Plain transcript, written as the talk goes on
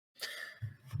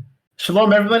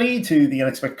Shalom, everybody, to the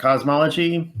Unexpected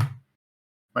Cosmology.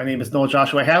 My name is Noel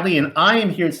Joshua Hadley, and I am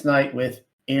here tonight with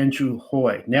Andrew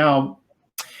Hoy. Now,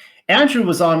 Andrew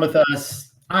was on with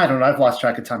us, I don't know, I've lost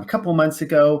track of time, a couple months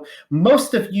ago.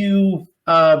 Most of you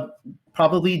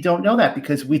probably don't know that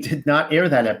because we did not air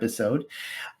that episode.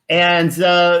 And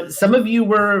some of you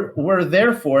were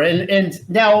there for it. And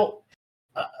now,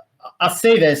 I'll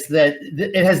say this, that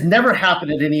it has never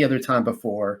happened at any other time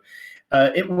before.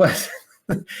 It was...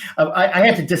 I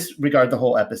had to disregard the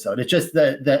whole episode. It's just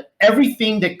the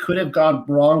everything that could have gone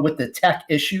wrong with the tech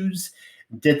issues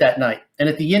did that night. And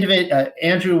at the end of it,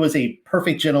 Andrew was a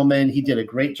perfect gentleman. He did a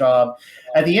great job.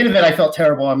 At the end of it, I felt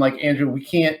terrible. I'm like, Andrew,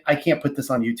 I can't put this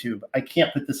on YouTube. I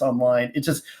can't put this online. It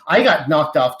just, I got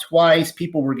knocked off twice.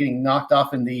 People were getting knocked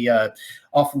off in the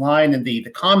offline in the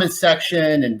comments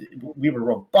section, and we were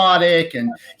robotic. And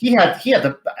I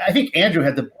think Andrew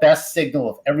had the best signal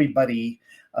of everybody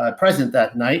present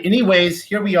that night. Anyways,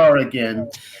 here we are again.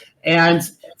 And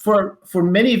for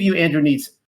many of you, Andrew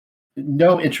needs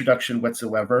no introduction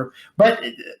whatsoever, but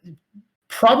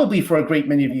probably for a great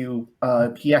many of you,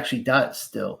 he actually does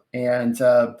still. And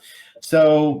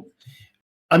so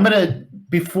I'm going to,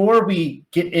 before we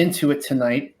get into it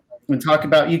tonight and talk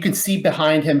about, you can see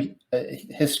behind him,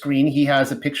 his screen, he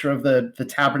has a picture of the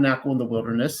Tabernacle in the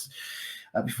wilderness.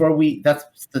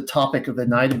 That's the topic of the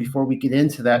night. And before we get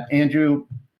into that, Andrew,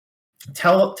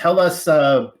 tell us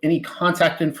any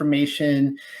contact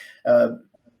information,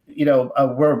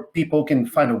 where people can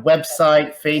find a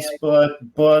website, Facebook,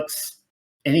 books,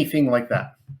 anything like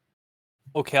that.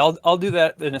 Okay, I'll do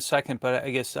that in a second, but I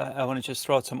guess I want to just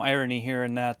throw out some irony here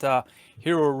in that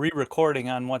here we're re-recording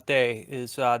on what day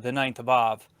is the 9th of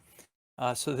Av.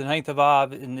 So the 9th of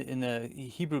Av in the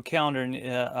Hebrew calendar,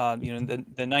 the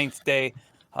 9th day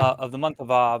of the month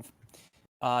of Av.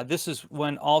 This is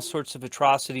when all sorts of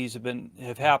atrocities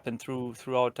have happened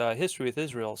throughout history with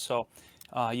Israel. So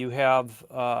you have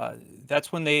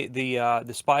that's when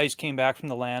the spies came back from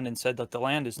the land and said that the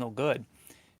land is no good,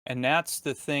 and that's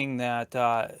the thing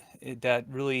that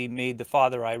really made the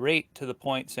father irate to the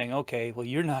point saying, okay, well,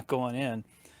 you're not going in.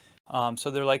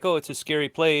 So they're like, oh, it's a scary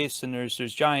place and there's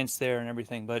giants there and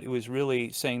everything, but it was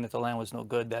really saying that the land was no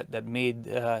good that made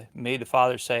the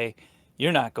father say,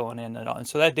 you're not going in at all. And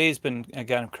so that day's been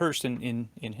again cursed in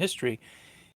history.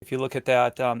 If you look at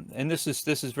that, and this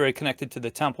is very connected to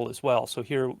the temple as well. So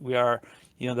here we are,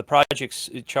 the project's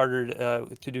chartered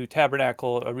to do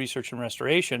Tabernacle research and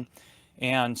restoration.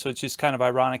 And so it's just kind of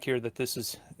ironic here that this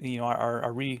is,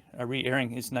 our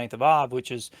re-airing is 9th of Av,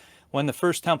 which is when the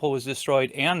first temple was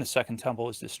destroyed and the second temple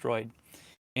was destroyed.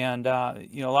 And, a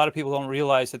lot of people don't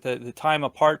realize that the time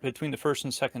apart between the first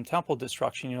and second temple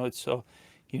destruction, it's so,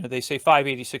 they say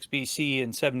 586 BC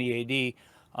and 70 AD.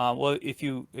 Well, if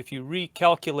you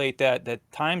recalculate that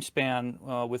time span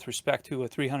with respect to a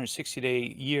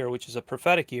 360-day year, which is a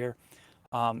prophetic year,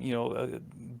 Bible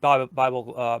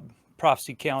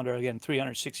prophecy calendar, again,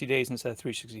 360 days instead of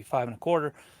 365 and a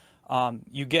quarter,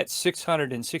 you get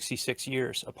 666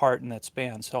 years apart in that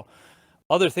span. So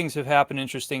other things have happened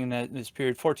interesting in this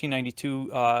period. 1492,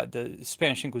 the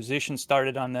Spanish Inquisition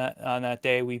started on that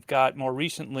day. We've got more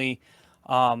recently,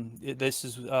 this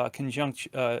is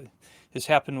this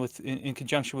happened in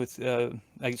conjunction with I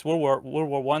guess World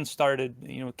War I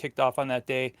started, kicked off on that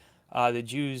day. The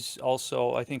Jews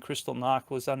also, I think Kristall Nacht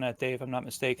was on that day, if I'm not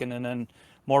mistaken. And then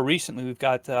more recently, we've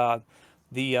got the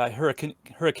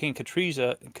Hurricane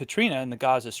Katrina in the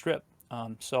Gaza Strip.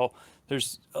 So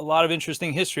there's a lot of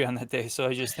interesting history on that day. So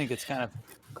I just think it's kind of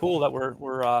cool that we're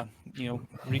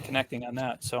reconnecting on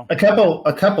that. So a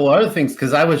couple other things,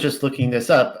 because I was just looking this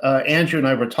up. Andrew and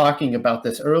I were talking about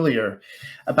this earlier,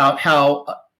 about how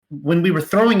when we were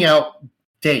throwing out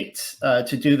dates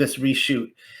to do this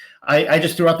reshoot, I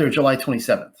just threw out there July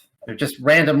 27th. They're just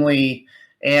randomly,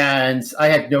 and I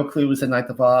had no clue it was the 9th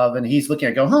of Av, and he's looking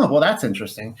at it, go, well, that's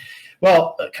interesting.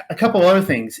 Well, a couple other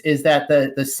things is that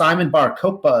the Simon Bar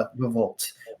Kokhba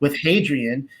revolt with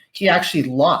Hadrian, he actually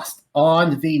lost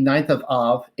on the 9th of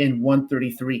Av in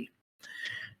 133.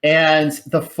 And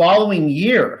the following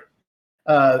year,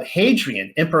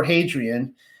 Emperor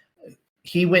Hadrian,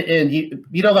 he went in,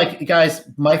 guys,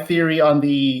 my theory on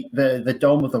the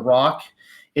Dome of the Rock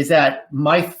is that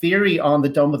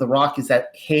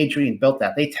Hadrian built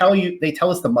that. They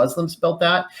tell us the Muslims built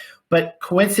that, but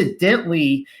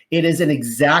coincidentally, it is an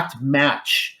exact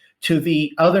match to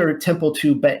the other temple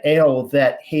to Baal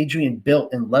that Hadrian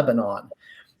built in Lebanon.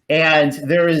 And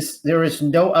there is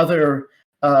no other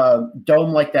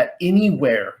dome like that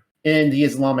anywhere in the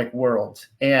Islamic world.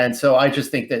 And so I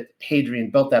just think that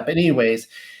Hadrian built that. But anyways,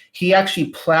 he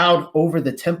actually plowed over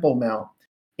the Temple Mount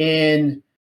in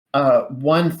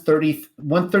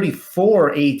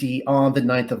 134 AD on the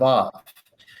 9th of Av.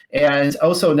 And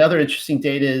also another interesting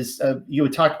date is you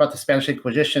would talk about the Spanish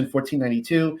Inquisition,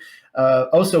 1492.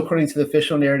 Also, according to the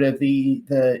official narrative,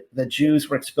 the Jews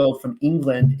were expelled from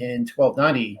England in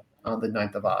 1290 on the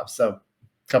 9th of Av. So a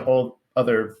couple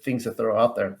other things to throw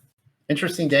out there.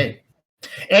 Interesting day.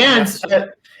 And Yes.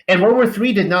 and World War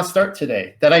III did not start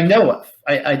today that I know of.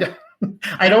 I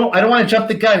don't want to jump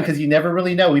the gun because you never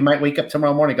really know. We might wake up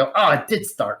tomorrow morning and go, oh, it did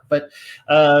start. But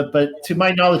to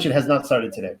my knowledge, it has not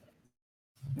started today.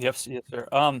 Yes, yes, sir.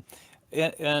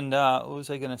 And what was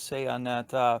I going to say on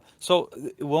that? So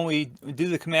when we do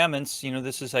the commandments,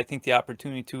 this is, I think, the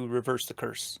opportunity to reverse the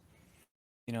curse.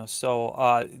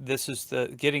 So this is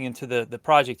the getting into the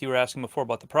project. You were asking before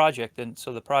about the project, and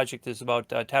so the project is about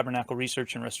tabernacle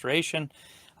research and restoration.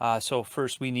 So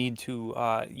first we need to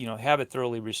have it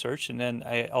thoroughly researched, and then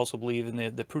I also believe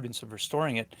in the prudence of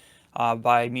restoring it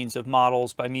by means of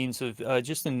models, by means of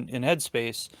just in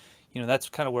headspace. That's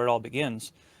kind of where it all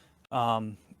begins.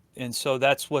 And so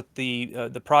that's what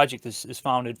the project is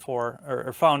founded for,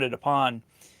 or founded upon.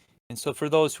 And so for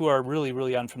those who are really,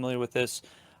 really unfamiliar with this,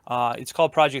 it's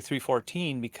called Project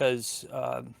 314 because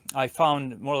I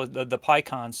found more the pi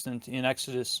constant in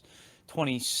Exodus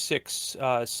 26,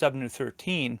 7 to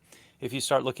 13. If you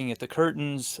start looking at the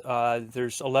curtains,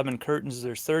 there's 11 curtains,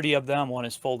 there's 30 of them, one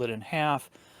is folded in half.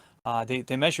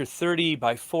 They measure 30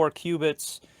 by 4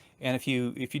 cubits. And if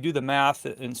you do the math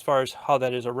as far as how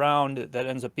that is around, that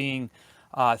ends up being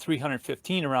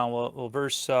 315 around. Well,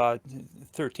 verse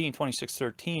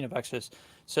 26:13 of Exodus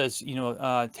says,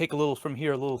 take a little from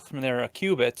here, a little from there, a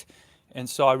cubit. And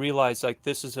so I realized like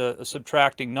this is a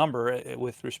subtracting number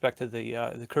with respect to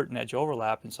the curtain edge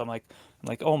overlap. And so I'm like,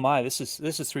 oh my, this is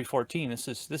 314. This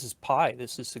is pi.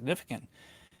 This is significant.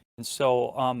 And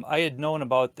so I had known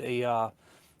about the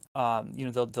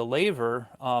laver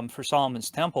for Solomon's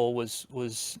temple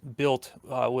was built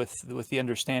with the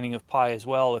understanding of pi as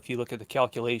well. If you look at the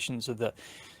calculations of the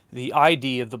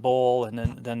ID of the bowl, and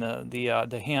then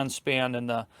the hand span and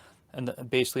the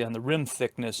basically on the rim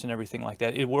thickness and everything like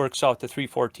that, it works out to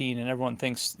 314. And everyone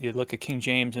thinks, you look at King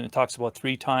James and it talks about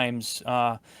 3 times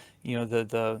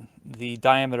the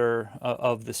diameter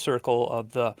of the circle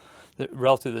of the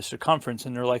relative to the circumference,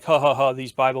 and they're like, ha,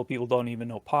 these Bible people don't even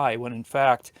know pi, when in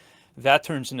fact that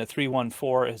turns into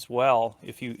 314 as well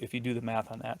if you do the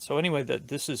math on that. So anyway,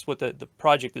 this is what the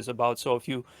project is about. So if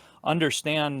you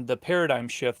understand the paradigm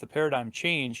shift, the paradigm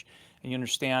change, and you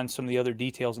understand some of the other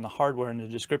details in the hardware and the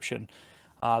description,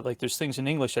 like there's things in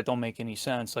English that don't make any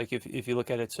sense. Like if you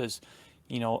look at it, it says,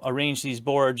 arrange these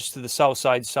boards to the south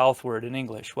side southward in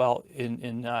English. Well,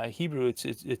 in Hebrew, it's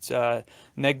Negba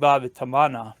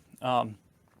v'tamana,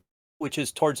 which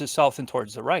is towards the south and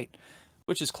towards the right,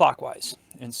 which is clockwise.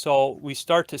 And so we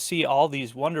start to see all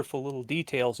these wonderful little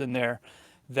details in there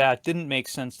that didn't make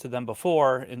sense to them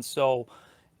before. And so,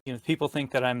 people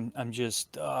think that I'm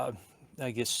just,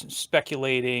 I guess,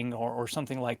 speculating or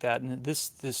something like that. And this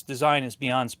design is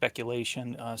beyond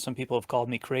speculation. Some people have called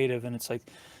me creative, and it's like,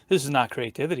 this is not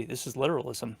creativity. This is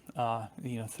literalism,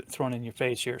 thrown in your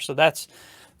face here. So that's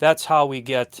how we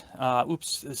get,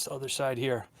 this other side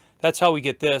here. That's how we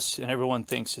get this, and everyone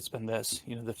thinks it's been this.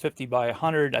 The 50 by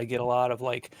 100, I get a lot of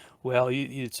like, well,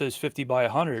 it says 50 by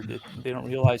 100. They don't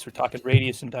realize we're talking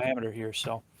radius and diameter here.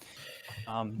 So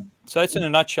that's in a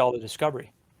nutshell the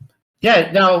discovery.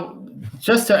 Yeah. Now,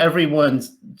 just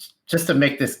to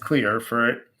make this clear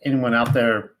for anyone out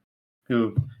there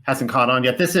who hasn't caught on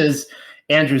yet, this is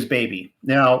Andrew's baby.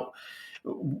 Now,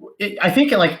 I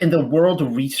think in the world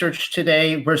of research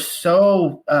today, we're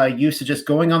so used to just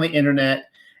going on the internet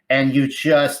and you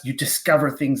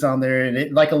discover things on there,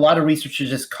 and like a lot of researchers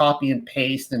just copy and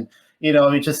paste, and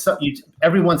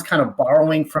everyone's kind of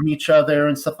borrowing from each other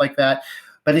and stuff like that.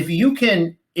 But if you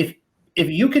can be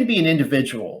an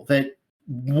individual that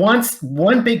wants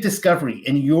one big discovery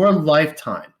in your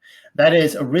lifetime that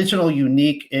is original,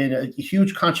 unique, and a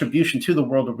huge contribution to the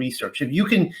world of research, if you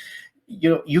can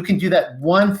do that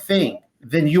one thing,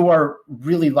 then you are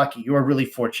really lucky. You are really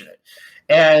fortunate.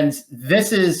 And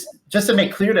this is, just to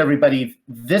make clear to everybody,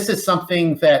 this is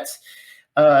something that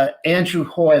Andrew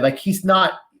Hoy, like he's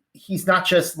not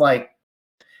just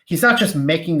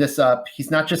making this up.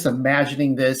 He's not just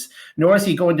imagining this, nor is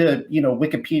he going to,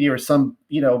 Wikipedia or some,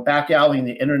 back alley in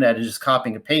the internet and just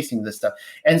copying and pasting this stuff.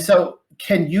 And so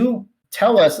can you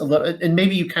tell us a little, and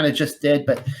maybe you kind of just did,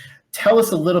 but tell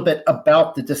us a little bit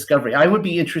about the discovery. I would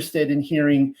be interested in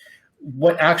hearing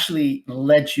what actually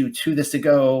led you to this, to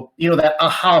go, that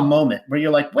aha moment where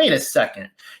you're like, wait a second,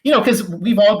 because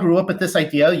we've all grew up with this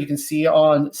idea. You can see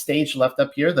on stage left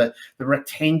up here, the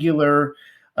rectangular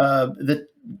the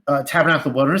Tabernacle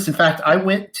in the Wilderness. In fact, I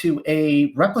went to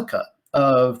a replica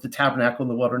of the Tabernacle in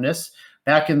the Wilderness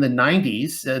back in the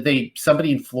 90s.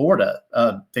 Somebody in Florida,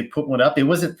 they put one up. It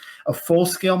wasn't a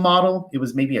full-scale model. It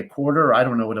was maybe a quarter. I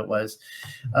don't know what it was.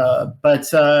 But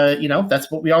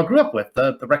that's what we all grew up with,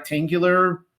 the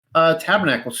rectangular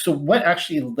tabernacle. So what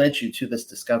actually led you to this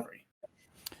discovery?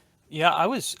 Yeah, I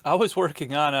was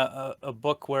working on a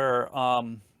book where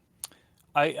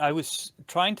I was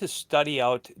trying to study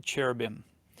out cherubim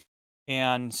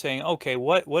and saying, okay,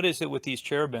 what is it with these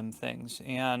cherubim things?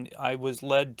 And I was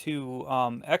led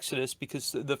to Exodus,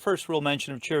 because the first real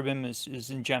mention of cherubim is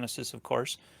in Genesis, of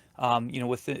course,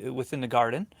 within the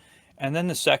garden, and then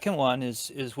the second one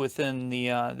is within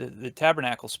the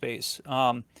tabernacle space.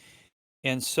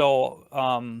 And so,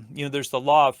 there's the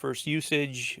law of first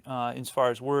usage as far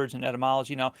as words and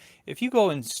etymology. Now, if you go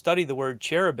and study the word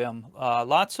cherubim,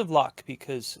 lots of luck,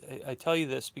 because I tell you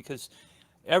this, because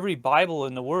every Bible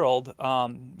in the world,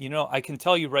 I can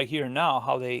tell you right here and now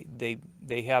how they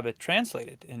have it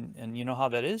translated. And you know how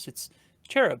that is? It's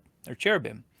cherub or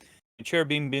cherubim.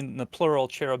 Cherubim being the plural,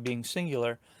 cherub being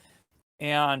singular.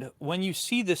 And when you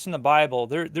see this in the Bible,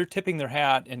 they're tipping their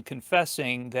hat and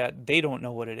confessing that they don't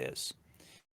know what it is.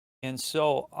 And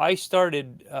so I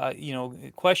started,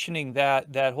 questioning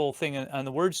that whole thing on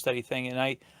the word study thing, and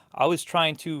I was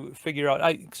trying to figure out.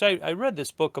 I read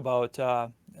this book about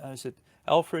is it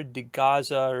Alfred de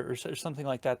Gaza or something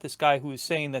like that? This guy who was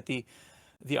saying that the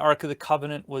Ark of the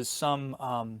Covenant was some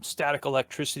static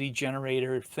electricity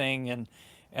generator thing, and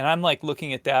I'm like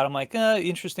looking at that. I'm like,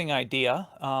 interesting idea,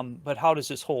 but how does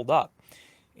this hold up?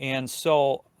 And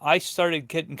so I started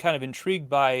getting kind of intrigued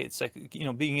by, it's like,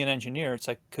 being an engineer, it's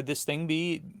like, could this thing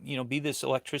be this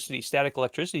static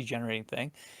electricity generating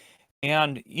thing?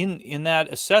 And in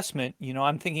that assessment,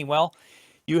 I'm thinking, well,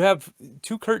 you have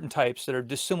two curtain types that are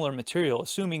dissimilar material,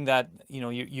 assuming that,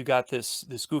 you got this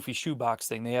goofy shoebox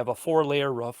thing. They have a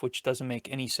 4-layer roof, which doesn't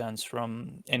make any sense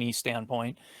from any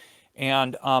standpoint.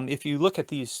 And if you look at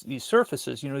these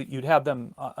surfaces, you'd have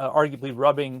them arguably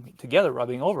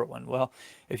rubbing over one. Well,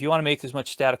 if you want to make as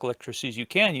much static electricity as you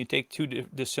can, you take two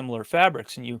dissimilar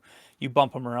fabrics and you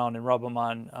bump them around and rub them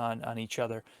on each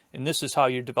other. And this is how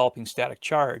you're developing static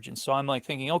charge. And so I'm like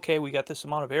thinking, okay, we got this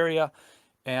amount of area,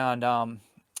 and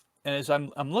as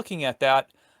I'm looking at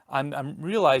that, I'm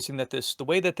realizing that the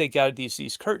way that they got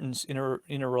these curtains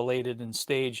interrelated and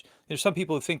staged. There's some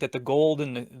people who think that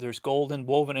there's gold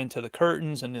woven into the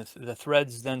curtains, and the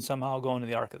threads then somehow go into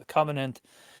the Ark of the Covenant.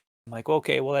 I'm like,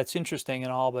 okay, well, that's interesting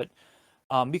and all, but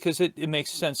because it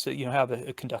makes sense that have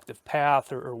a conductive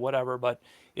path or whatever. But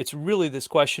it's really this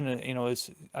question,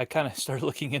 I kind of started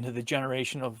looking into the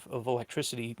generation of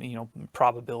electricity,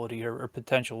 probability or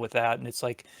potential with that, and it's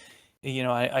like,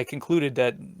 I concluded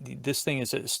that this thing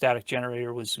as a static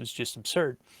generator was just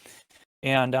absurd.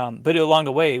 And but along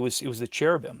the way, it was the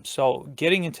cherubim. So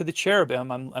getting into the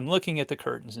cherubim, I'm looking at the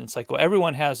curtains, and it's like, well,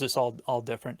 everyone has this all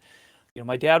different.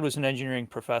 My dad was an engineering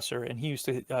professor, and he used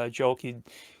to joke.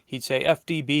 He'd say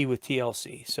FDB with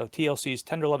TLC. So TLC is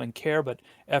tender loving care, but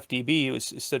FDB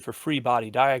stood for free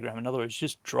body diagram. In other words,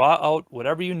 just draw out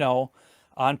whatever you know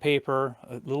on paper,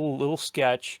 a little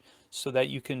sketch, so that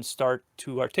you can start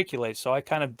to articulate. So I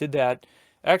kind of did that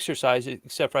exercise,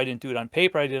 except for I didn't do it on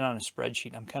paper. I did it on a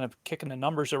spreadsheet. I'm kind of kicking the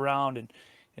numbers around, and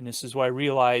this is why I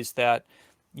realized that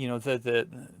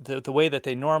the way that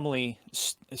they normally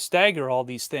stagger all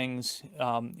these things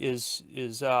is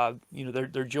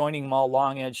they're joining them all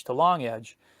long edge to long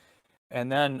edge.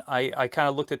 And then I kind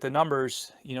of looked at the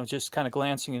numbers, just kind of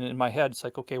glancing in my head. It's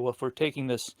like, okay, well, if we're taking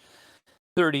this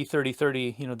 30 30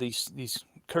 30, these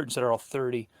curtains that are all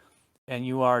 30, and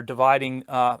you are dividing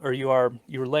you're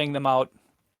laying them out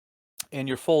and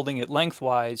you're folding it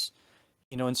lengthwise,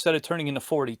 instead of turning into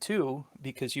 42,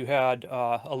 because you had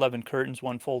 11 curtains,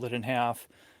 one folded in half,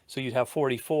 so you'd have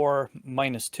 44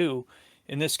 minus 2.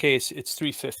 In this case, it's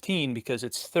 315, because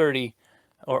it's 30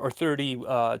 or 30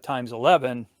 times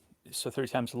 11. So 30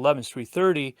 times 11 is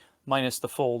 330, minus the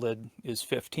folded is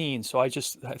 15. So I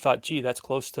thought, gee, that's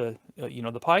close to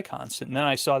the pi constant. And then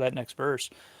I saw that next verse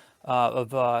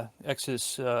of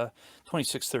Exodus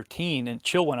 26:13, and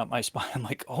chill went up my spine. I'm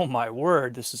like, oh my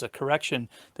word, this is a correction.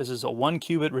 This is a 1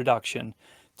 cubit reduction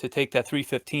to take that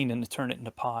 315 and to turn it into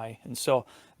pi. And so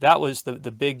that was the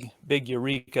big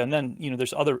eureka. And then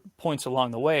there's other points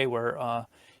along the way where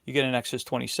you get in Exodus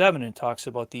 27, and it talks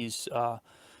about these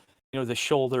the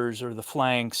shoulders or the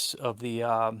flanks of the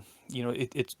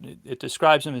it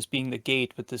describes them as being the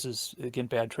gate, but this is again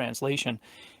bad translation.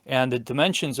 And the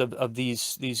dimensions of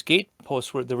these gate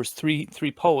posts, were there was three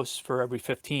posts for every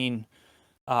 15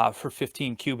 for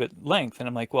 15 cubit length. And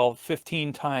I'm like, well,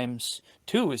 15 times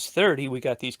 2 is 30. We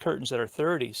got these curtains that are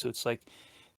 30. So it's like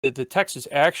the text is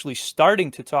actually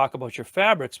starting to talk about your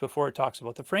fabrics before it talks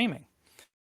about the framing.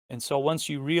 And so once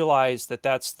you realize that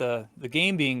that's the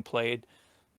game being played,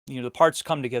 the parts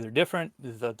come together different.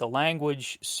 The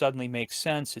language suddenly makes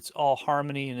sense. It's all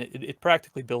harmony, and it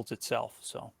practically builds itself.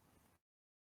 So.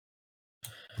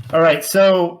 All right.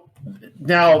 So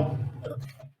now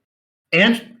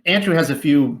Andrew has a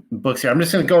few books here. I'm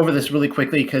just going to go over this really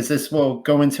quickly because this will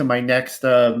go into my next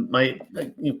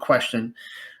question.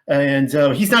 And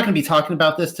he's not going to be talking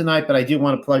about this tonight, but I do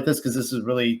want to plug this because this is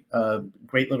really a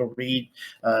great little read.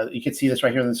 You can see this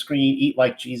right here on the screen, Eat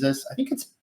Like Jesus. I think it's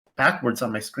backwards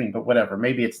on my screen, but whatever.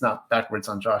 Maybe it's not backwards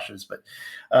on Josh's, but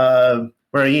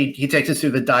where he takes us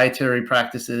through the dietary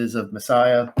practices of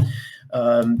Messiah.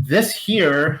 This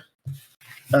here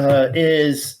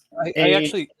is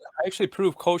I actually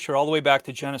prove kosher all the way back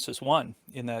to Genesis 1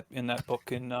 in that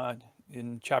book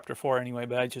in chapter 4 anyway,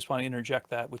 but I just want to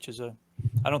interject that, which is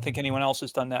I don't think anyone else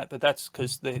has done that, but that's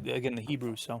because again, the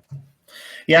Hebrew. So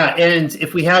yeah, and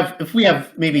if we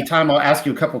have maybe time, I'll ask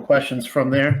you a couple questions from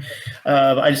there.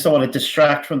 I just don't want to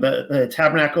distract from the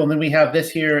tabernacle. And then we have this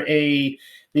here,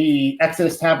 the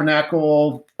Exodus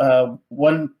Tabernacle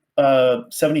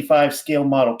 175 scale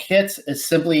model kit is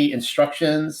simply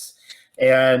instructions.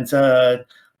 And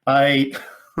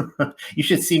you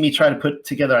should see me try to put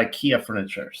together IKEA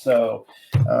furniture. So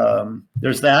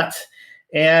there's that.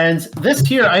 And this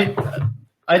here, I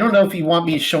don't know if you want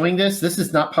me showing this. This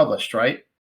is not published, right?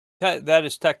 That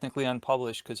is technically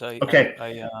unpublished because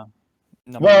okay.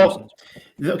 Well,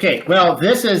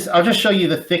 this is. I'll just show you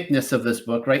the thickness of this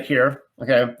book right here.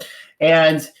 Okay,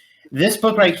 and this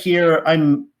book right here,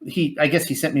 I guess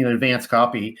he sent me an advance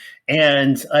copy,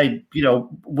 and I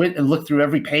went and looked through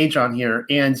every page on here.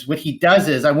 And what he does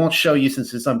is, I won't show you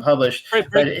since it's unpublished.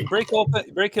 Break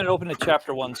it open to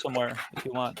chapter 1 somewhere if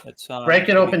you want. It's break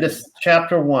it open to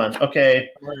chapter 1. Okay.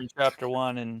 We're in chapter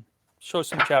 1 and show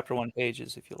some chapter 1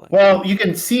 pages if you like. Well, you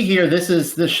can see here. This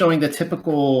is showing the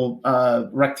typical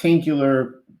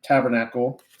rectangular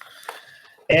tabernacle,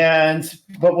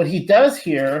 but what he does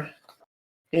here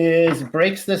is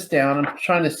breaks this down. I'm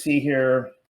trying to see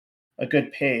here a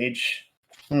good page.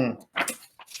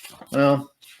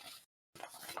 Well,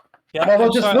 yeah. Well,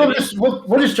 we'll just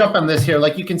jump on this here.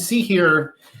 Like you can see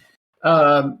here,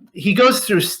 he goes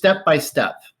through step by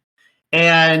step,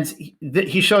 and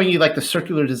he's showing you like the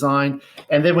circular design.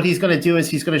 And then what he's going to do is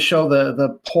he's going to show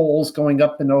the poles going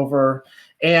up and over,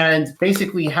 and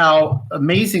basically how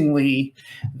amazingly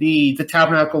the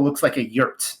tabernacle looks like a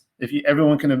yurt. If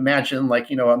everyone can imagine,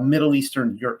 like, a Middle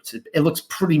Eastern yurt, it looks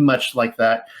pretty much like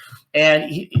that.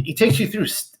 And he takes you through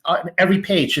every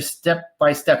page, just step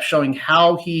by step, showing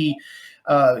how he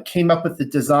came up with the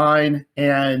design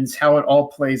and how it all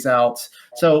plays out.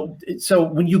 So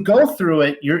when you go through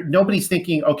it, nobody's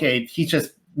thinking, okay, he's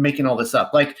just making all this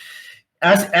up. Like,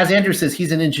 as Andrew says,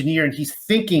 he's an engineer and he's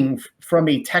thinking from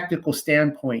a technical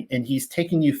standpoint, and he's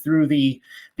taking you through the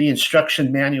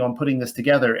instruction manual and putting this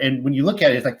together. And when you look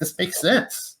at it, it's like, this makes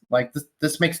sense. Like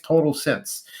this makes total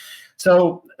sense.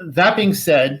 So that being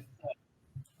said,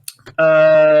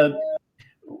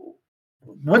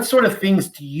 what sort of things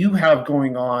do you have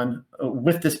going on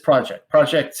with this project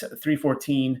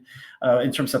 314,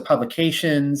 in terms of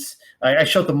publications? I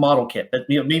showed the model kit, but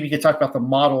maybe you could talk about the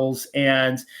models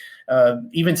and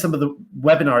even some of the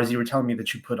webinars you were telling me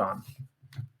that you put on.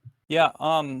 Yeah,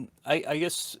 I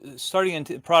guess starting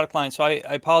into the product line. So I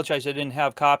apologize, I didn't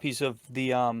have copies of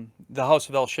the House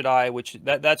of El Shaddai, which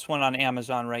that's one on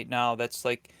Amazon right now. That's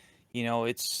like,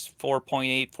 it's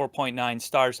 4.8, 4.9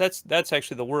 stars. That's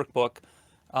actually the workbook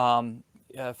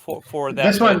for that.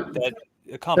 This one, that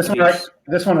accompanies.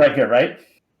 This one right here, right?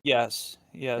 Yes.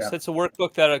 Yeah. It's a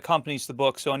workbook that accompanies the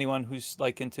book. So anyone who's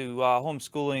like into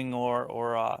homeschooling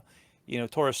or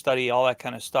Torah study, all that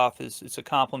kind of stuff it's a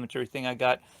complimentary thing. I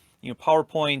got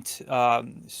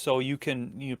PowerPoint, so you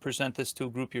can present this to a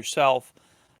group yourself,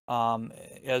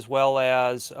 as well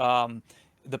as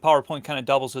the PowerPoint kind of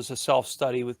doubles as a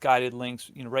self-study with guided links.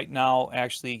 Right now,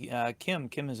 actually, Kim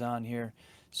is on here.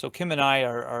 So Kim and I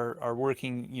are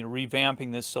working,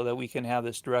 revamping this so that we can have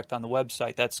this direct on the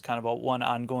website. That's kind of one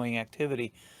ongoing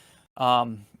activity,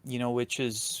 which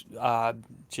is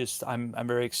just I'm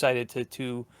very excited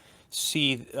to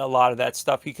see a lot of that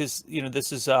stuff because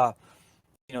this is the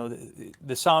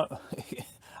sound.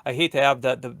 I hate to have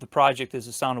the project as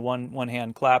the sound of one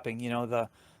hand clapping.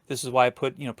 This is why I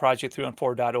put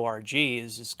project314.org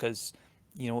is because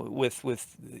with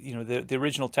the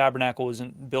original tabernacle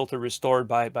wasn't built or restored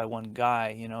by one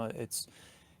guy.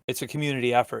 it's a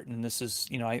community effort, and this is,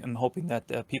 I'm hoping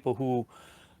that people who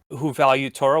value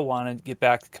Torah, want to get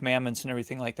back to commandments and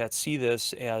everything like that, see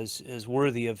this as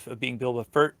worthy of being built.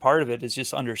 But part of it is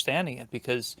just understanding it,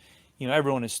 because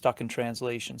everyone is stuck in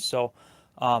translation. So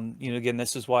again,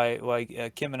 this is why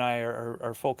Kim and I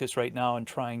are focused right now in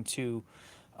trying to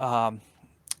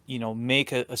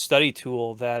make a study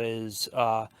tool that is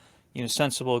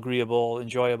sensible, agreeable,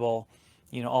 enjoyable,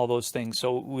 all those things.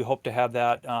 So we hope to have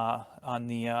that on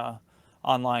the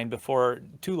online before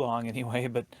too long anyway.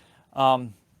 But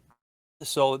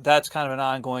so that's kind of an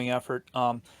ongoing effort.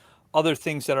 Other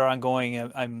things that are ongoing,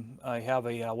 I have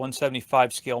a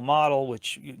 175 scale model,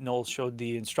 which Noel showed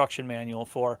the instruction manual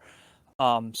for.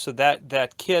 So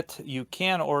that kit, you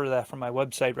can order that from my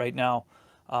website right now.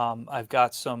 I've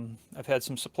had some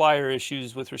supplier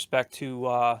issues with respect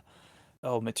to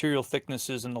material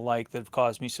thicknesses and the like that have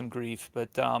caused me some grief.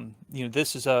 But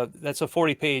that's a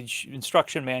 40-page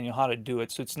instruction manual how to do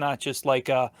it. So it's not just like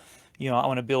I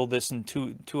want to build this in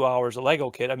two hours a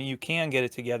Lego kit. I mean, you can get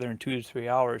it together in 2 to 3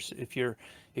 hours if you're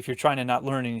trying to not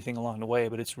learn anything along the way.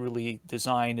 But it's really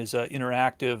designed as an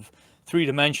interactive,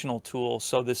 three-dimensional tool.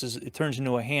 So it turns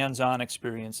into a hands-on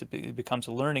experience. It becomes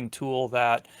a learning tool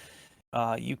that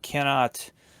you cannot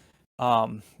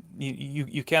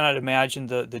you cannot imagine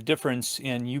the difference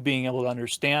in you being able to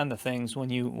understand the things when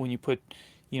you put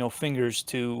fingers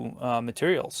to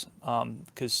materials,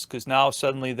 because now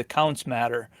suddenly the counts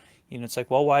matter. It's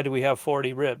like, well, why do we have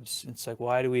 40 ribs? It's like,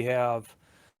 why do we have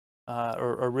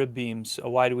or rib beams?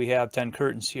 Why do we have 10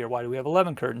 curtains here? Why do we have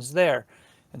 11 curtains there?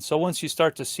 And so once you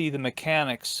start to see the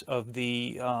mechanics of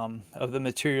the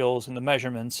materials and the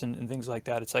measurements and things like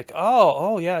that, it's like,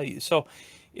 oh yeah. So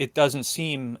it doesn't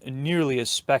seem nearly as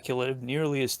speculative,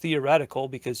 nearly as theoretical,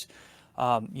 because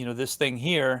this thing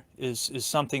here is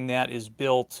something that is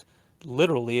built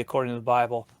literally according to the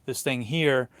Bible. This thing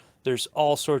here, there's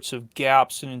all sorts of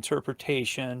gaps in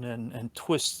interpretation and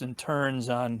twists and turns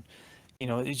on,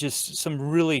 it's just some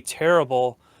really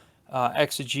terrible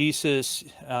exegesis,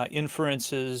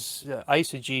 inferences,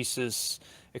 eisegesis,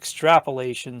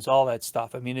 extrapolations, all that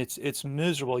stuff. I mean, it's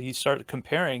miserable. You start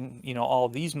comparing, all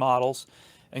of these models,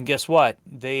 and guess what?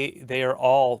 They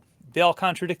all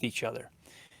contradict each other,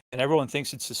 and everyone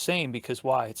thinks it's the same because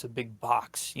why? It's a big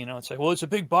box. It's like, well, it's a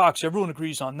big box. Everyone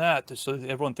agrees on that. So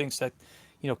everyone thinks that,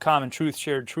 common truth,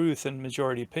 shared truth, and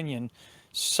majority opinion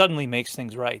suddenly makes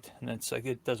things right, and it's like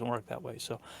it doesn't work that way.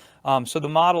 So so the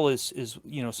model is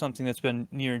something that's been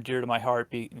near and dear to my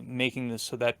heart, making this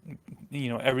so that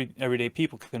everyday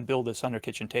people can build this on their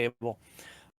kitchen table.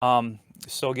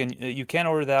 So again, you can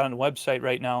order that on the website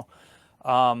right now.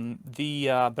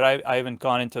 But I haven't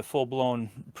gone into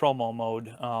full-blown promo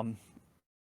mode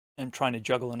and trying to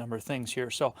juggle a number of things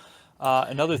here. So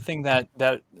another thing that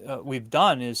we've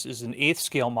done is an 8th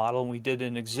scale model, and we did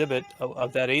an exhibit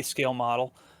of that 8th scale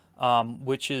model,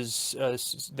 which is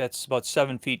that's about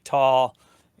 7 feet tall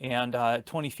and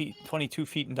 22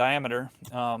 feet in diameter.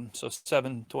 So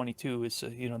 722 is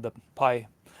the pi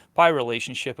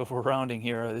relationship, if we're rounding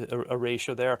here, a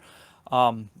ratio there.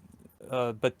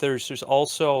 But there's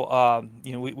also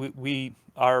we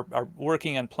are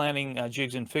working on planning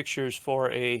jigs and fixtures for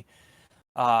a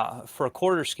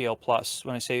quarter scale plus.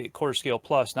 When I say quarter scale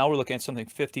plus, now we're looking at something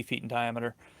 50 feet in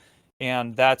diameter,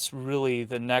 and that's really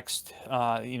the next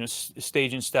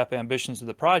stage and step ambitions of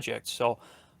the project. So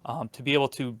to be able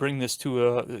to bring this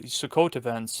to Sukkot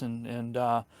events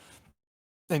and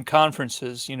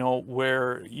conferences,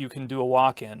 where you can do a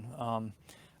walk-in.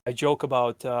 I joke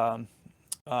about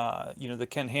the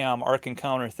Ken Ham Ark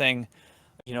Encounter thing.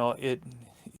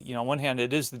 On one hand,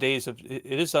 it is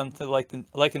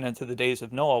likened unto the days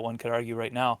of Noah, one could argue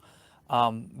right now.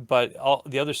 But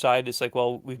the other side is like,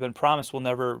 well, we've been promised we'll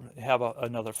never have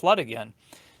another flood again.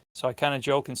 So I kind of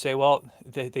joke and say, well,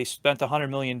 they spent $100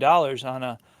 million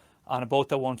on a boat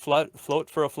that won't float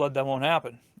for a flood that won't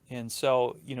happen. And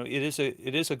so,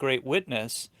 it is a great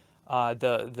witness,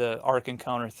 the Ark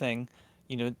Encounter thing,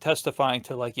 testifying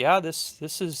to like, yeah, this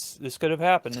could have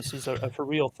happened. This is a for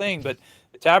real thing. But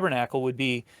the Tabernacle would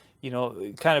be,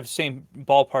 kind of same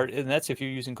ballpark, and that's if you're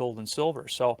using gold and silver.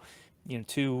 So,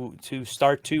 to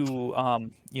start to,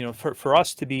 for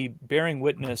us to be bearing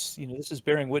witness, this is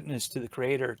bearing witness to the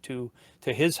Creator, to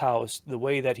His house, the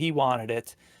way that He wanted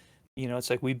it. It's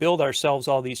like we build ourselves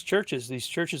all these churches. These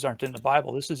churches aren't in the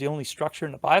Bible. This is the only structure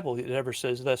in the Bible that ever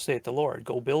says, "Thus saith the Lord."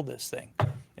 Go build this thing,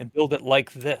 and build it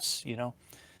like this.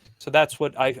 So that's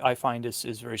what I find is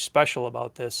very special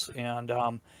about this, and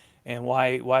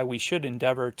why we should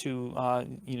endeavor to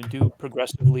do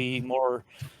progressively more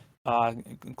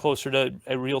closer to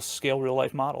a real scale, real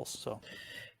life models. So.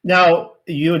 Now,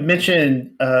 you had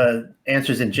mentioned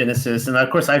answers in Genesis, and of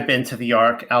course, I've been to the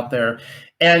Ark out there.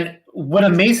 And what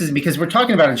amazes me, because we're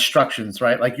talking about instructions,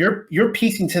 right? Like you're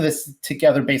piecing to this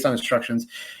together based on instructions.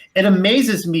 It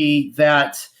amazes me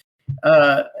that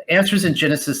answers in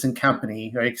Genesis and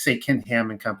Company, like say Ken Ham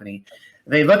and Company,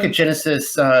 they look at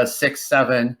Genesis 6,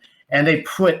 7, and they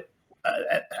put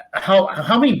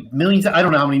how many millions? I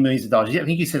don't know how many millions of dollars. I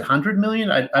think you said 100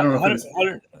 million. I don't know if it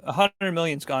was 100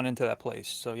 million's gone into that place.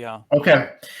 So yeah. okay.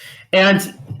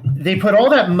 And they put all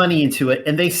that money into it,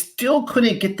 and they still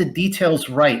couldn't get the details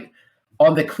right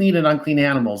on the clean and unclean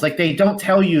animals. Like they don't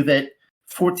tell you that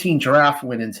 14 giraffe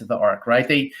went into the ark, right?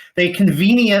 They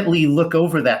conveniently look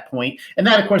over that point, and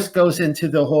that of course goes into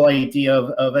the whole idea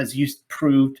of as you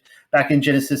proved back in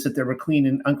Genesis that there were clean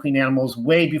and unclean animals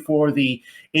way before the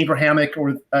Abrahamic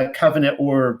or covenant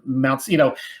or mounts.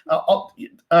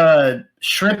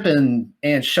 Shrimp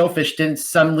and shellfish didn't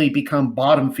suddenly become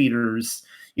bottom feeders.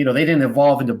 They didn't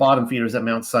evolve into bottom feeders at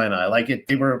Mount Sinai.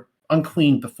 They were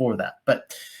unclean before that.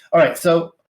 But all right,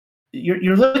 so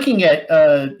you're looking at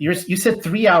you said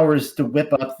 3 hours to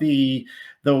whip up the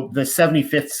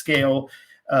 75th scale.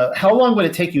 How long would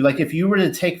it take you? Like if you were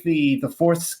to take the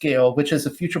fourth scale, which is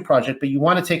a future project, but you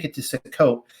want to take it to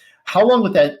Sukkot, how long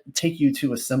would that take you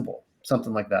to assemble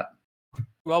something like that?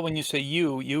 Well, when you say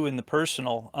you in the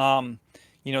personal, the Well,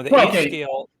 eighth okay.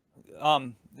 scale,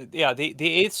 the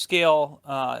eighth scale,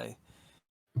 how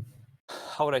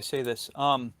would I say this?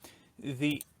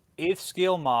 The eighth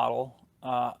scale model,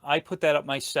 I put that up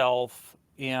myself,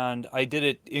 and I did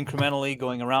it incrementally,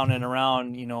 going around and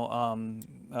around,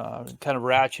 kind of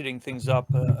ratcheting things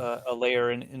up a layer,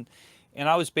 and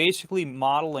I was basically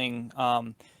modeling,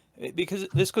 because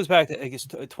this goes back to, I guess,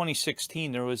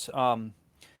 2016. There was,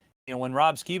 when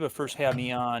Rob Skiba first had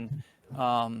me on,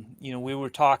 we were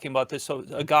talking about this. So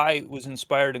a guy was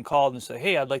inspired and called and said,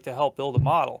 "Hey, I'd like to help build a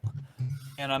model."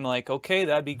 And I'm like, "Okay,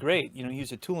 that'd be great."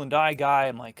 He's a tool and die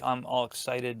guy. I'm all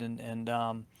excited,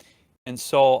 and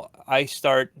so I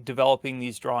start developing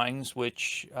these drawings,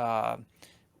 which are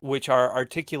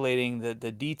articulating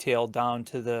the detail down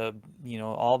to the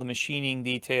all the machining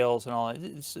details and all.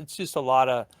 It's just a lot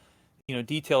of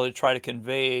detail to try to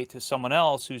convey to someone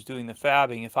else who's doing the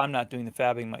fabbing. If I'm not doing the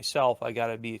fabbing myself, I got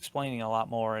to be explaining a lot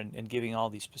more and giving all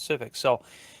these specifics. So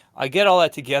I get all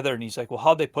that together, and he's like, "Well,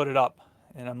 how'd they put it up?"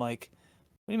 And I'm like,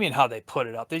 "What do you mean how they put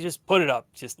it up? They just put it up.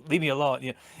 Just leave me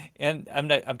alone." And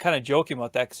I'm kind of joking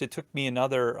about that because it took me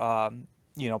another,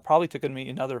 probably took me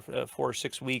another 4 or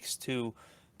 6 weeks to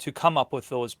come up with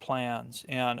those plans.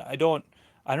 And I don't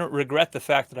regret the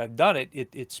fact that I've done it.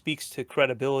 It speaks to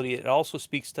credibility. It also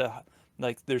speaks to,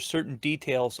 like, there's certain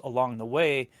details along the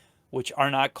way which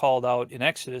are not called out in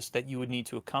Exodus that you would need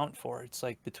to account for. It's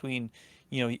like between,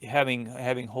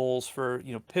 having holes for,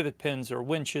 pivot pins or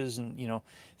winches and,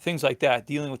 things like that,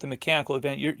 dealing with the mechanical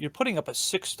event. You're putting up a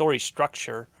 6-story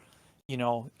structure,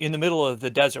 in the middle of the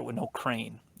desert with no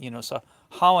crane, so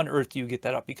how on earth do you get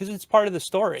that up? Because it's part of the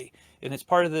story, and it's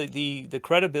part of the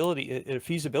credibility,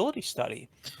 feasibility study.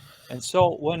 And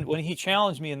so when he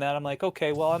challenged me in that, I'm like,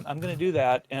 okay, well, I'm going to do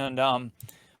that. And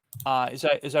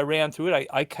as I ran through it,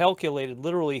 I calculated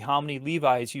literally how many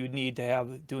Levi's you would need to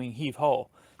have doing heave ho.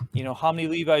 How many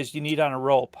Levi's do you need on a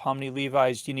rope? How many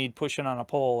Levi's do you need pushing on a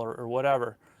pole or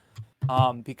whatever?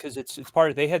 Because it's part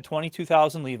of, they had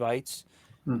 22,000 Levites,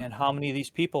 and how many of these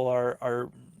people are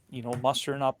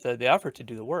mustering up the effort to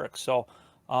do the work. So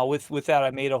with that,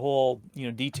 I made a whole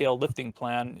detailed lifting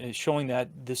plan, showing that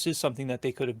this is something that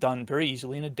they could have done very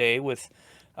easily in a day with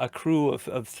a crew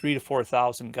of 3,000 to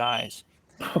 4,000 guys.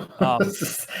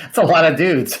 It's a lot of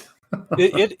dudes.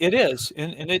 It is,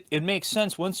 and it makes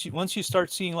sense once you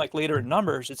start seeing, like, later in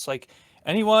Numbers. It's like,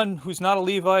 anyone who's not a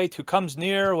Levite who comes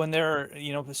near when they're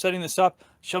setting this up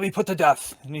shall be put to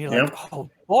death. And you're like, Yep. "Oh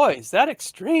boy, is that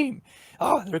extreme?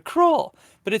 Oh, they're cruel."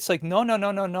 But it's like, no, no,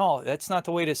 no, no, no. That's not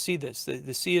the way to see this.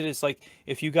 To see it is like,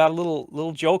 if you got a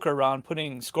little joker around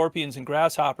putting scorpions and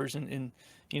grasshoppers in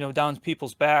down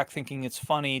people's back, thinking it's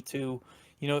funny to.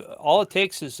 All it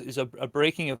takes is a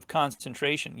breaking of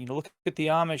concentration. Look at the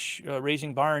Amish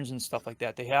raising barns and stuff like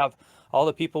that. They have all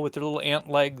the people with their little ant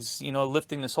legs,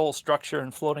 lifting this whole structure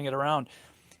and floating it around.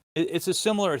 It's a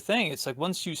similar thing. It's like,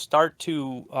 once you start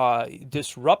to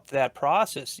disrupt that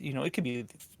process, it could be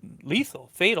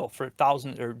lethal, fatal for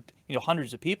thousands or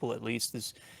hundreds of people at least,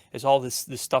 as all this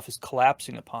stuff is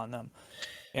collapsing upon them.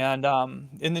 And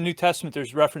in the New Testament,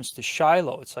 there's reference to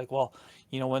Shiloh. It's like, well,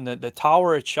 when the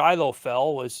tower at Shiloh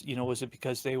fell, was it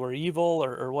because they were evil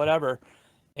or whatever?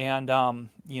 And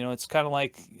it's kind of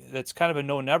like that's kind of a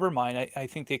no never mind. I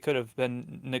think they could have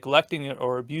been neglecting it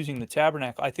or abusing the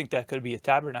tabernacle. I think that could be a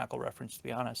tabernacle reference, to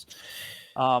be honest,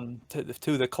 to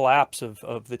the collapse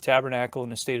of the tabernacle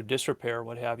in a state of disrepair,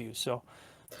 what have you. So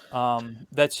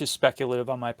that's just speculative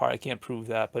on my part. I can't prove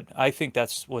that, but I think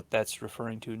that's what that's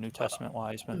referring to, New Testament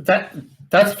wise. But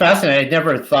That's fascinating. I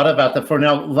never thought about that before.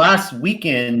 Now, last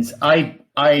weekend,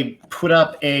 I put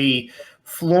up a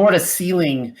floor to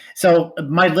ceiling. So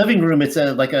my living room, it's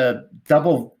like a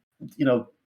double,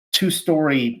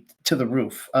 2-story to the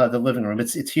roof. The living room,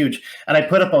 it's huge, and I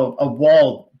put up a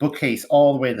wall bookcase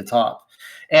all the way to the top.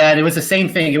 And it was the same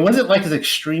thing. It wasn't like as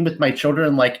extreme with my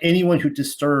children, like anyone who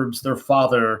disturbs their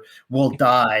father will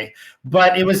die.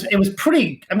 But it was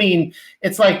pretty. I mean,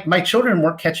 it's like my children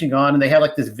weren't catching on, and they had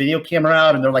like this video camera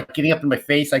out, and they're like getting up in my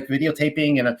face, like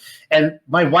videotaping, and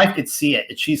my wife could see it,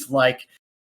 and she's like,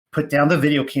 "Put down the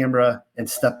video camera and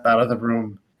step out of the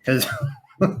room," because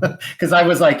I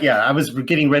was like, I was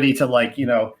getting ready to like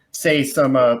say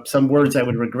some words I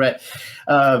would regret,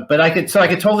 but I could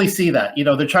totally see that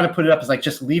they're trying to put it up as like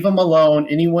just leave them alone.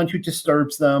 Anyone who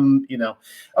disturbs them,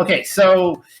 Okay,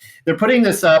 so they're putting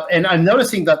this up, and I'm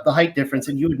noticing that the height difference,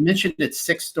 and you had mentioned it's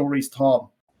 6 stories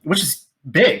tall, which is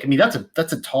big. I mean, that's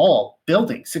a tall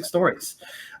building, 6 stories.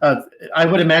 I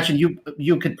would imagine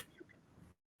you could.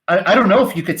 I don't know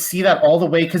if you could see that all the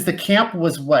way because the camp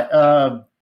was what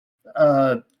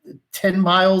 10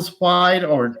 miles wide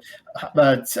or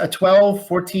 12,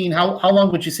 14. How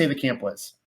long would you say the camp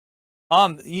was?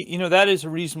 That is a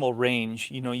reasonable range.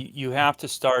 You have to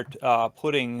start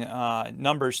putting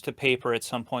numbers to paper at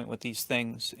some point with these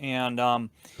things. And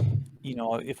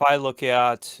if I look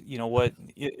at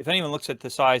if anyone looks at the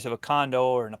size of a condo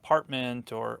or an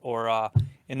apartment or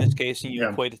in this case you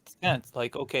equate it to tent,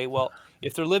 like, okay, well,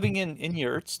 if they're living in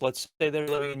yurts, let's say they're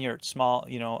living in yurts, small,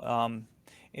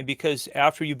 and because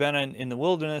after you've been in the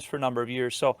wilderness for a number of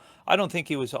years, so I don't think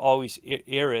it was always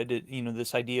arid.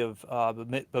 This idea of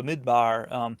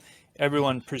Bamidbar,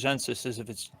 everyone presents this as if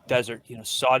it's desert,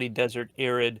 Saudi desert,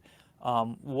 arid.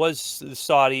 Was the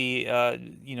Saudi,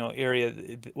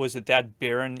 area, was it that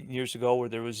barren years ago where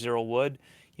there was zero wood?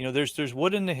 There's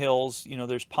wood in the hills.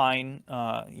 There's pine.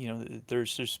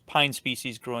 There's pine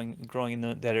species growing in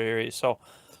that area. So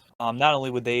not only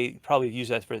would they probably use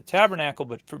that for the tabernacle,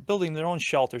 but for building their own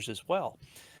shelters as well.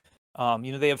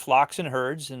 They have flocks and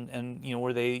herds, and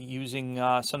were they using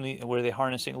something? Were they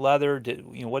harnessing leather?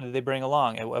 What did they bring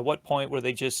along? At what point were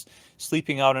they just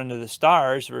sleeping out under the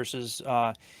stars versus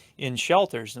in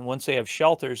shelters? And once they have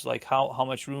shelters, like how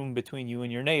much room between you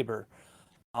and your neighbor?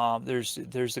 There's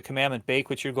the commandment: bake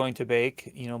what you're going to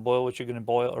bake. Boil what you're going to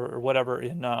boil, or whatever.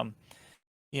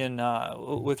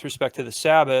 With respect to the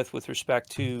Sabbath, with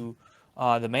respect to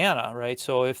the manna, right?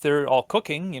 So if they're all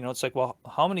cooking, it's like, well,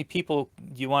 how many people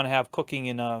do you want to have cooking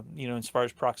in as far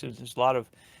as proximity? There's a lot of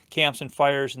camps and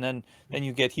fires, and then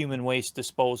you get human waste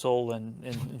disposal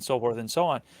and so forth and so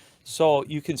on. So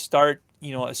you can start,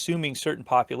 assuming certain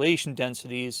population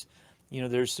densities.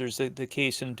 There's the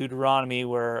case in Deuteronomy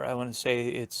where I want to say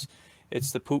it's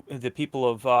the people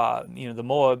of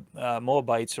the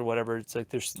Moabites or whatever. It's like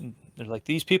they're like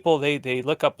these people, they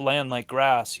look up land like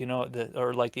grass,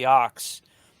 or like the ox,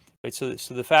 right? So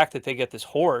the fact that they get this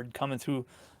horde coming through,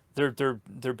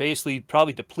 they're basically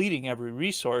probably depleting every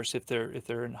resource if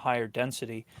they're in higher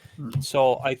density.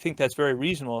 So I think that's very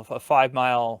reasonable. If a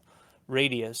 5-mile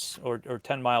radius or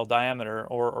 10-mile diameter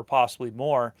or possibly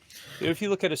more. If you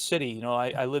look at a city,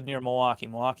 I live near Milwaukee.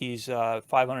 Milwaukee's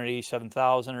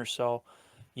 587,000 or so,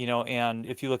 and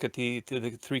if you look at the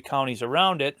 3 counties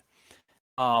around it,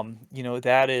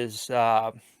 that is, it's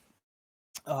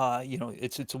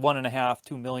 1.5,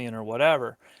 2 million or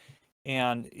whatever.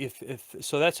 And if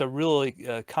so, that's a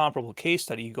really comparable case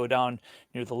study. You go down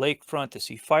near the lakefront to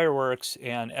see fireworks,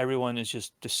 and everyone is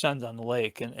just descends on the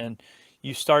lake, and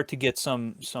you start to get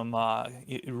some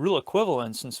real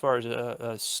equivalence as far as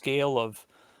a scale of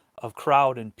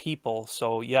crowd and people.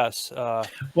 So yes,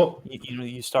 Well,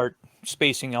 you start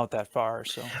spacing out that far.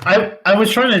 So I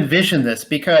was trying to envision this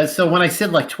because when I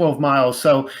said like 12 miles,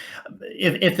 so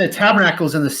if the tabernacle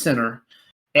is in the center,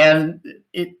 and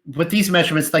with these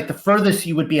measurements, like the furthest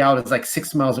you would be out is like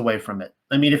 6 miles away from it.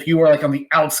 I mean, if you were like on the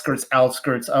outskirts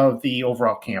of the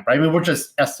overall camp, right? I mean, we're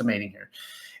just estimating here.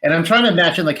 And I'm trying to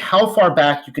imagine like how far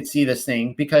back you could see this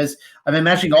thing, because I'm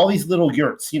imagining all these little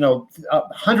yurts,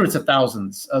 hundreds of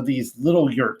thousands of these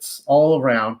little yurts all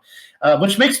around,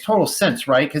 which makes total sense,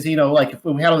 right? Because like if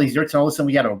we had all these yurts and all of a sudden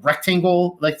we had a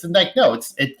rectangle, like no,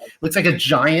 it looks like a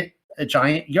giant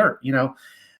yurt,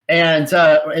 and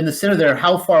in the center there,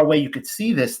 how far away you could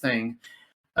see this thing.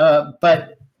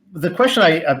 But the question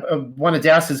I wanted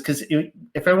to ask is because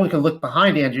if everyone can look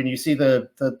behind Andrew and you see the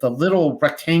little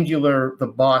rectangular, the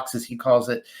box as he calls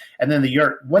it, and then the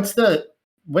yurt, what's the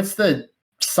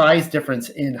size difference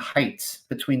in heights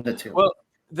between the two? Well,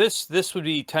 this would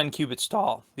be 10 cubits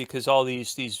tall because all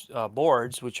these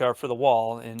boards, which are for the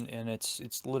wall, and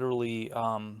it's literally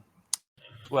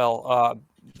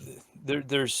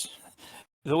there's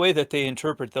the way that they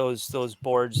interpret those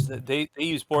boards, that they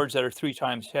use boards that are 3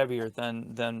 times heavier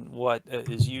than what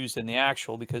is used in the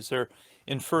actual, because they're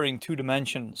inferring 2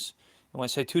 dimensions. And when I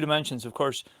say 2 dimensions, of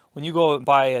course, when you go and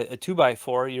buy a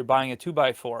 2x4, you're buying a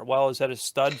 2x4. Well, is that a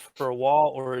stud for a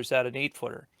wall, or is that an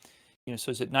 8-footer?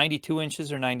 So is it 92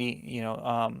 inches or 90?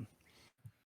 I'm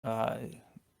trying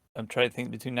to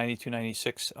think between 92,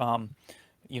 96. Or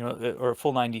a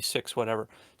full 96, whatever.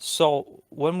 So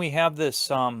when we have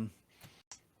this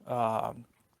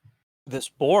this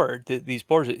board, these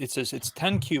boards, it says it's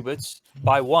 10 cubits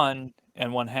by 1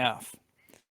 1/2.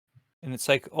 And it's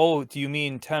like, oh, do you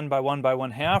mean 10 by 1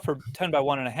 1/2 or 10 by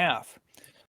 1 1/2?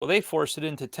 Well, they force it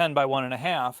into 10 by 1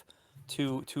 1/2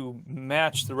 to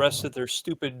match the rest of their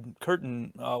stupid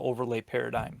curtain overlay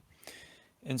paradigm.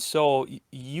 And so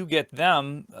you get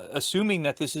them assuming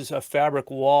that this is a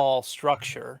fabric wall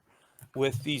structure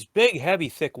with these big, heavy,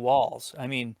 thick walls. I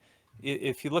mean,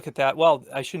 if you look at that, well,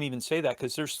 I shouldn't even say that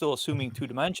because they're still assuming 2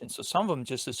 dimensions. So some of them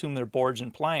just assume they're boards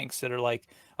and planks that are like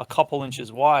a couple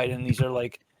inches wide, and these are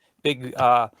like big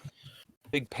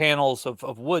panels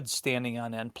of wood standing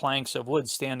on end, planks of wood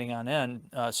standing on end,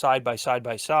 side by side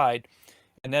by side.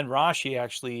 And then Rashi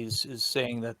actually is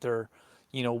saying that they're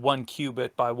 1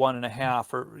 cubit by 1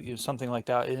 1/2 or something like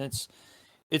that, and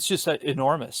it's just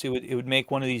enormous. It would make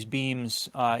one of these beams,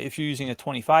 if you're using a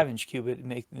 25-inch cubit,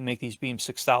 make these beams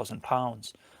 6,000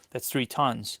 pounds. That's 3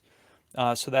 tons.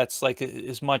 So that's like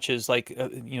as much as like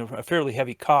a fairly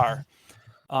heavy car.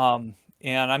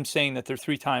 And I'm saying that they're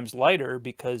 3 times lighter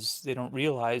because they don't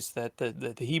realize that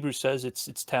the Hebrew says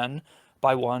it's 10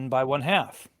 by 1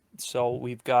 1/2. So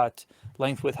we've got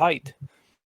length with height,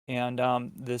 and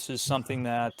this is something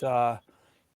that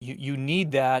you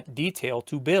need that detail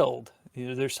to build.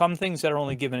 There's some things that are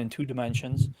only given in 2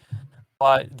 dimensions,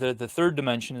 but the 3rd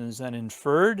dimension is then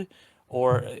inferred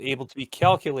or able to be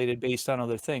calculated based on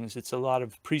other things. It's a lot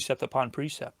of precept upon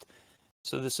precept.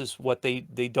 So this is what they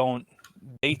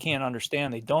can't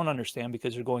understand. They don't understand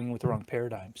because they're going with the wrong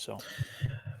paradigm. So,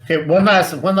 okay, one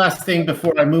last thing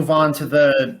before I move on to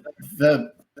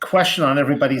the question on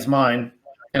everybody's mind,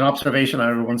 an observation on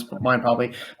everyone's mind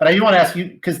probably. But I do want to ask you,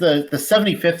 because the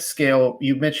 75th scale,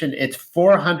 you mentioned it's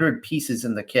 400 pieces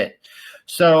in the kit.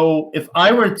 So if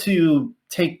I were to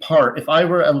take part, if I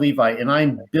were a Levite and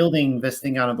I'm building this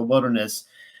thing out of the wilderness,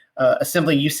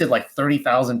 assembling, you said like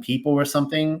 30,000 people or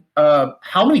something.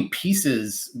 How many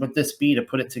pieces would this be to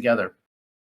put it together?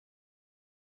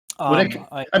 I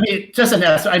mean, just an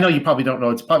estimate. I know you probably don't know.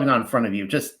 It's probably not in front of you.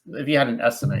 Just if you had an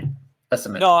estimate.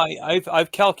 No,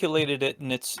 I've calculated it,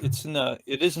 and it is in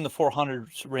the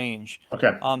 400s range.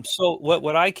 Okay. So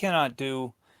what I cannot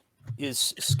do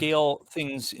is scale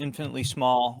things infinitely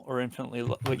small or infinitely.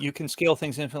 You can scale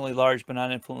things infinitely large, but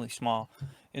not infinitely small.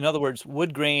 In other words,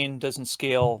 wood grain doesn't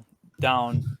scale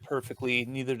down perfectly.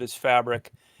 Neither does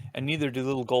fabric, and neither do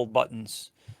little gold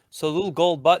buttons. So little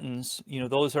gold buttons,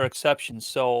 those are exceptions.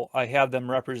 So I have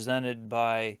them represented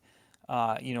by,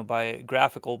 by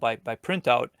graphical, by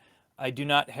printout. I do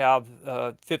not have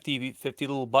 50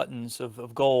 little buttons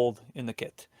of gold in the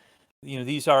kit.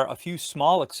 These are a few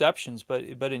small exceptions, but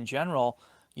in general,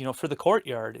 for the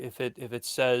courtyard, if it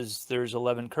says there's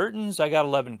 11 curtains, I got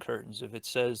 11 curtains. If it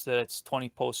says that it's 20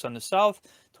 posts on the south,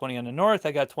 20 on the north,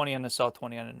 I got 20 on the south,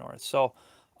 20 on the north. So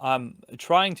I'm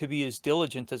trying to be as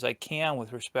diligent as I can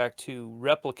with respect to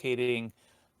replicating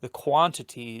the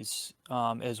quantities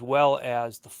as well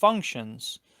as the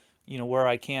functions, where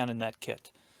I can in that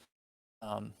kit.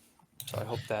 So I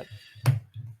hope that.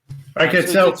 Okay,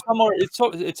 so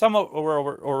it's somewhere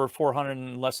over 400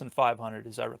 and less than 500,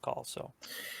 as I recall. So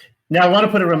now I want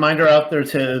to put a reminder out there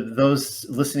to those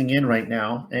listening in right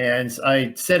now, and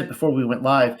I said it before we went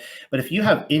live, but if you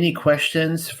have any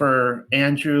questions for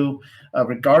Andrew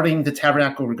regarding the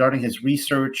Tabernacle, regarding his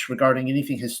research, regarding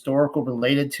anything historical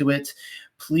related to it,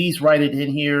 please write it in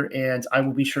here, and I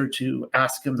will be sure to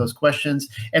ask him those questions.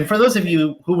 And for those of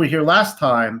you who were here last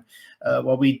time,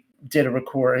 while we did a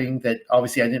recording that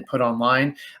obviously I didn't put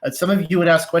online, some of you would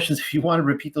ask questions. If you want to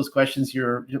repeat those questions,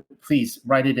 please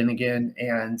write it in again,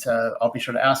 and I'll be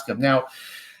sure to ask them. Now,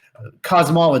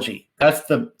 cosmology, that's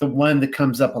the one that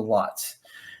comes up a lot.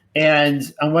 And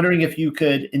I'm wondering if you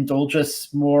could indulge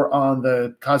us more on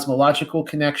the cosmological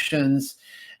connections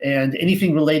and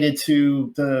anything related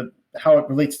to how it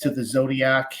relates to the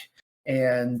zodiac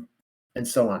and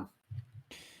so on.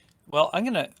 Well,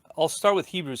 I'll start with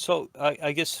Hebrews. So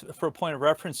I guess for a point of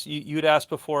reference, you'd asked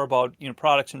before about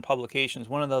products and publications.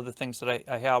 One of the other things that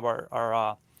I have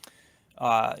are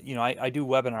I do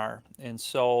webinar, and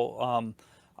so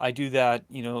I do that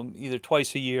either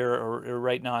twice a year or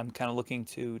right now I'm kind of looking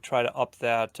to try to up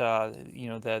that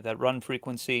that run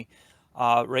frequency.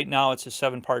 Right now it's a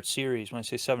 7-part series. When I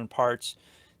say 7 parts,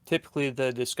 typically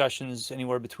the discussions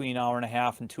anywhere between 1.5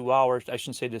 hours and 2 hours. I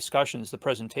shouldn't say discussions, the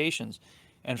presentations.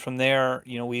 And from there,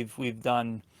 we've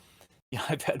done,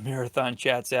 I've had marathon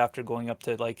chats after going up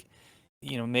to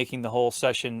making the whole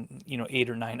session, 8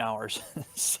 or 9 hours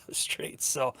straight.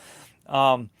 So,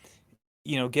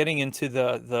 getting into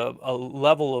the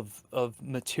level of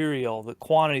material, the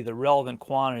quantity, the relevant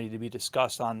quantity to be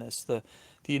discussed on this, the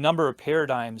number of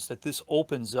paradigms that this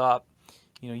opens up.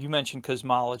 You mentioned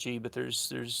cosmology, but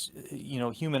there's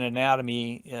human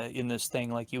anatomy in this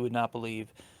thing like you would not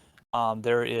believe.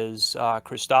 There is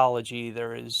Christology,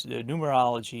 there is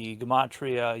numerology,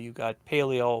 gematria, you got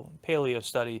paleo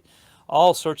study,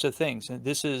 all sorts of things. And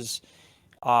this is,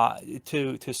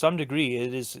 to some degree,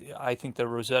 it is, I think, the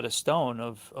Rosetta Stone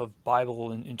of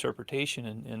Bible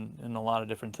interpretation in a lot of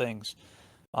different things.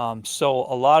 So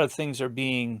a lot of things are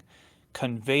being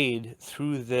conveyed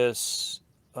through this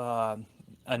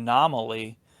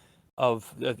anomaly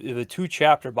of the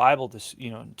 2-chapter Bible,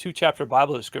 2-chapter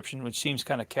Bible description, which seems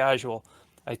kind of casual.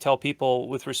 I tell people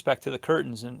with respect to the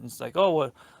curtains, and it's like, oh,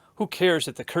 well, who cares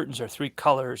that the curtains are 3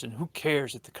 colors, and who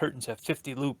cares that the curtains have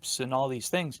 50 loops and all these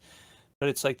things? But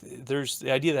it's like there's the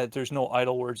idea that there's no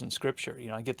idle words in Scripture.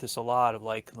 I get this a lot of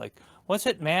like, what's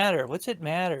it matter? What's it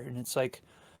matter? And it's like,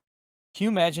 can you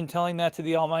imagine telling that to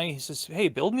the Almighty? He says, hey,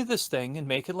 build me this thing and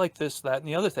make it like this, that, and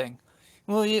the other thing.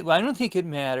 Well, I don't think it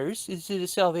matters. Is it a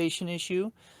salvation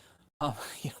issue?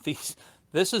 This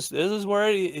is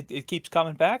where it keeps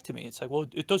coming back to me. It's like, well,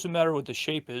 it doesn't matter what the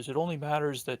shape is. It only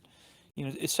matters that,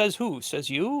 it says who? It says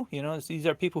you? These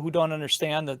are people who don't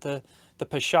understand that the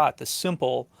pashat, the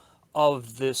simple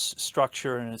of this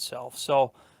structure in itself.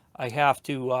 So I have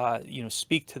to,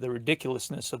 speak to the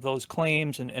ridiculousness of those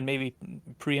claims and maybe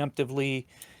preemptively,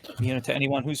 to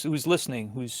anyone who's listening,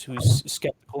 who's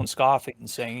skeptical and scoffing and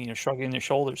saying, shrugging their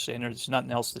shoulders, saying there's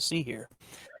nothing else to see here.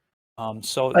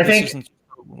 So this isn't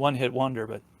a one-hit wonder,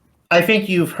 but I think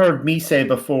you've heard me say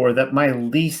before that my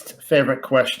least favorite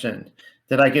question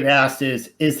that I get asked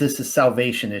is this a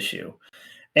salvation issue?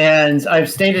 And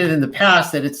I've stated in the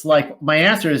past that it's like, my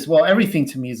answer is, well, everything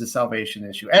to me is a salvation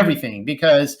issue, everything,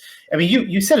 because I mean,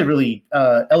 you said it really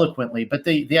eloquently, but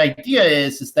the idea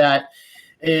is that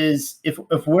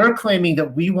if we're claiming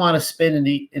that we want to spend an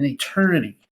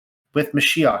eternity with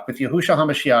Mashiach, with Yahushua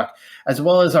HaMashiach, as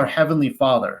well as our Heavenly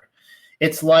Father,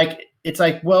 it's like,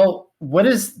 well, what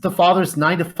is the Father's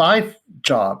 9 to 5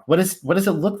 job? What does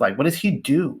it look like? What does he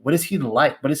do? What is he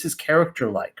like? What is his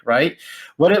character like? Right?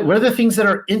 What are the things that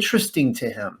are interesting to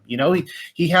him?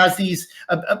 He has these.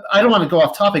 I don't want to go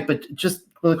off topic, but just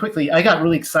really quickly, I got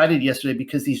really excited yesterday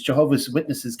because these Jehovah's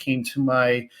Witnesses came to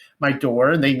my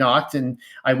door and they knocked, and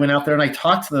I went out there and I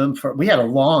talked to them we had a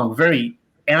long, very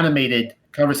animated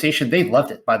conversation. They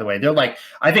loved it, by the way. They're like,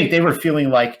 I think they were feeling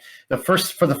like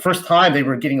for the first time they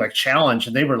were getting like challenged,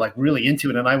 and they were like really into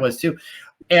it, and I was too.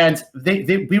 And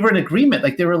we were in agreement.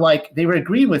 Like they were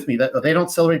agreeing with me that they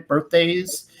don't celebrate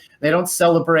birthdays, they don't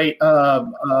celebrate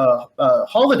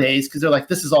holidays, because they're like,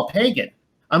 this is all pagan.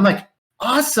 I'm like,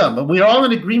 awesome. We're all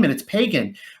in agreement. It's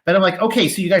pagan. But I'm like, okay,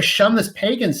 so you guys shun this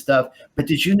pagan stuff, but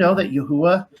did you know that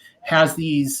Yahuwah has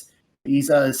these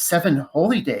 7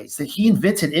 holy days that he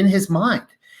invented in his mind,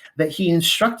 that he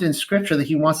instructed in Scripture that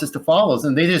he wants us to follow?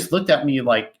 And they just looked at me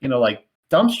like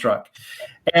dumbstruck.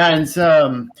 And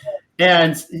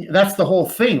that's the whole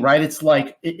thing, right? It's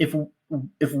like, if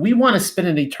we want to spend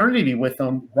an eternity with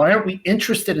him, why aren't we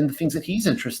interested in the things that he's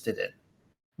interested in?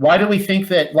 Why do we think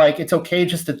that like it's okay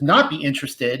just to not be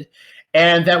interested,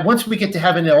 and that once we get to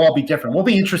heaven it'll all be different? We'll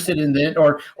be interested in it,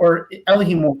 or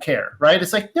Elohim won't care, right?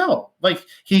 It's like, no, like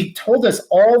he told us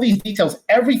all these details,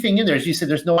 everything in there. As you said,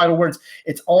 there's no idle words.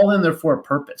 It's all in there for a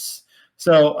purpose.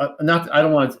 So I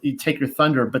don't want to take your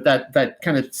thunder, but that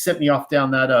kind of set me off down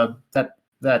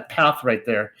that path right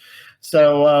there.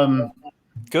 So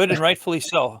good, and rightfully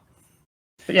so.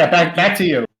 But yeah, back to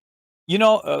you.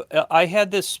 I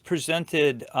had this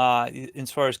presented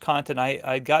as far as content.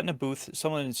 I'd gotten a booth.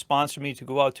 Someone had sponsored me to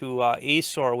go out to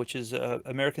ASOR, which is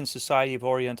American Society of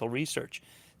Oriental Research.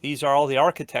 These are all the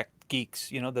architect geeks,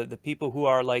 the people who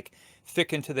are like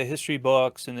thick into the history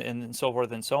books and so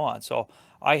forth and so on. So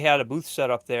I had a booth set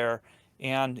up there,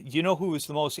 And you know who was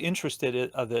the most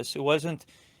interested of this? It wasn't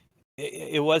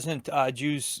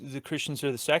Jews, the Christians,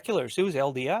 or the seculars. It was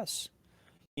LDS.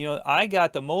 I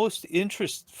got the most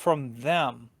interest from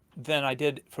them than I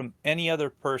did from any other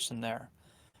person there,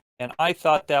 and I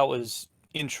thought that was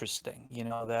interesting.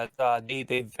 That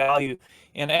they value.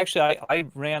 And actually, I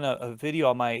ran a video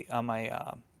on my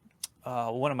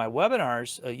one of my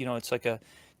webinars. It's like a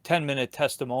 10-minute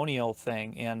testimonial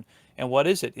thing, and what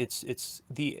is it? It's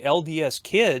the LDS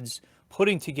kids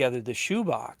putting together the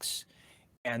shoebox,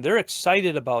 and they're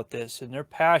excited about this, and they're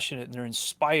passionate, and they're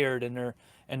inspired, and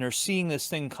they're seeing this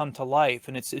thing come to life,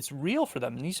 and it's real for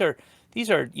them. And these are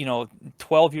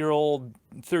 12-year-old,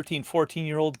 13,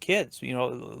 14-year-old kids, a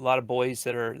lot of boys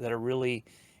that are really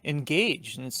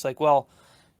engaged. And it's like, well,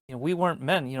 we weren't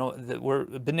men, that we're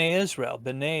B'nai Israel.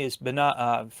 B'nai is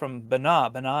from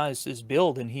Bana is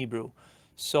build in Hebrew.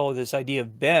 So this idea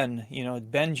of Ben,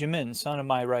 Benjamin, son of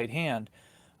my right hand.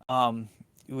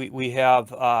 We have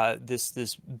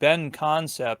this Ben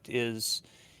concept is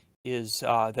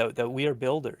that we are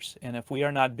builders, and if we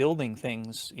are not building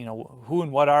things, who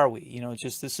and what are we?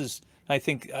 I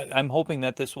think I'm hoping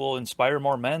that this will inspire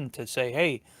more men to say,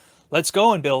 hey, let's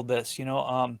go and build this.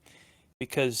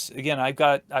 Because again, I've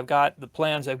got the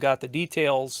plans, I've got the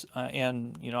details,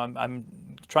 and I'm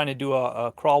trying to do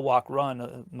a crawl, walk,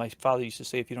 run. My father used to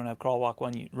say, if you don't have crawl, walk,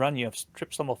 run, you have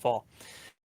trip, stumble, fall.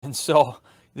 And so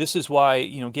this is why,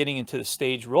 getting into the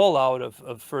stage rollout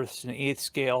of first and eighth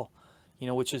scale,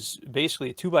 which is basically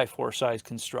a 2x4 size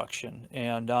construction,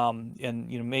 and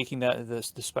making that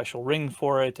the special ring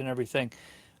for it and everything.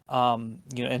 And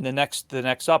the next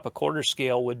up, a quarter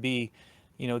scale would be,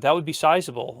 that would be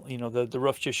sizable. The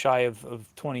roof just shy of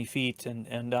 20 feet,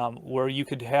 and where you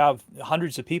could have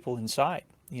hundreds of people inside.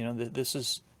 This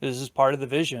is part of the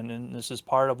vision, and this is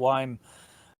part of why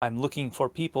I'm looking for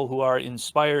people who are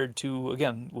inspired to,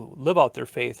 again, live out their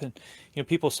faith. And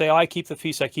people say, "Oh, I keep the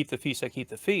feast, I keep the feast, I keep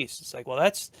the feast." It's like, well,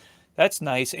 that's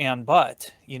nice,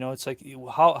 but it's like,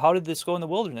 how did this go in the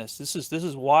wilderness? This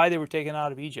is why they were taken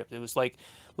out of Egypt. It was like,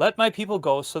 let my people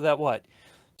go, so that what?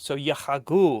 So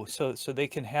Yahagu, so they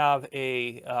can have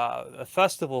a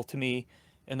festival to me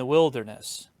in the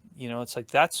wilderness. It's like,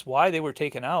 that's why they were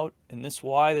taken out, and this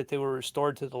why that they were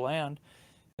restored to the land.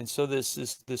 And so this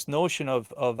notion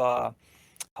of how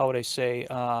would I say,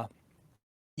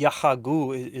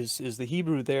 Yahagu is the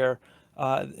Hebrew there.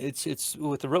 It's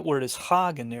with the root word is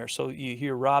Hag in there. So you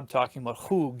hear Rob talking about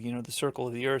Hug, the circle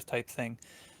of the earth type thing.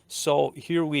 So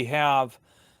here we have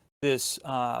this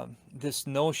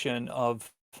notion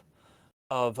of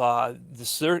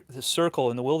the circle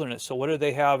in the wilderness. So what do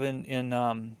they have in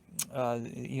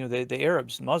the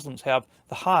Arabs, Muslims have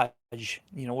the Hajj.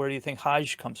 Where do you think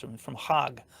Hajj comes from? From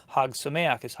Hag. Hag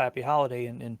Sameach is happy holiday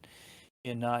in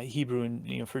Hebrew,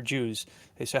 and for Jews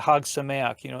they say Hag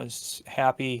Sameach. Is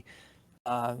happy,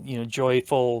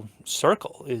 joyful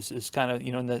circle is kind of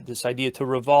this idea to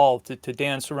revolve, to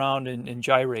dance around and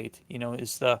gyrate.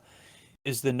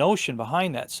 Is the notion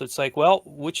behind that. So it's like, well,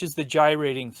 which is the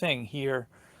gyrating thing here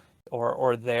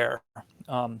or there?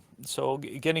 So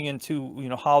getting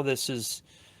into how this is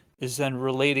then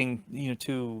relating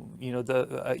to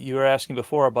the you were asking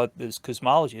before about this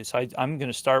cosmology. So I'm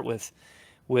going to start with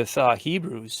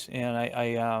Hebrews, and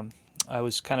I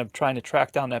was kind of trying to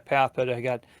track down that path, but I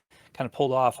got kind of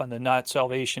pulled off on the not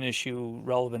salvation issue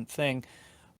relevant thing.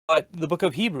 But the book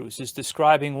of Hebrews is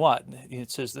describing what? It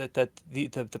says that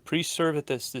the priests serve at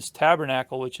this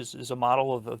tabernacle, which is a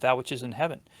model of that which is in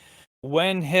heaven.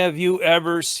 When have you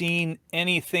ever seen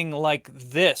anything like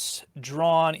this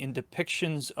drawn in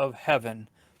depictions of heaven?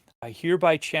 I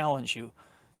hereby challenge you.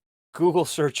 Google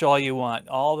search all you want,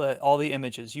 all the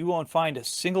images. You won't find a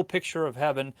single picture of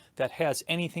heaven that has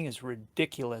anything as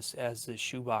ridiculous as the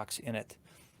shoebox in it.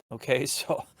 Okay,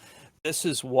 so this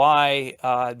is why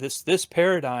this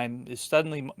paradigm is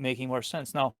suddenly making more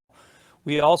sense. Now,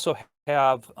 we also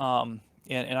have, and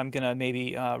I'm going to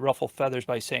maybe ruffle feathers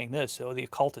by saying this. So the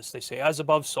occultists, they say, as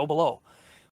above, so below.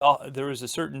 Well, there was a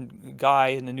certain guy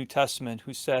in the New Testament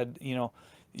who said,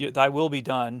 thy will be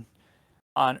done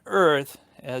on earth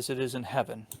as it is in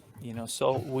heaven.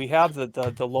 So we have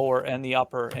the lower and the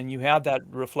upper, and you have that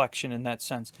reflection in that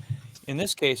sense. In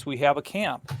this case, we have a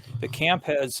camp. The camp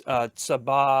has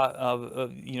Tzabah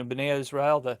of B'nai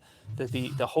Israel,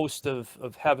 the host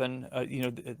of heaven.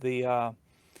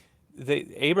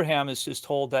 Abraham is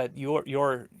told that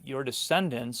your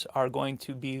descendants are going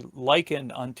to be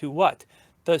likened unto what?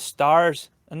 The stars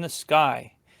in the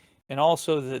sky, and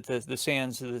also the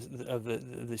sands of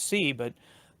the sea.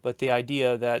 But the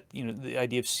idea that the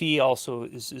idea of sea also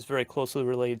is very closely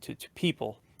related to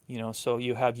people. So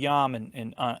you have Yam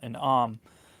and Am.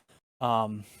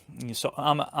 So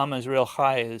Am Israel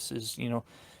Chai is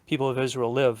people of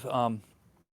Israel live.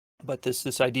 But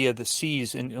this idea of the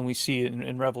seas, and we see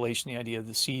in Revelation the idea of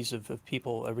the seas of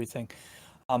people, everything.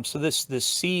 So this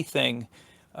sea thing,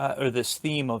 or this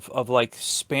theme of like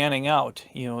spanning out,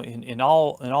 in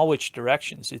all which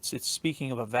directions. It's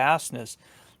speaking of a vastness.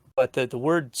 But the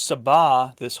word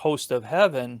Sabah, this host of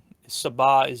heaven,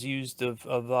 Sabah is used of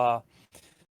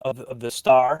the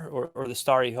star or the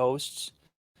starry hosts,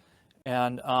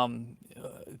 and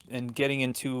getting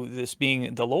into this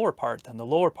being the lower part. And the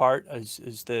lower part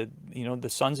is the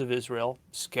sons of Israel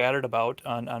scattered about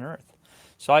on earth.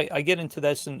 So I get into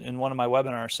this in one of my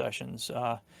webinar sessions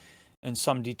in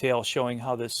some detail, showing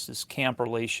how this camp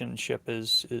relationship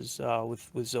is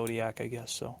with zodiac, I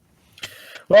guess. So.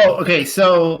 Well, okay.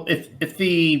 So if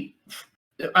the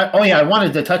I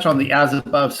wanted to touch on the as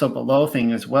above, so below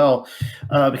thing as well,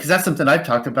 because that's something I've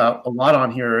talked about a lot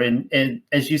on here. And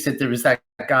as you said, there was that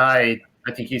guy,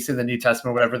 I think he's in the New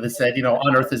Testament or whatever, that said,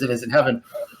 on earth as it is in heaven.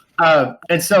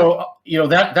 And so,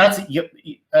 that's,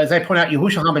 as I point out,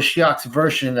 Yahushua HaMashiach's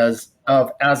version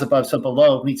of as above, so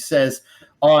below, he says,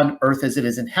 on earth as it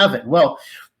is in heaven. Well,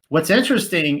 what's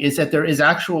interesting is that there is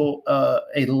actual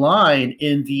a line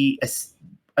in the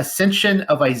Ascension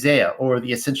of Isaiah, or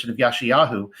the Ascension of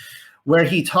Yashayahu, where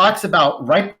he talks about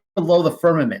right below the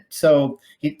firmament. So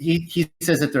he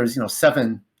says that there's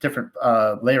 7 different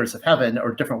layers of heaven,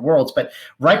 or different worlds, but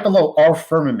right below our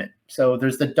firmament. So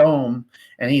there's the dome,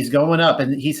 and he's going up,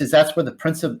 and he says that's where the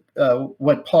prince of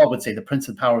what Paul would say, the prince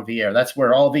of power of the air. That's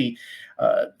where all the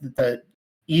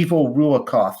evil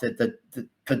ruachoth,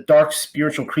 the dark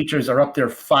spiritual creatures are up there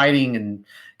fighting and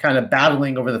kind of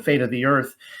battling over the fate of the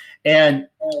earth. And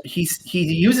he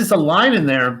uses a line in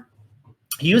there.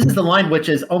 He uses the line which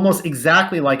is almost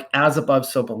exactly like as above,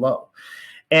 so below.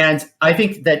 And I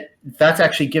think that that's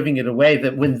actually giving it away,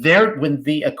 that when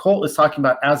the occult is talking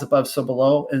about as above, so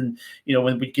below, and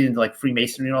when we get into like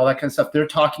Freemasonry and all that kind of stuff, they're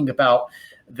talking about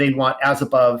they want as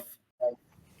above,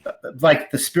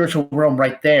 like the spiritual realm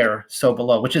right there, so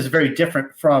below, which is very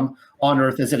different from on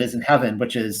earth as it is in heaven,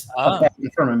 which is above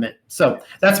the firmament. So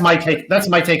that's my take. That's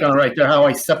my take on it right there. How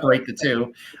I separate the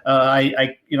two.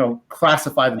 I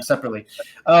classify them separately.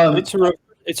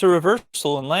 It's a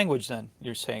reversal in language. Then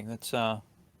you're saying that's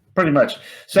pretty much.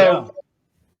 So. Yeah.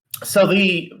 So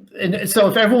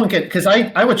if everyone could, because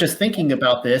I was just thinking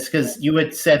about this, because you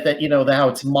had said that how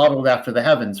it's modeled after the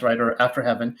heavens, right, or after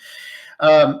heaven.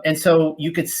 And so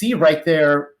you could see right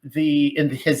there in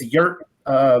his yurt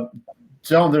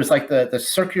zone, there's like the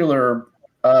circular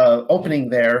opening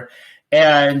there,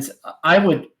 and I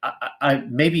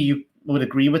maybe you would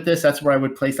agree with this. That's where I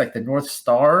would place like the North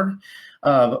Star.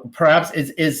 Perhaps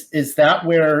is that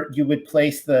where you would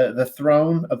place the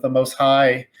throne of the Most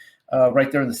High,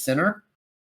 right there in the center?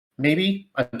 Maybe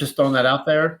I'm just throwing that out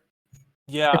there.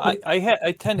 Yeah,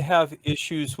 I tend to have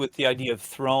issues with the idea of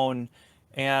throne.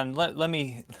 And let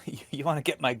me, you want to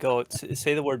get my goat,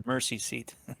 say the word mercy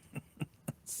seat.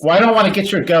 Well, I don't want to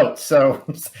get your goat, so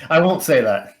I won't say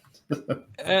that.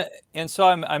 And so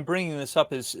I'm bringing this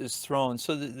up as throne.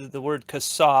 So the word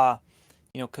kasa,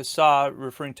 kasa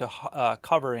referring to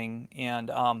covering, and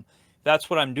that's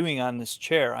what I'm doing on this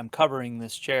chair. I'm covering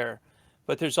this chair.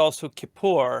 But there's also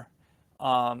kippur,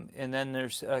 and then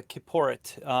there's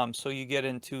kipporet. So you get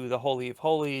into the Holy of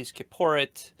Holies,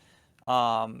 kipporet.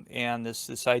 And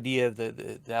this idea of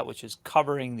that which is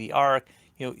covering the ark,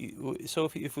 so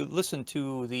if we listen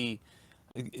to the,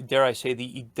 dare I say,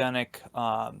 the Edenic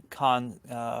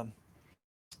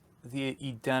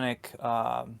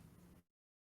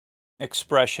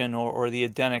expression, or the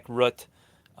Edenic root,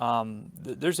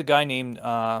 there's a guy named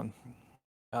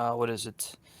what is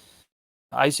it,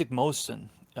 Isaac Mosen,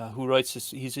 who writes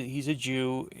this. He's a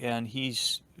Jew, and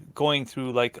he's going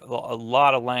through like a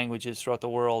lot of languages throughout the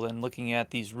world and looking at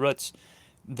these roots,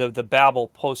 the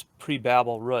Babel,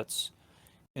 pre-Babel roots.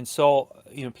 And so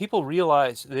people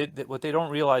realize that what they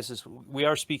don't realize is we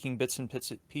are speaking bits and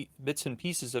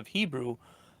pieces of Hebrew,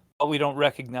 but we don't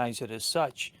recognize it as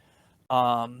such.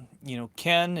 Ken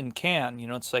and can,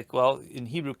 it's like, well, in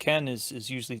Hebrew, ken is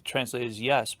usually translated as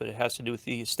yes, but it has to do with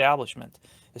the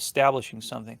establishing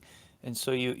something. And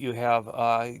so you have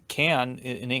can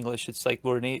in English. It's like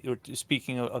we're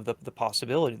speaking of the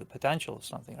possibility, the potential of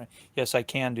something, right? Yes, I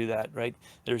can do that, right?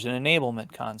 There's an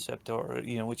enablement concept, or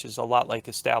which is a lot like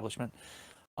establishment.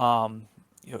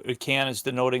 It can is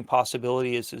denoting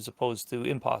possibility as opposed to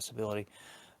impossibility.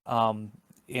 And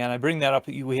I bring that up.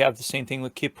 We have the same thing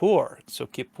with Kippur. So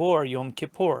Kippur, Yom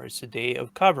Kippur, it's a day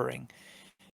of covering.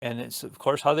 And it's, of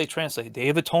course, how they translate it. Day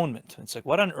of Atonement. It's like,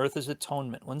 what on earth is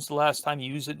atonement? When's the last time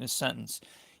you use it in a sentence?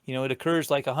 It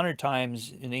occurs like 100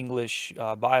 times in English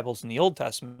Bibles in the Old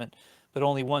Testament, but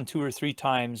only 1, 2, or 3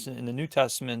 times in the New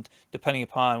Testament, depending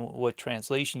upon what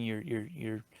translation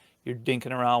you're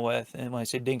dinking around with. And when I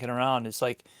say dinking around, it's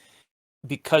like,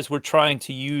 because we're trying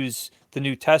to use the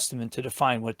New Testament to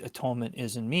define what atonement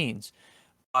is and means.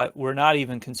 But we're not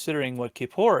even considering what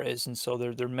Kippur is, and so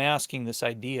they're masking this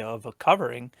idea of a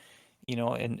covering,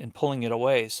 and pulling it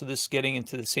away. So this is getting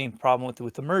into the same problem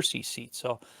with the mercy seat.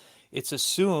 So it's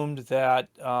assumed that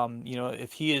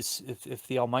if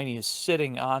the Almighty is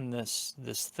sitting on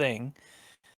this thing,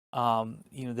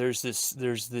 there's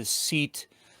this seat.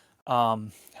 How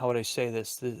would I say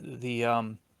this?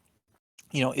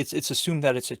 It's assumed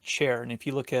that it's a chair, and if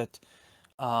you look at,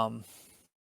 I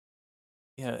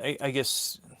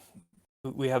guess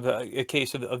we have a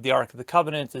case of the Ark of the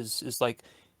Covenant is like,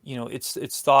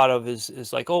 it's thought of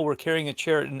as like, oh, we're carrying a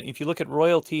chair. And if you look at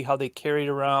royalty, how they carried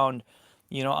around,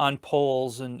 on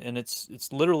poles, and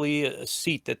it's literally a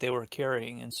seat that they were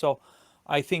carrying. And so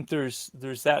I think there's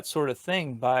that sort of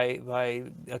thing by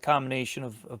a combination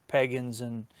of pagans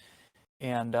and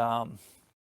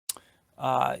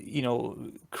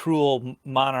cruel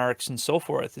monarchs and so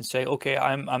forth, and say, okay,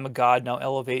 I'm a god now,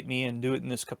 elevate me and do it in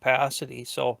this capacity.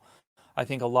 So I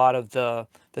think a lot of the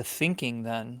thinking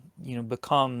then,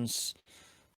 becomes,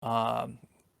 um,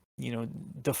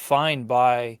 defined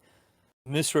by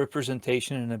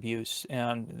misrepresentation and abuse,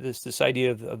 and this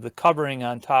idea of the covering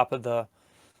on top of the,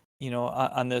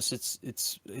 on this,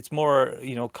 it's more,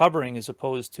 covering as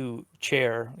opposed to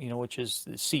chair, which is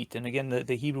the seat. And again,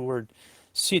 the Hebrew word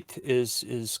sit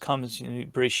comes,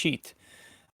 Bereshit.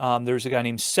 There's a guy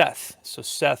named Seth. So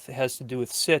Seth has to do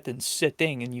with sit and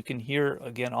sitting, and you can hear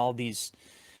again all these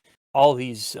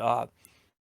the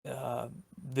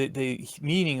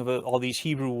meaning of all these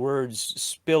Hebrew words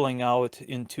spilling out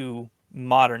into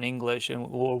modern English,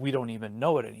 and we don't even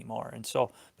know it anymore. And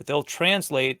so, but they'll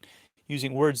translate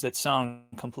using words that sound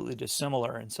completely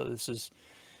dissimilar, and so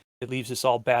it leaves us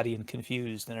all batty and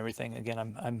confused and everything.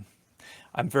 Again,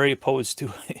 I'm very opposed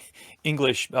to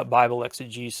English Bible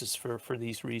exegesis for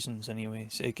these reasons.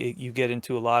 Anyways, you get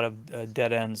into a lot of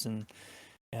dead ends, and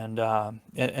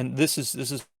this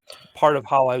is part of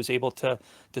how I was able to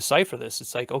decipher this.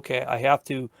 It's like, okay, I have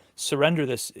to surrender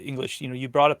this English. You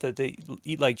brought up the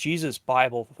Eat Like Jesus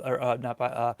Bible, or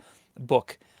not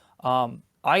book.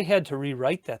 I had to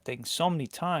rewrite that thing so many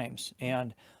times,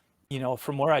 and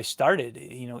from where I started,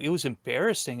 it was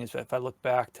embarrassing as if I look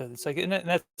back to, it's like, and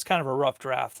that's kind of a rough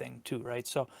draft thing too, right?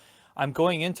 So I'm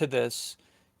going into this,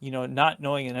 not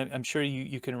knowing, and I'm sure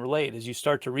you can relate as you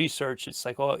start to research. It's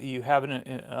like, oh, you have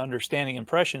an understanding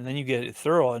impression, then you get it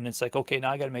thorough, and it's like, okay,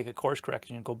 now I got to make a course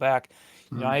correction and go back.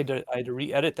 I had to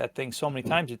re-edit that thing so many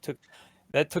times.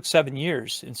 That took 7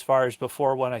 years as far as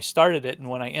before when I started it and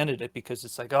when I ended it, because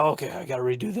it's like, oh, okay, I got to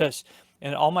redo this.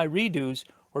 And all my redos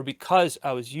were because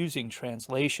I was using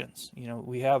translations.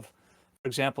 We have, for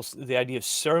example, the idea of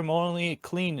ceremonially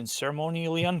clean and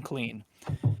ceremonially unclean.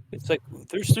 It's like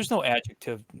there's no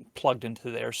adjective plugged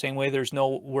into there. Same way there's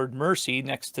no word mercy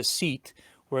next to seat,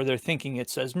 where they're thinking it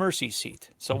says mercy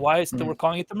seat. So why is we're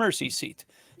calling it the mercy seat?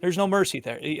 There's no mercy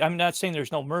there. I'm not saying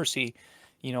there's no mercy,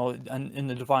 in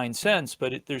the divine sense,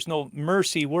 but there's no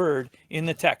mercy word in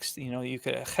the text. You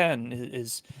could, chen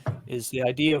is the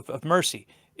idea of mercy.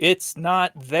 It's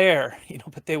not there,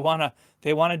 but they wanna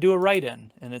do a write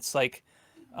in, and it's like,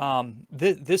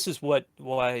 this is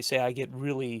why I say I get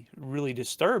really, really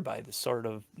disturbed by this sort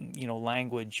of,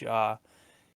 language,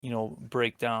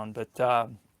 breakdown. But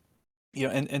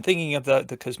and thinking of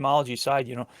the cosmology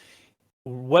side,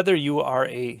 whether you are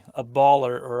a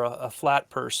baller or a flat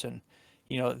person,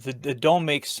 the dome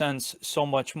makes sense so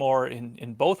much more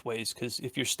in both ways, because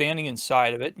if you're standing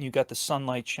inside of it and you got the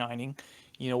sunlight shining,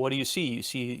 what do you see? You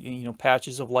see,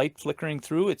 patches of light flickering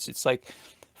through. It's like,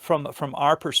 from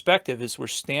our perspective, is we're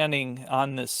standing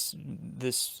on this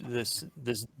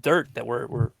dirt that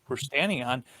we're standing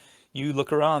on. You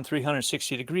look around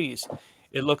 360 degrees.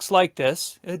 It looks like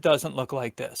this. It doesn't look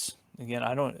like this. Again,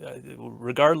 I don't,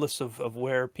 regardless of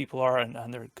where people are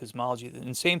on their cosmology.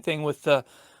 And same thing within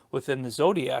the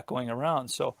zodiac going around.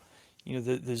 So,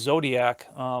 the zodiac,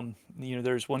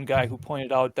 there's one guy who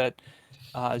pointed out that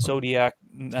zodiac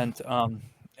meant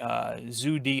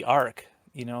Zudi arc,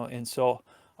 and so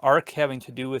arc having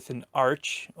to do with an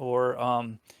arch, or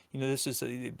this is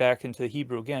back into the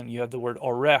Hebrew again. You have the word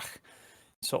orech.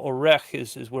 So orech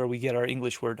is where we get our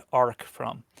English word arc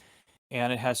from,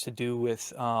 and it has to do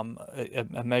with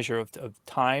a measure of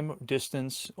time,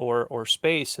 distance, or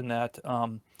space, and that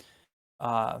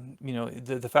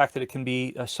the fact that it can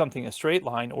be something a straight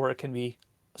line, or it can be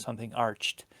something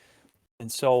arched.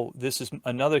 And so this is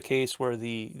another case where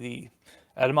the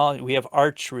etymology, we have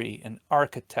archery and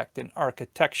architect and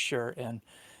architecture and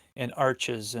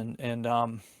arches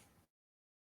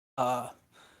uh,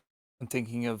 I'm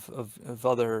thinking of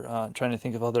other trying to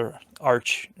think of other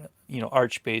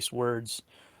arch-based words.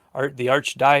 The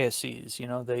archdiocese,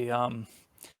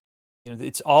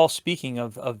 it's all speaking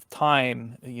of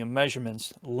time,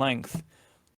 measurements, length,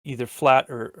 either flat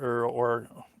or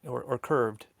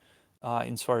curved,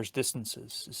 as far as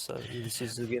distances. So this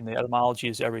is, again, the etymology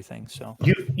is everything. So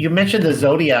you mentioned the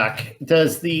zodiac.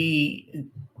 Does the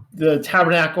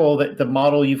tabernacle, the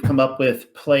model you've come up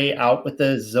with, play out with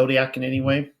the zodiac in any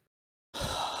way?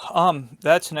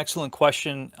 That's an excellent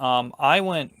question. I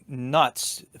went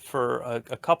nuts for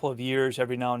a couple of years.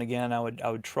 Every now and again, I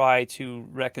would try to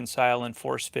reconcile and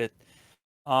force fit.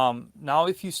 Now,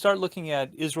 if you start looking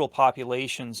at Israel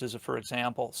populations as for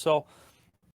example, so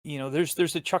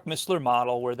there's a Chuck Missler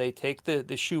model where they take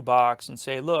the shoebox and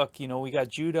say, look, we got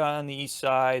Judah on the east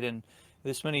side and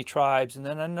this many tribes, and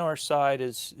then on the north side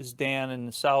is Dan, and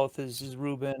the south is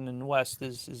Reuben, and the west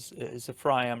is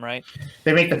Ephraim, right?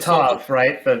 They make the And so tav,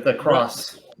 right? The right,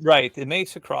 cross. right, it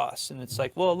makes a cross, and it's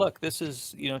like, well, look, this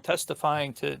is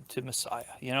testifying to Messiah.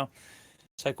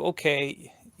 It's like,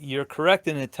 okay, you're correct,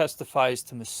 and it testifies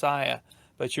to Messiah,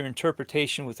 but your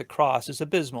interpretation with the cross is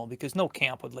abysmal, because no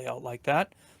camp would lay out like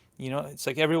that. It's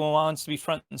like everyone wants to be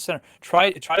front and center. Try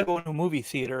to go into a movie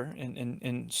theater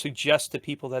and suggest to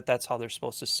people that that's how they're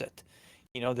supposed to sit.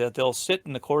 That they'll sit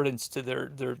in accordance to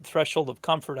their threshold of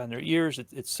comfort on their ears,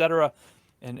 etc.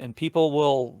 And people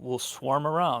will swarm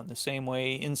around the same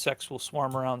way insects will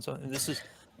swarm around. So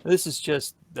this is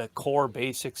just the core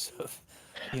basics of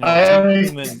I always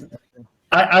human.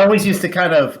 I always used to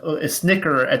kind of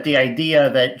snicker at the idea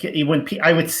that when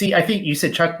I would see, I think you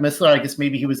said Chuck Missler. I guess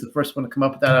maybe he was the first one to come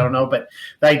up with that. I don't know, but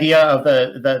the idea of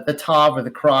the tav or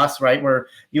the cross, right, where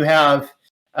you have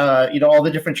all the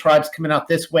different tribes coming out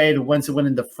this way, the ones that went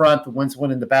in the front, the ones that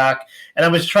went in the back, and I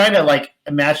was trying to like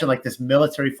imagine like this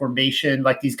military formation,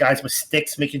 like these guys with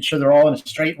sticks, making sure they're all in a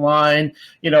straight line,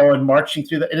 and marching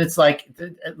through and it's like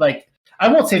I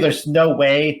won't say there's no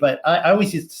way, but I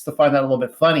always used to find that a little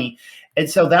bit funny. And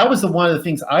so that was one of the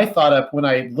things I thought of when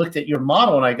I looked at your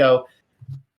model, and I go,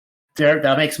 there,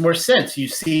 that makes more sense. You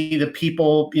see the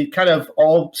people kind of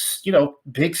all,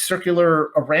 big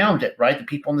circular around it, right? The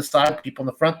people on the side, the people in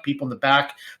the front, the people in the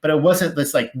back, but it wasn't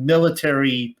this like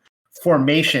military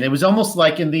formation. It was almost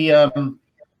like in the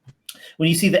when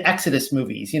you see the Exodus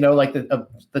movies, like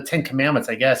the Ten Commandments,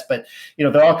 I guess, but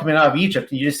they're all coming out of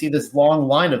Egypt, and you just see this long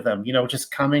line of them,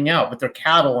 just coming out with their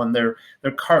cattle and their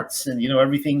carts and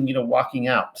everything, walking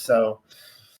out. So,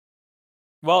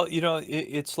 Well,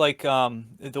 it's like the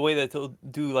way that they'll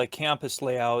do like campus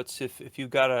layouts. If you've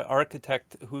got an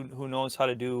architect who knows how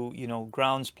to do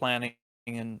grounds planning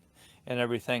and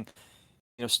everything,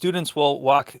 students will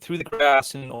walk through the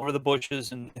grass and over the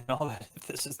bushes and all that. If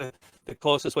this is the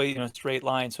closest way, straight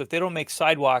line. So if they don't make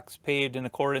sidewalks paved in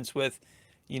accordance with,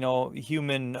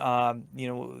 human,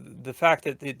 the fact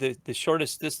that the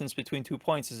shortest distance between 2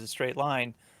 points is a straight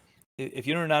line. If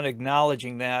you're not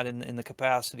acknowledging that in the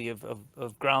capacity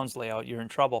of grounds layout, you're in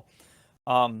trouble.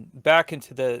 Back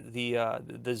into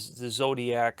the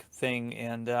zodiac thing,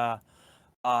 and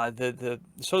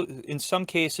so in some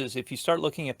cases, if you start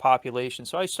looking at population,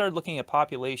 so I started looking at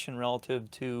population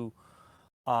relative to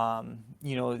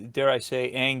dare I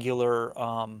say, angular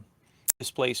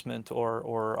displacement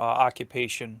or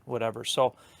occupation, whatever.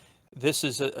 So this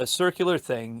is a circular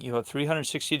thing. You have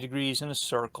 360 degrees in a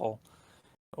circle,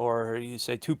 or you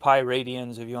say 2 pi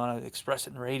radians if you want to express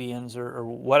it in radians or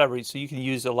whatever. So you can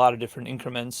use a lot of different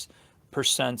increments,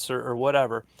 percents or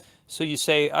whatever. So you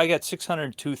say, I got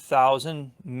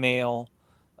 602,000 male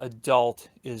adult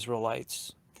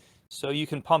Israelites. So you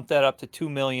can pump that up to 2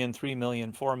 million, 3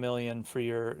 million, 4 million for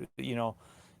your, your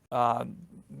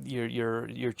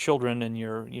children and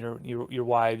your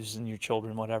wives and your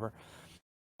children, whatever.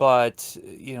 But,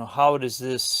 how does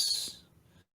this,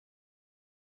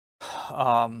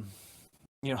 how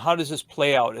does this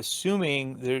play out?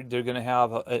 Assuming they're going to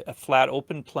have a flat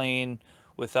open plain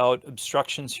without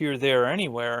obstructions here, there, or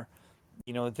anywhere,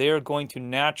 they're going to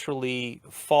naturally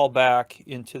fall back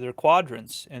into their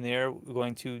quadrants, and they're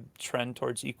going to trend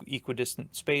towards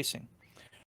equidistant spacing,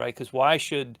 right? Because why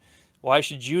should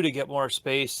Judah get more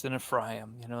space than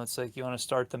Ephraim? It's like you want to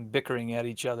start them bickering at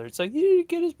each other. It's like, you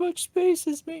get as much space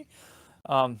as me.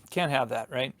 Can't have that,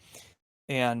 right?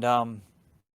 And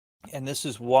And this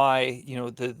is why,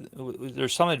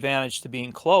 there's some advantage to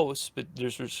being close, but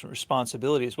there's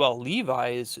responsibility as well. Levi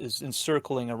is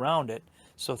encircling around it.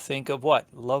 So think of what?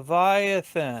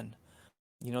 Leviathan.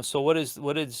 So what is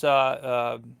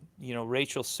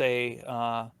Rachel say?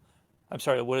 I'm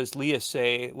sorry, what does Leah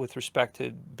say with respect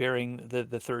to bearing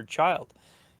the third child?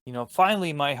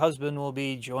 Finally, my husband will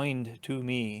be joined to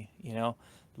me.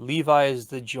 Levi is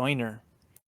the joiner.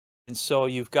 And so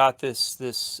you've got the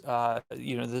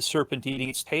serpent eating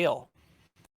its tail.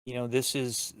 This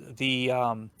is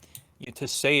to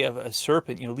say of a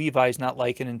serpent, Levi is not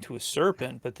likened into a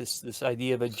serpent, but this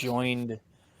idea of a joined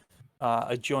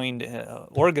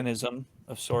organism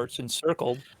of sorts,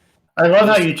 encircled. Is I love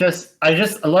how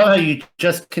you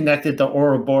just connected the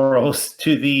Ouroboros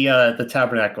to the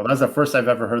tabernacle. That's the first I've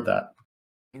ever heard that.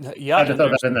 I Yeah, had to and throw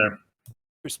that in there.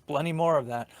 there's plenty more of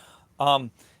that.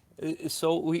 Um,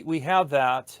 so we have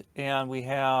that, and we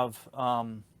have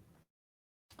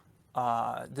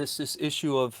this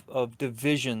issue of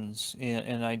divisions,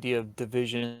 an idea of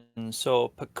division.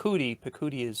 So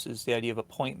Pacuti is the idea of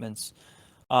appointments.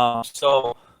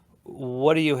 So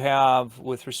what do you have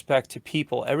with respect to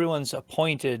people? Everyone's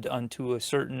appointed unto a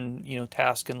certain,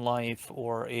 task in life,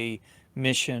 or a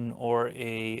mission, or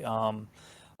a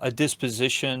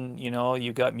disposition.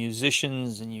 You got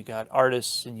musicians, and you got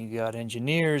artists, and you got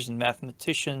engineers and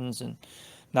mathematicians, and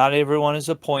not everyone is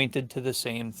appointed to the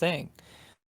same thing.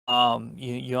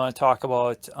 You want to talk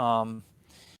about a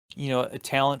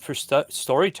talent for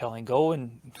storytelling? Go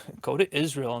to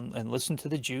Israel and listen to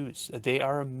the Jews. They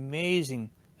are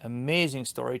amazing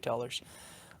storytellers.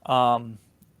 And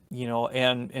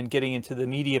getting into the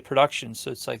media production. So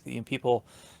it's like people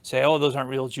say, "Oh, those aren't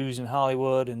real Jews in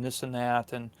Hollywood," and this and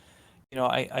that. And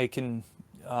I can.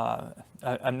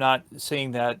 I'm not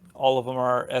saying that all of them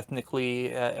are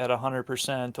ethnically at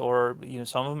 100%, or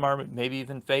some of them are maybe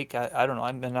even fake. I don't know.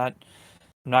 I'm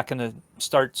not going to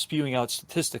start spewing out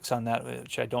statistics on that,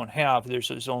 which I don't have.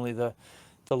 There's only the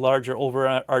larger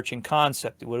overarching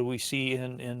concept. What do we see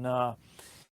in the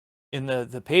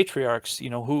patriarchs?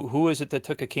 Who is it that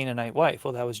took a Canaanite wife?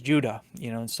 Well, that was Judah.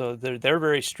 And so they're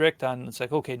very strict on. It's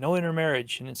like, okay, no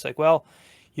intermarriage, and it's like, well,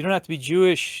 you don't have to be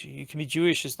Jewish. You can be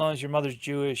Jewish as long as your mother's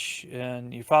Jewish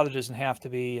and your father doesn't have to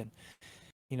be. And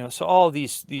so all of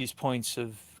these points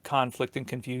of conflict and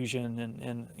confusion,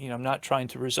 and I'm not trying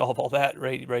to resolve all that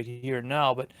right here and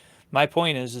now, but my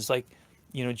point is like,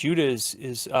 Judah is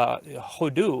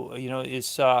Hodu,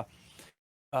 is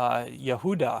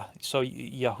Yehuda. So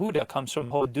Yehuda comes from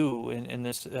Hodu, and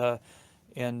this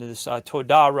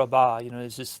Todah Rabbah,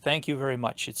 is this thank you very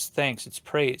much. It's thanks, it's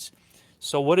praise.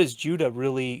 So what is Judah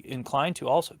really inclined to?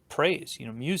 Also praise,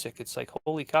 music. It's like,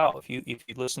 holy cow, if you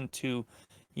listen to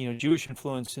Jewish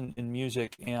influence in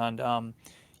music, and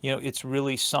it's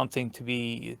really something to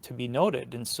be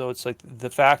noted. And so it's like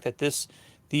the fact that these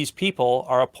people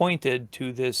are appointed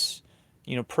to this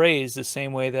praise, the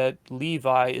same way that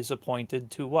Levi is appointed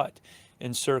to what?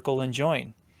 Encircle and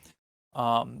join.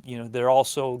 They're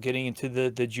also getting into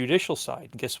the judicial side.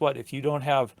 And guess what? If you don't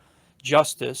have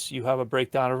justice, you have a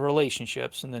breakdown of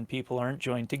relationships, and then people aren't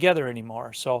joined together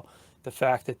anymore. So the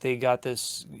fact that they got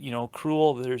this,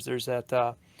 cruel, there's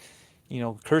that,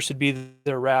 cursed be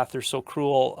their wrath. They're so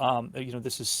cruel.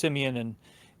 This is Simeon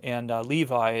and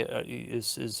Levi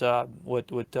is what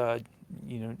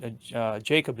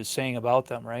Jacob is saying about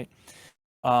them, right?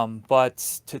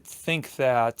 But to think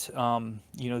that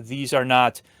these are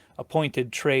not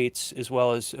appointed traits as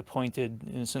well as appointed,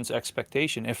 in a sense,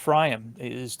 expectation. Ephraim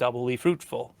is doubly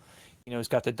fruitful. It's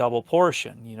got the double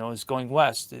portion. Is going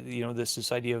west.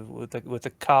 This idea of with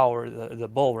the cow, or the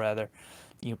bull rather.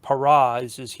 Parah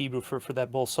is Hebrew for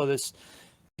that bull. So this,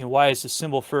 why is the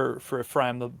symbol for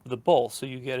Ephraim the bull? So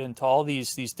you get into all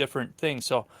these different things.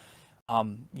 So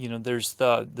there's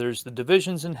the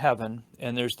divisions in heaven,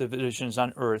 and there's divisions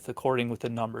on earth according with the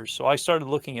numbers. So I started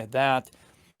looking at that.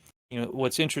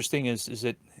 What's interesting is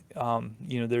that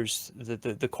there's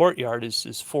the courtyard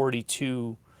is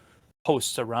 42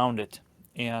 posts around it,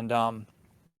 and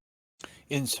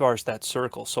as far as that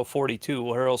circle, so 42.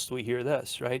 Where else do we hear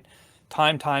this, right?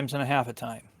 Times and a half a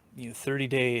time. 30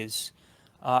 days.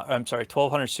 I'm sorry,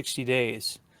 1260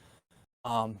 days.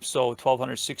 So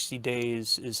 1260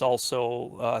 days is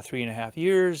also 3.5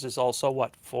 years, is also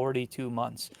what? 42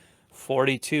 months.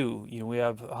 42. We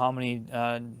have how many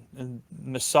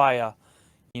Messiah?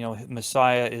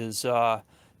 Messiah is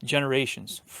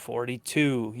generations.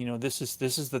 42. This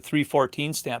is the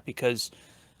 314 stamp, because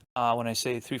when I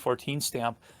say 314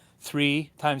 stamp,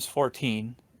 3 times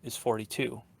 14 is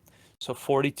 42. So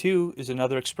 42 is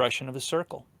another expression of a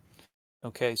circle.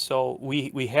 Okay, so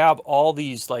we have all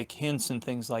these like hints and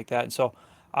things like that, and so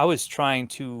I was trying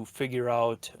to figure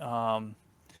out,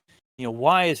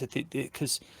 why is it that,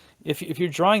 because if you're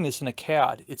drawing this in a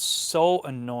CAD, it's so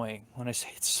annoying. When I say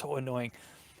it's so annoying,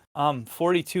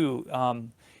 42.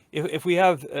 If we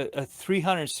have a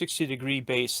 360-degree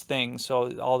base thing,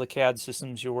 so all the CAD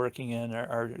systems you're working in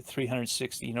are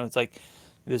 360. It's like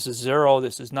this is 0,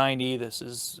 this is 90, this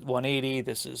is 180,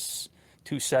 this is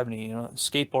 270.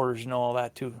 Skateboarders know all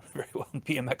that too very well.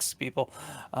 BMX people,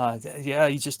 yeah,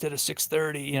 you just did a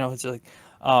 630. It's like,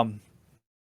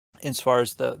 as far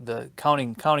as the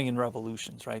counting in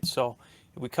revolutions, right? So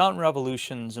if we count in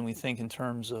revolutions and we think in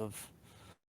terms of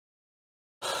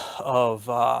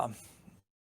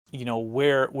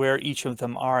where each of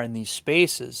them are in these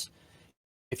spaces.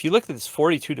 If you look at this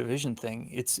 42 division thing,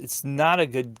 it's not a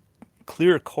good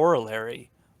clear corollary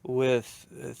with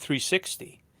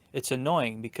 360. It's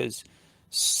annoying because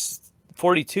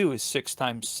 42 is 6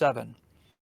 times 7.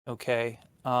 Okay.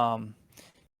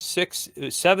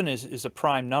 7 is a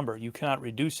prime number. You cannot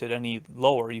reduce it any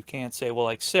lower. You can't say, well,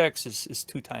 like 6 is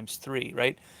 2 times 3,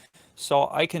 right? So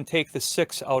I can take the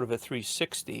 6 out of a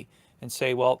 360 and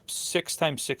say, well, 6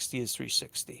 times 60 is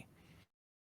 360.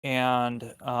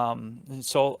 And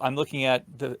so I'm looking at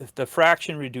if the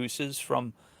fraction reduces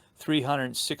from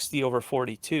 360 over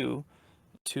 42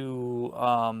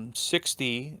 to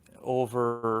 60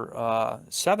 over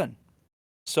 7.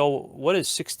 So what is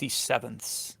 60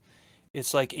 sevenths?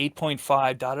 It's like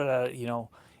 8.5, da da da,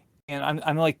 and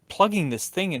I'm like plugging this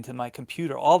thing into my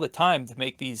computer all the time to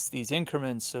make these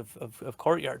increments of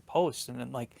courtyard posts, and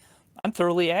then like I'm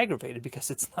thoroughly aggravated because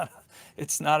it's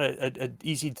not a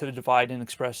easy to divide and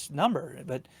express number.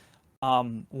 But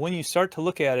when you start to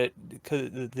look at it,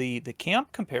 the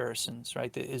camp comparisons,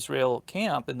 right, the Israel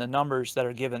camp and the numbers that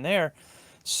are given there,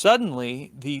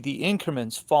 suddenly the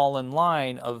increments fall in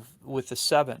line with the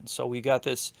 7. So we got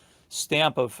this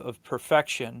stamp of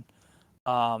perfection,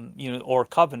 or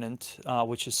covenant,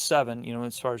 which is 7,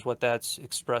 as far as what that's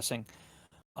expressing.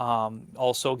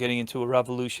 Also getting into a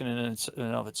revolution in and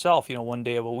of itself, one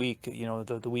day of a week,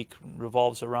 the week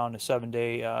revolves around a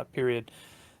 7-day period.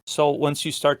 So once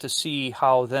you start to see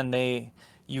how then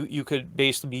you could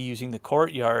basically be using the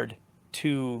courtyard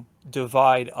to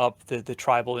divide up the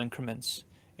tribal increments,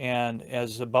 and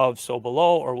as above, so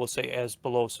below, or we'll say as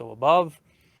below, so above.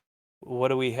 What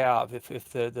do we have? If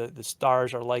the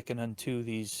stars are likened unto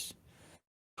these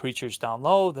creatures down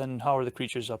low, then how are the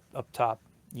creatures up top?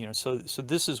 So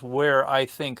this is where I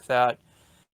think that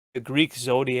the Greek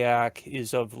zodiac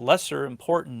is of lesser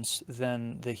importance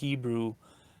than the Hebrew.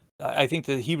 I think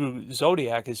the Hebrew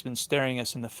zodiac has been staring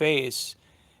us in the face,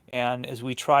 and as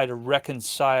we try to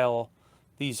reconcile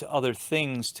these other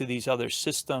things to these other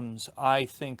systems, I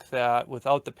think that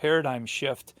without the paradigm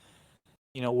shift,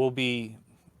 we'll be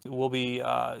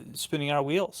spinning our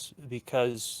wheels,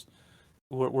 because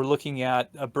we're looking at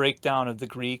a breakdown of the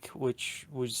Greek, which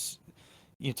was,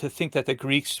 to think that the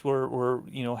Greeks were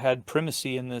had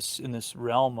primacy in this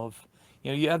realm of,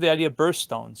 you have the idea of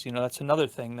birthstones. That's another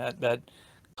thing that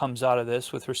comes out of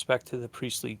this with respect to the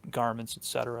priestly garments,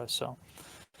 etc. So,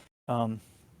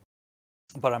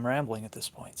 but I'm rambling at this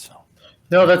point. So.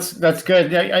 No, that's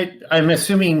good. I'm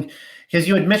assuming, because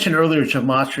you had mentioned earlier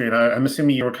gematria, and I'm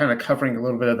assuming you were kind of covering a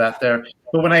little bit of that there.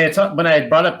 But when I had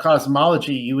brought up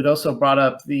cosmology, you had also brought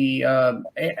up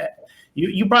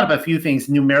you brought up a few things,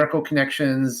 numerical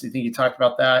connections. I think you talked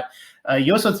about that.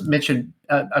 You also mentioned,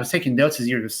 I was taking notes as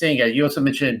you were saying it. You also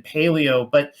mentioned paleo,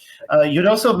 but you'd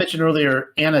also mentioned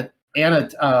earlier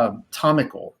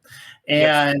anatomical,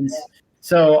 and. Yes.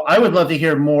 So I would love to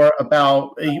hear more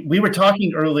about, we were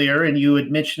talking earlier and you had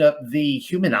mentioned up the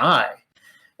human eye.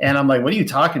 And I'm like, what are you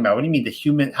talking about? What do you mean the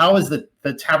human, how is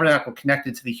the tabernacle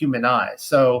connected to the human eye?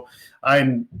 So I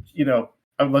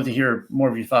would love to hear more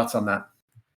of your thoughts on that.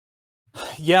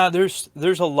 Yeah, there's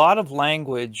a lot of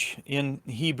language in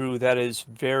Hebrew that is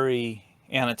very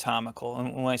anatomical.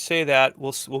 And when I say that,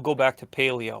 we'll go back to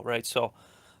paleo, right? So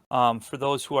for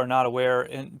those who are not aware,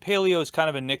 and paleo is kind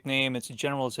of a nickname. It's a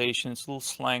generalization. It's a little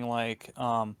slang-like.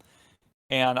 And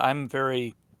I'm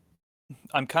kind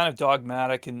of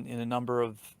dogmatic in a number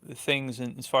of things,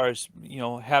 and as far as,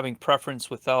 having preference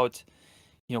without,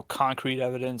 concrete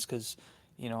evidence, because,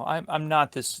 I'm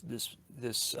not this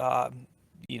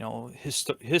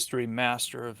history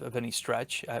master of any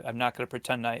stretch. I'm not going to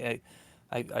pretend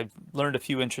I've learned a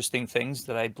few interesting things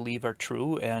that I believe are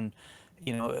true, and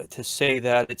to say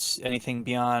that it's anything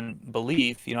beyond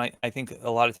belief, I think a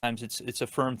lot of times it's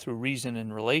affirmed through reason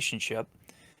and relationship,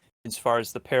 as far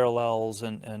as the parallels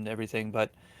and everything.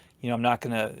 But I'm not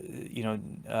going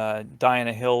to, die on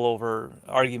a hill over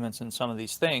arguments in some of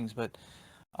these things. But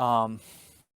I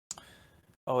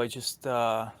just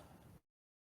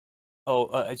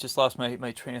lost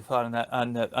my train of thought on that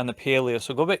on the paleo.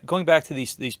 So going back to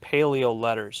these paleo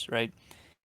letters, right?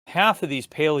 Half of these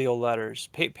paleo letters,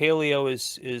 paleo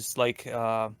is like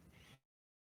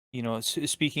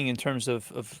speaking in terms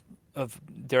of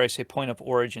dare I say point of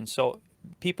origin. So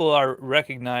people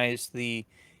recognize the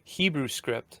Hebrew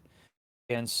script,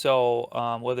 and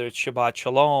so whether it's Shabbat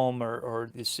Shalom or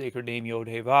the sacred name Yod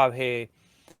He Vav He,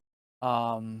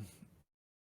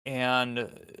 and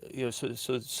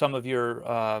so some of your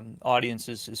audience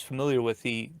is familiar with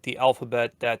the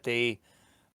alphabet that they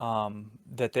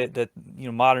that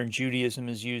modern Judaism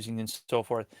is using and so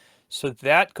forth. So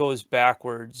that goes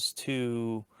backwards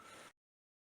to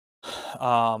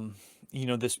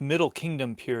this Middle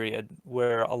Kingdom period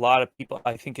where a lot of people,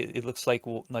 I think it looks like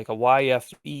a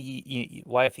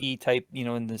YFE type,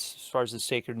 in this as far as the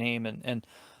sacred name, and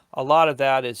a lot of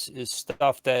that is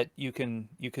stuff that you can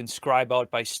scribe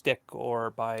out by stick or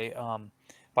by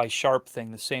sharp thing,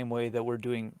 the same way that we're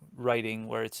doing writing,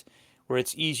 where it's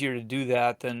easier to do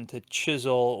that than to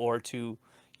chisel or to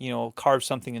carve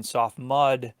something in soft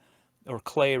mud or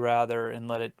clay rather, and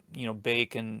let it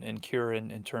bake and cure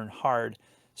and turn hard.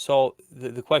 So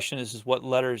the question is what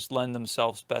letters lend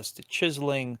themselves best to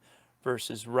chiseling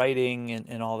versus writing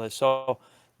and all this. So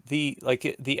the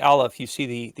aleph, you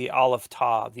see the aleph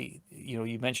tav,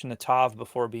 you mentioned the tav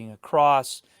before being a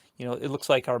cross. It looks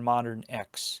like our modern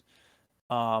X.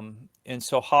 And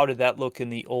so how did that look in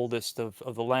the oldest of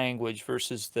the language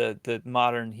versus the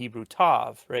modern Hebrew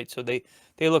tav, right? So they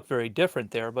look very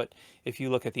different there. But if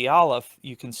you look at the aleph,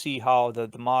 you can see how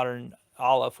the modern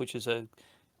aleph, which is a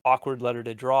awkward letter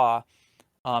to draw,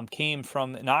 came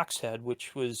from an ox head,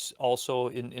 which was also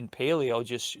in paleo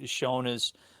just shown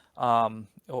as,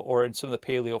 or in some of the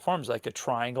paleo forms, like a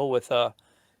triangle with a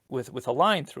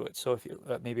line through it. So if you,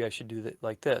 maybe I should do that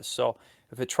like this. So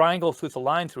if a triangle with a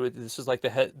line through it, this is like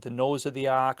the nose of the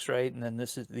ox, right? And then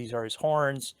these are his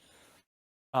horns.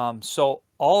 So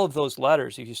all of those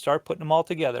letters, if you start putting them all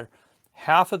together,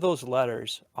 half of those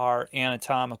letters are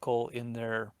anatomical in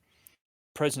their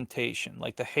presentation.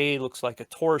 Like the hay looks like a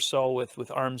torso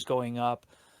with arms going up.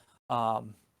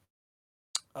 Um,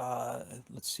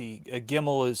 let's see, a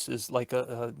gimel is like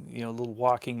a little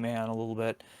walking man a little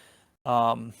bit.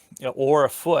 Or a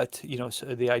foot, so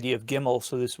the idea of gimel.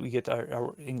 So we get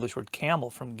our English word camel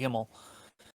from gimel.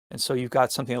 And so you've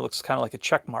got something that looks kind of like a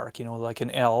check mark, like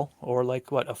an L, or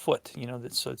like a foot,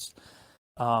 so it's,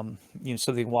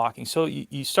 something walking. So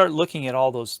you start looking at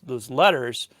all those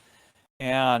letters,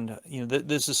 and,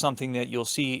 this is something that you'll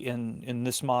see in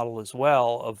this model as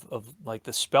well, of like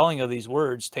the spelling of these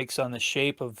words takes on the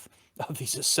shape of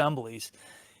these assemblies.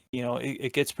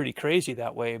 It gets pretty crazy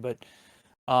that way, but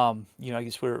I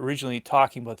guess we're originally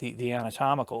talking about the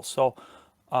anatomical. So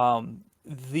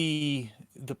the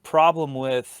problem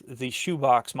with the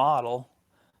shoebox model,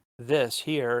 this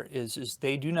here, is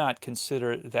they do not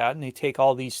consider that, and they take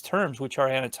all these terms which are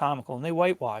anatomical and they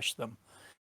whitewash them,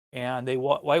 and they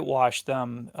whitewash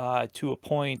them to a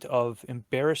point of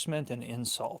embarrassment and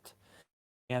insult.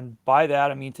 And by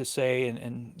that I mean to say,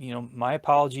 and my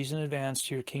apologies in advance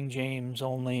to your King James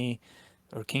only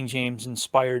or King James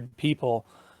inspired people.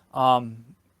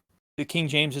 The King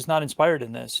James is not inspired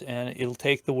in this, and it'll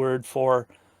take the word for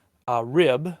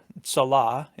rib,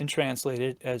 salah, and translate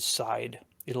it as side.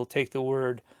 It'll take the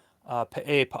word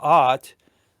pa'e, pa'at,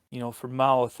 for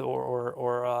mouth,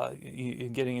 or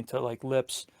getting into like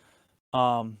lips.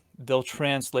 They'll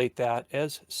translate that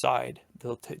as side.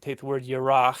 They'll take the word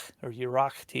yarach or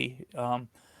yarachti,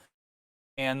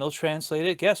 and they'll translate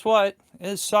it, guess what,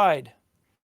 as side.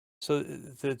 So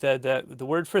the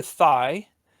word for thigh,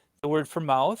 the word for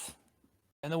mouth,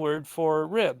 and the word for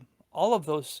rib, all of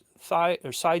those thigh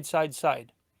or side, side,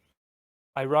 side.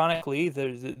 Ironically,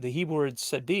 the Hebrew word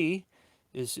sadi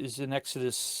is in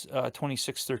Exodus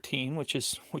 26:13, which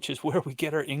is where we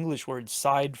get our English word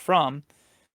side from.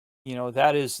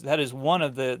 That is one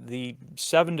of the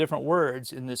 7 different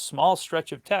words in this small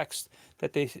stretch of text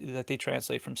that they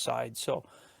translate from side. So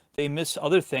they miss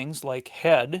other things like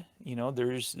head.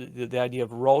 There's the idea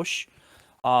of rosh.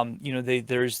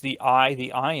 There's the eye,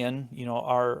 the ion,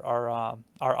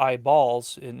 our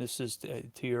eyeballs, and this is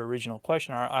to your original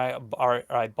question. Our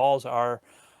eyeballs are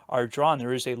drawn.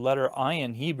 There is a letter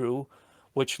ayin Hebrew,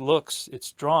 which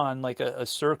it's drawn like a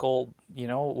circle,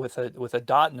 with a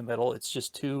dot in the middle. It's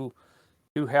just two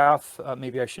half.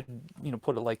 Maybe I should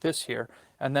put it like this here,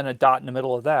 and then a dot in the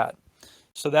middle of that.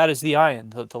 So that is the ion,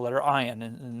 the letter ion,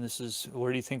 and this is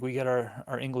where do you think we get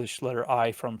our English letter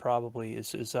I from? Probably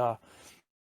is as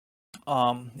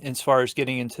far as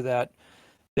getting into that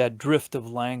drift of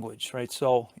language, right?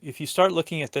 So if you start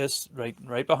looking at this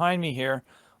right behind me here,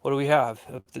 what do we have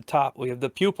at the top? We have the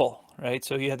pupil, right?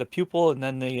 So you have the pupil, and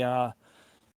then the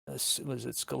was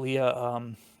it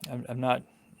Scalia? I'm not.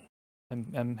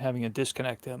 I'm having a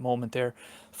disconnect at moment there,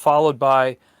 followed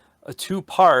by a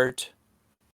two-part,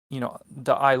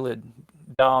 the eyelid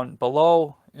down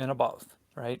below and above,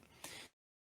 right?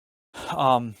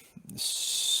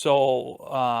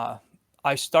 So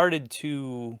I started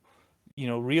to,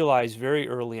 realize very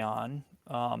early on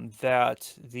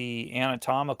that the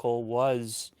anatomical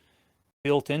was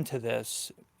built into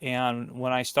this. And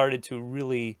when I started to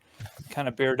really kind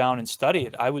of bear down and study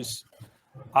it, I was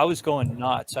going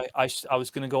nuts. I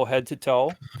was going to go head to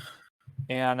toe,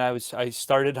 and I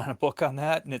started on a book on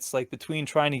that, and it's like between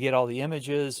trying to get all the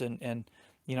images and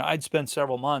I'd spent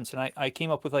several months, and I came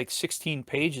up with like 16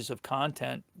 pages of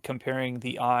content comparing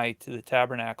the eye to the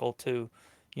tabernacle to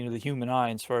the human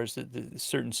eye as far as the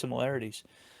certain similarities.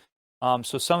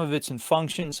 So some of it's in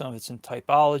function, some of it's in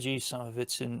typology, some of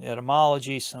it's in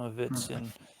etymology, some of it's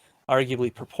in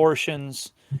arguably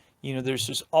proportions. There's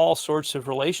just all sorts of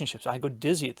relationships. I go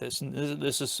dizzy at this, and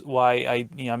this is why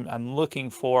I'm looking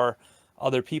for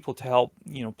other people to help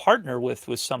partner with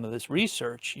some of this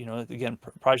research. Again,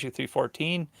 Project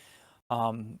 314.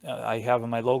 I have in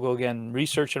my logo again,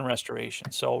 research and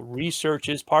restoration. So research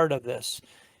is part of this.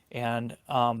 And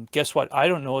guess what? I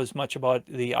don't know as much about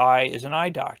the eye as an eye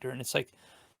doctor. And it's like,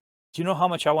 do you know how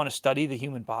much I want to study the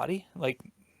human body? Like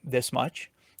this much.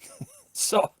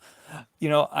 So,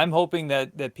 I'm hoping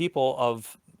that people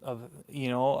of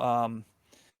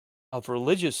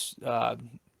religious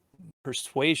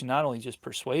persuasion, not only just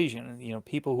persuasion,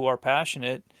 people who are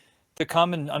passionate to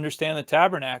come and understand the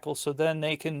tabernacle, so then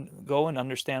they can go and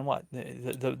understand what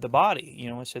the body.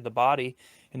 I say the body,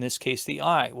 in this case the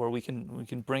eye, where we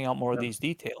can bring out more of these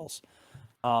details.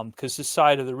 Because this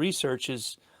side of the research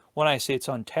is, when I say it's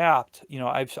untapped,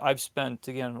 I've spent,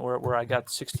 again, where I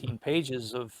got 16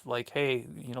 pages of like, hey,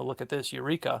 look at this,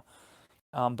 eureka.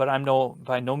 But I'm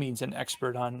by no means an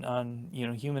expert on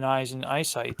human eyes and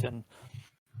eyesight, and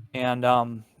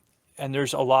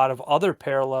there's a lot of other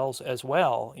parallels as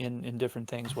well in different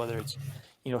things, whether it's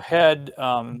head,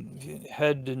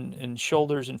 head and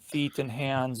shoulders and feet and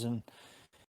hands and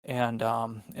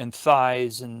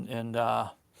thighs and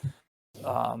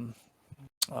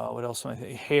what else am I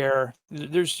thinking? Hair.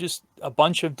 There's just a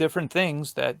bunch of different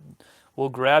things that will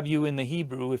grab you in the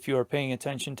Hebrew if you are paying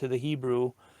attention to the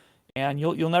Hebrew, and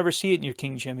you'll never see it in your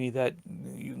King Jimmy that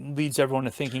leads everyone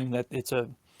to thinking that it's a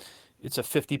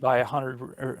 50 by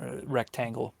 100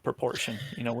 rectangle proportion,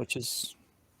 which is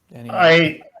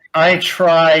anyway. I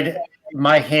tried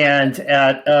my hand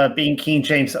at being King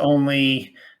James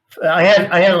only. I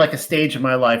had like a stage in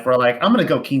my life where like I'm going to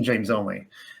go King James only,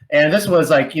 and this was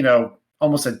like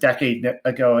almost a decade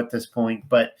ago at this point.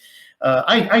 But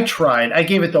I tried. I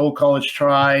gave it the old college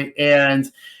try,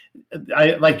 and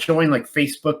I like joined like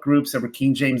Facebook groups that were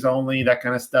King James only, that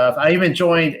kind of stuff. I even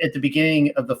joined at the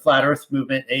beginning of the Flat Earth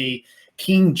movement a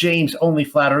King James only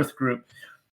Flat Earth group,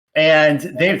 and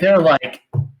they're like,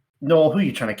 Noel, who are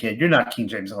you trying to kid? You're not King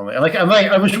James only.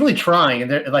 I was really trying,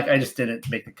 and I just didn't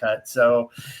make the cut.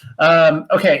 So,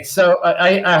 okay. So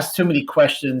I asked too many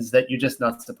questions that you're just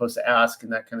not supposed to ask,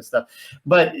 and that kind of stuff.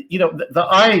 But the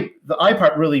eye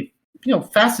part really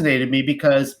fascinated me,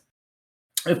 because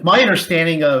if my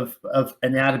understanding of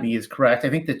anatomy is correct,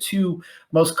 I think the two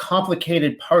most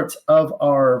complicated parts of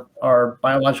our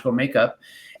biological makeup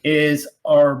is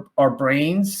our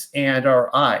brains and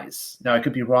our eyes. Now, I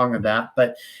could be wrong on that,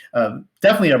 but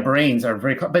definitely our brains are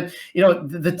very. But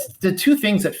the two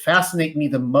things that fascinate me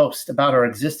the most about our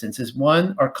existence is,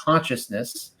 one, our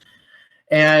consciousness,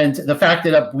 and the fact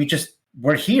that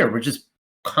we're here. We're just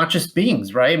conscious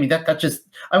beings, right? I mean, that just,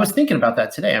 I was thinking about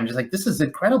that today. I'm just like, this is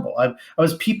incredible. I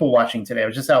was people watching today. I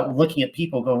was just out looking at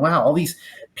people going, wow, all these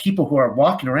people who are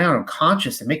walking around and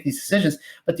conscious and making these decisions.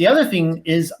 But the other thing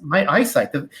is my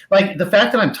eyesight. The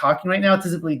fact that I'm talking right now, it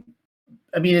doesn't really,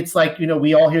 I mean, it's like,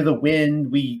 we all hear the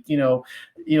wind, we,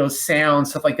 sound,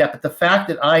 stuff like that. But the fact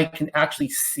that I can actually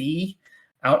see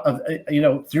out of,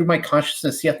 through my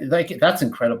consciousness, that's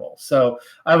incredible. So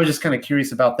I was just kind of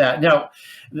curious about that. Now,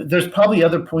 there's probably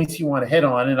other points you want to hit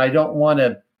on, and I don't want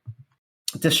to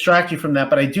distract you from that,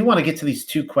 but I do want to get to these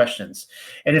two questions.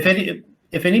 And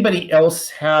if anybody else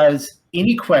has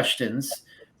any questions,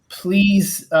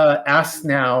 please ask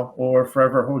now, or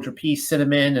forever hold your peace, send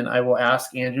them in, and I will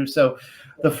ask Andrew. So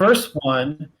the first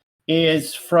one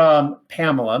is from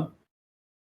Pamela.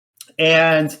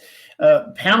 And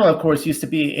Pamela, of course, used to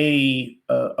be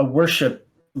a worship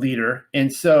leader,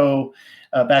 and so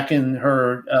back in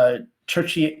her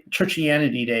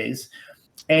churchianity days,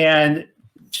 and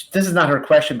this is not her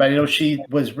question, but I know she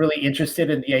was really interested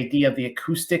in the idea of the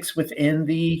acoustics within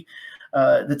the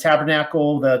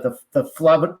tabernacle, the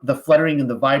fluttering and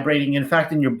the vibrating. In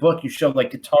fact, in your book, you showed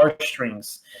like guitar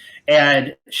strings,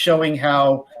 and showing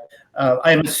how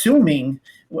I'm assuming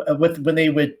with when they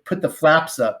would put the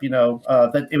flaps up,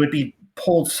 that it would be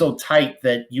pulled so tight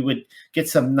that you would get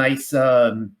some nice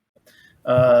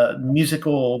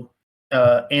musical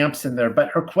amps in there. But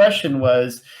her question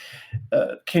was,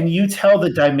 can you tell the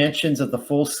dimensions of the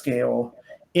full scale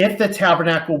if the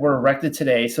tabernacle were erected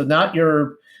today? So not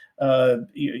you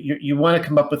want to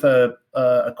come up with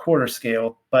a quarter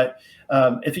scale, but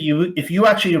if you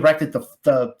actually erected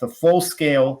the full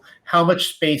scale, how much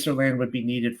space or land would be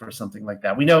needed for something like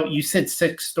that? We know you said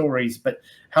 6 stories, but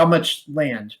how much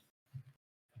land?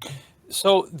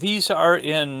 So these are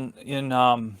in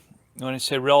when I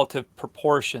say relative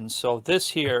proportions. So this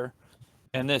here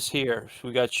and this here. So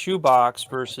we got shoebox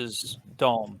versus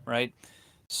dome, right?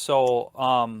 So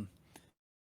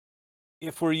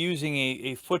if we're using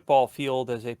a football field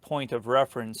as a point of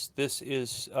reference, this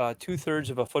is 2/3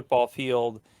 of a football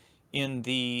field in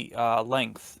the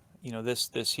length.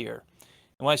 This here.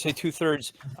 And when I say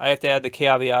 2/3, I have to add the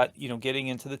caveat, getting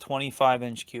into the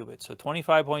 25-inch cubit. So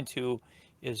 25.2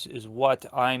 is what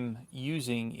I'm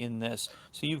using in this.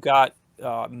 So you've got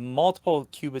multiple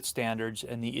cubit standards,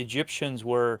 and the Egyptians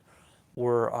were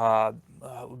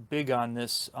big on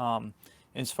this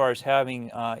as far as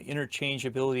having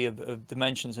interchangeability of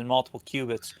dimensions in multiple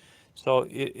cubits. So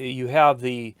you have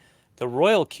the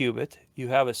royal cubit, you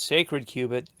have a sacred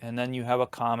cubit, and then you have a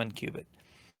common cubit.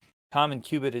 Common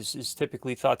cubit is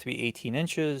typically thought to be 18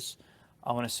 inches.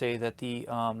 I want to say that the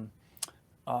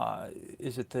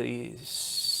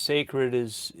sacred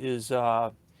is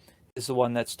the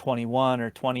one that's 21 or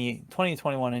 20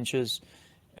 21 inches,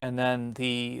 and then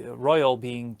the royal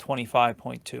being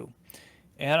 25.2.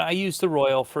 And I use the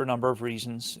royal for a number of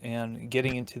reasons, and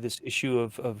getting into this issue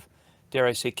of dare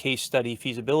I say, case study,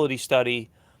 feasibility study,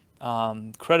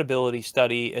 credibility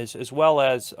study, as well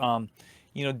as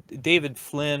David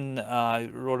Flynn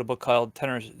wrote a book called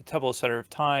Temple Center of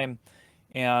Time,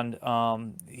 and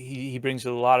he brings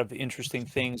a lot of interesting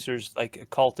things. There's like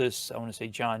occultists, I want to say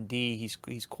John Dee,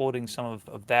 he's quoting some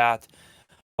of that.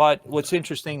 But what's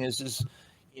interesting is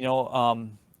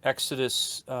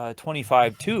Exodus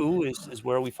 25:2 is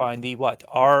where we find the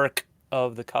Ark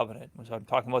of the Covenant. So I'm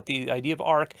talking about the idea of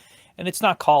Ark, and it's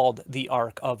not called the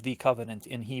Ark of the Covenant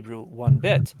in Hebrew one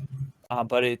bit.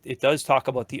 But it does talk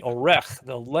about the orech,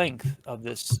 the length of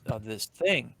this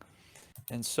thing.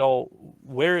 And so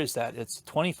where is that? It's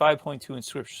 25.2 in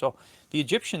Scripture. So the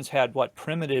Egyptians had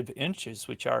primitive inches,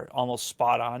 which are almost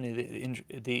spot on,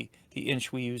 the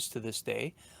inch we use to this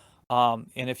day. And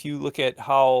if you look at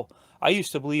how I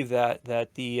used to believe that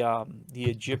the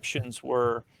Egyptians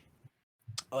were,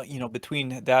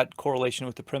 between that correlation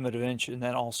with the primitive inch and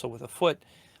then also with a foot,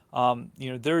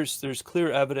 there's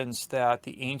clear evidence that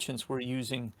the ancients were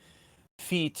using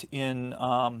feet in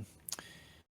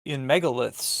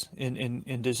megaliths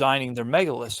in designing their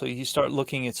megaliths. So you start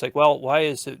looking, it's like, well, why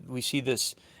is it we see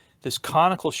this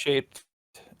conical shaped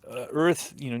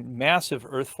earth, massive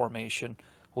earth formation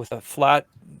with a flat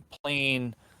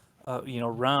plane,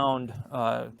 round,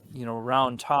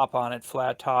 round top on it,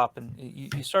 flat top, and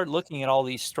you start looking at all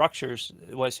these structures.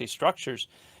 When I say structures,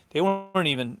 they weren't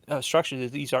even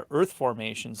structures. These are earth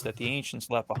formations that the ancients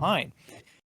left behind.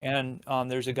 And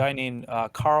there's a guy named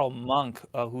Carl Monk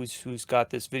who's got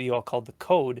this video called The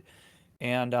Code,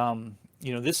 and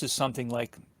this is something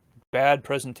like bad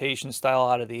presentation style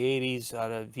out of the 80s,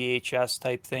 out of VHS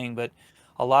type thing, but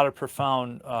a lot of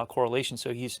profound correlation.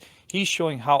 So he's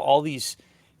showing how all these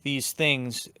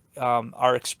things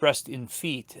are expressed in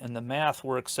feet, and the math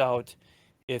works out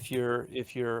if you're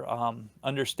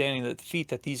understanding the feet,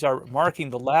 that these are marking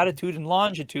the latitude and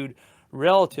longitude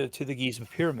relative to the Giza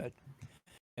pyramid.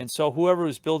 And so whoever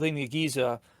was building the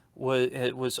Giza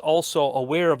was also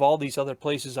aware of all these other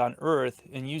places on Earth,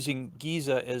 and using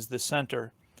Giza as the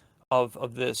center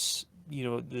of this,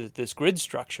 this grid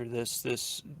structure,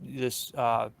 this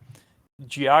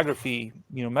geography,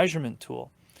 measurement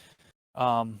tool.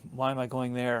 Why am I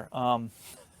going there?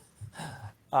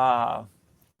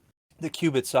 The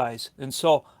cubit size. And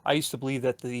so I used to believe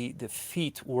that the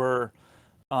feet were,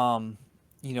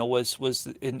 was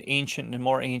an ancient and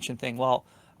more ancient thing. Well,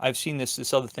 I've seen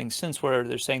this other thing since, where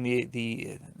they're saying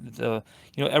the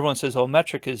everyone says, oh,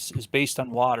 metric is based on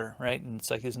water, right? And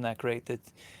it's like, isn't that great that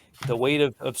the weight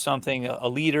of something. A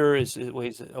liter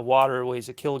weighs water weighs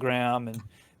a kilogram, and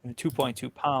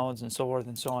 2.2 pounds, and so forth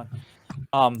and so on.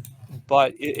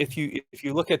 But if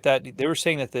you look at that, they were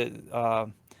saying that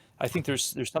I think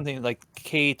there's something like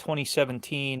K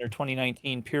 2017 or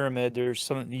 2019 pyramid. There's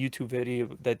some YouTube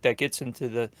video that gets into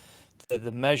the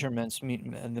measurements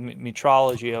and the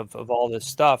metrology of all this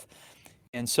stuff.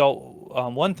 And so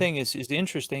one thing is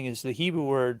interesting is the Hebrew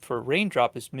word for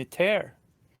raindrop is miter.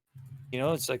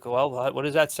 It's like, well, what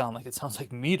does that sound like? It sounds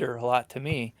like meter a lot to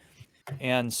me.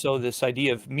 And so this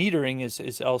idea of metering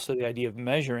is also the idea of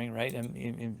measuring, right?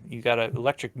 And you got an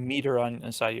electric meter on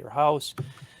inside your house.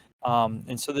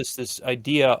 And so this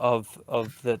idea of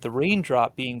the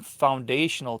raindrop being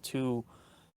foundational to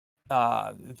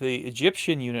the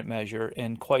Egyptian unit measure,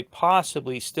 and quite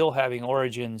possibly still having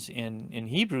origins in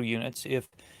Hebrew units, if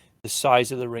the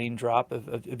size of the raindrop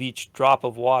of each drop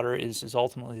of water is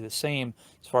ultimately the same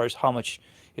as far as how much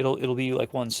it'll be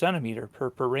like 1 centimeter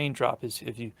per raindrop is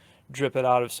if you drip it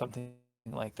out of something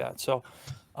like that. So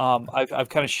I've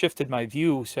kind of shifted my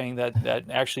view, saying that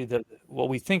actually what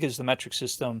we think is the metric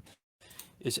system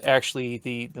is actually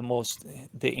the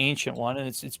ancient one, and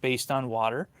it's based on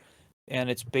water, and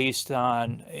it's based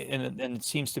on, and it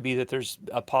seems to be that there's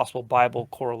a possible Bible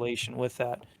correlation with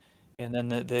that. And then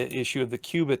the issue of the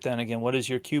qubit, then again, what is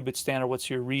your qubit standard? What's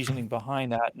your reasoning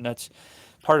behind that? And that's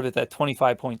part of it, that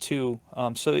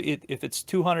 25.2. So if it's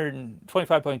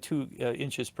 225.2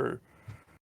 inches per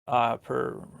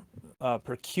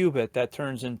qubit, that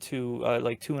turns into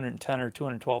like 210 or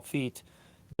 212 feet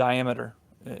diameter,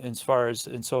 as far as,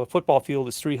 and so a football field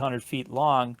is 300 feet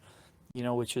long,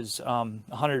 which is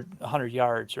 100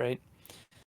 yards, right?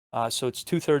 So it's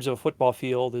 2/3 of a football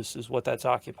field is what that's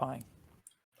occupying.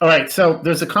 All right, so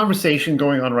there's a conversation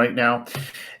going on right now,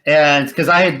 and because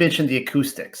I had mentioned the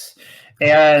acoustics,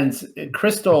 and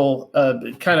Crystal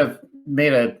kind of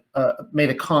made a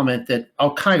comment that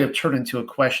I'll kind of turn into a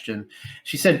question.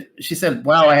 She said,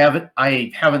 "Wow,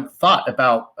 I haven't thought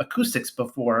about acoustics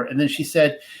before." And then she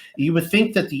said, "You would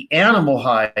think that the animal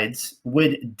hides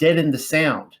would deaden the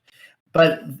sound,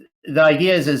 but the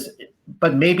idea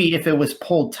but maybe if it was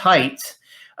pulled tight,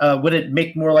 would it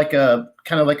make more like a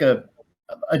kind of like a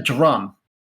drum?"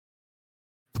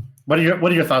 What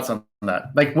are your thoughts on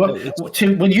that? Like,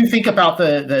 when you think about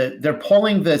they're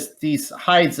pulling these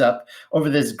hides up over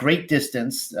this great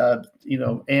distance,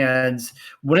 and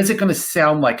what is it going to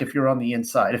sound like if you're on the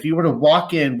inside? If you were to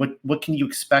walk in, what can you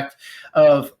expect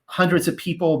of hundreds of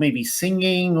people maybe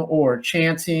singing or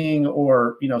chanting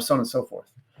or so on and so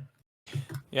forth?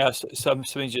 Yeah, so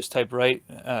somebody just typed right,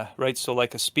 so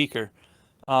like a speaker.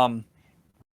 I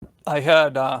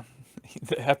had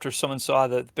after someone saw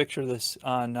the picture of this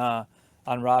on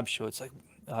Rob's show, it's like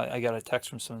I got a text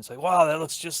from someone. It's like, wow, that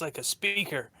looks just like a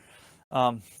speaker.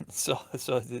 So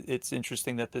it's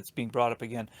interesting that that's being brought up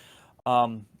again.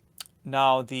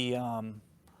 Now the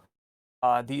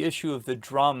issue of the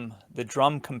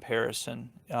drum comparison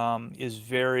is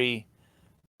very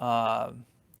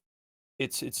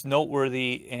it's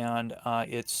noteworthy, and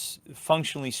it's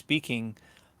functionally speaking.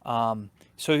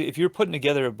 So if you're putting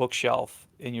together a bookshelf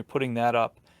and you're putting that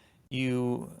up,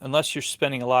 unless you're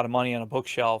spending a lot of money on a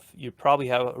bookshelf, you probably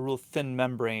have a real thin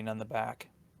membrane on the back.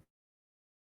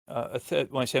 When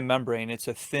I say membrane, it's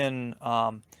a thin,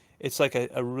 it's like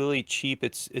a really cheap,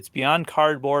 it's beyond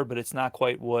cardboard, but it's not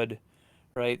quite wood,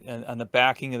 right? And on the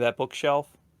backing of that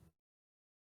bookshelf.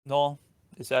 Noel,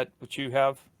 is that what you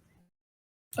have?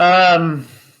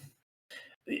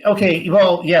 Okay.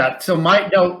 Well, yeah. So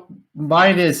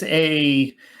mine is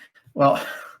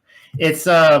it's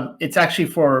actually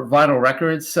for vinyl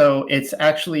records. So it's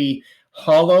actually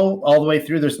hollow all the way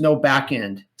through. There's no back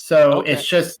end. So Okay.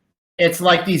 it's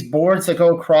like these boards that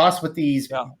go across with these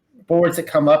boards that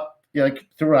come up like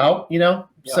throughout,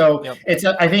 So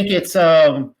I think it's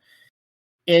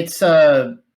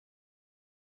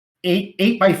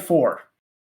 8x4.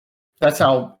 That's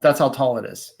how tall it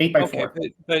is.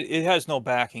 8x4. But it has no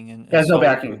backing, It has no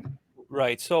backing.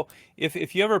 Right. So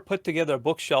if you ever put together a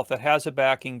bookshelf that has a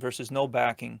backing versus no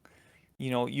backing,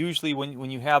 usually when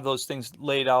you have those things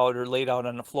laid out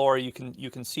on the floor, you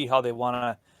can see how they want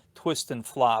to twist and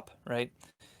flop, right?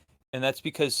 And that's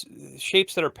because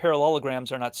shapes that are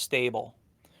parallelograms are not stable,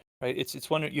 right? It's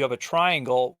when you have a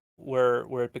triangle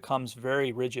where it becomes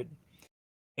very rigid.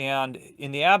 And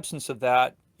in the absence of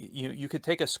that, you could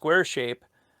take a square shape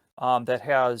that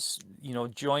has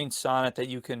joints on it that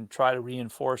you can try to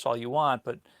reinforce all you want,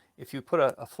 but if you put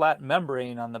a flat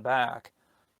membrane on the back,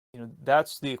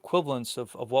 that's the equivalence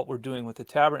of what we're doing with the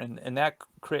tabernacle, and that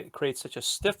creates such a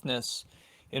stiffness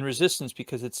in resistance,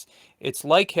 because it's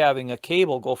like having a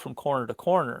cable go from corner to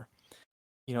corner.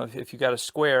 If you got a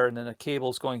square and then a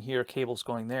cable's going here, cable's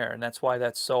going there, and that's why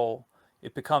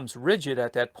it becomes rigid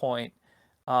at that point.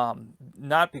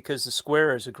 Not because the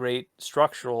square is a great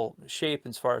structural shape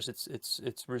as far as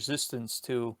its resistance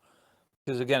to,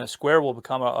 because again, a square will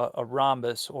become a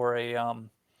rhombus or a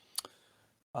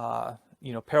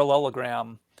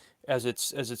parallelogram as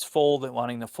it's folded,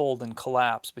 wanting to fold and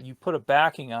collapse. But you put a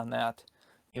backing on that,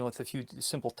 with a few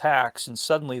simple tacks, and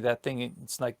suddenly that thing,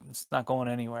 it's not going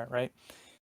anywhere, right?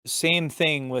 Same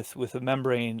thing with a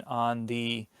membrane on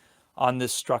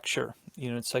this structure.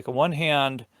 It's like, on one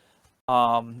hand,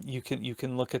 you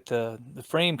can look at the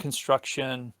frame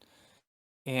construction,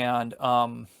 and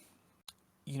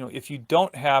if you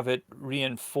don't have it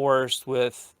reinforced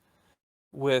with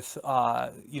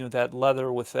that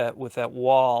leather, with that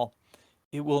wall,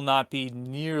 it will not be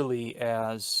nearly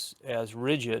as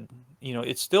rigid.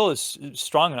 It still is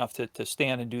strong enough to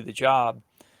stand and do the job.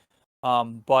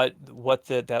 But what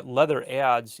that leather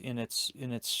adds in its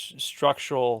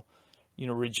structural,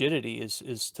 rigidity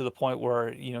is to the point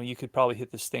where, you could probably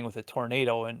hit this thing with a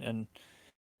tornado, and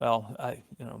well, a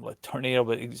tornado,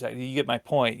 but exactly, you get my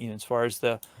point, as far as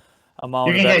the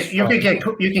amount of extra.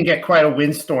 You can get quite a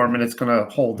windstorm and it's going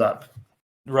to hold up.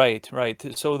 Right.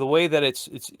 So the way that it's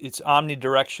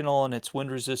omnidirectional and its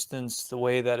wind resistance, the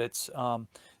way that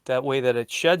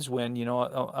it sheds wind,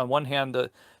 on one hand,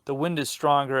 the wind is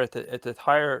stronger at the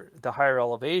higher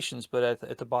elevations, but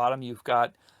at the bottom you've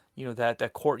got,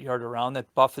 that courtyard around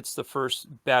that buffets the first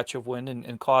batch of wind,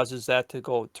 and causes that to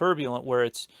go turbulent, where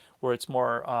it's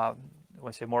more, I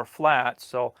say, more flat.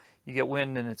 So you get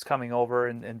wind and it's coming over,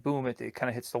 and boom, it kind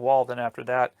of hits the wall. Then after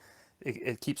that,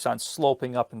 it keeps on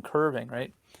sloping up and curving,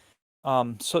 right?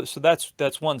 So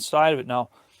that's one side of it. Now,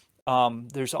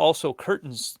 there's also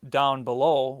curtains down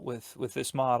below with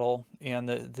this model, and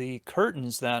the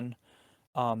curtains then,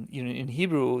 in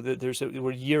Hebrew, there's a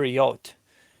word yiriyot,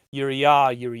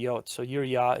 yiriyah. So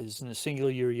yiriyah is in the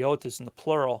singular, yiriyot is in the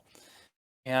plural.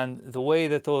 And the way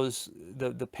that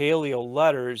the paleo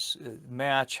letters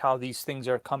match how these things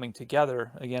are coming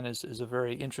together, again, is a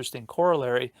very interesting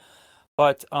corollary.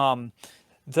 But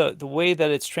the way that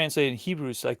it's translated in Hebrew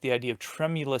is like the idea of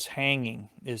tremulous hanging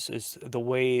is the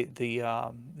way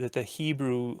that the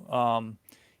Hebrew,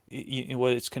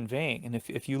 what it's conveying. And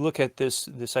if you look at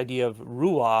this idea of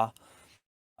ruah,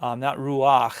 not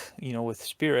ruach, with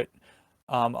spirit,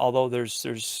 although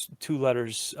there's two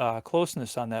letters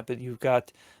closeness on that, but you've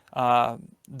got the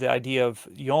idea of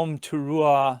yom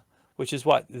teruah, which is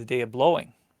what? The day of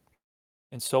blowing.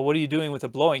 And so what are you doing with the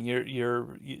blowing?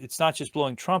 It's not just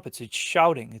blowing trumpets, it's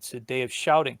shouting. It's a day of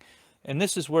shouting. And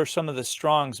this is where some of the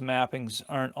Strong's mappings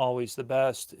aren't always the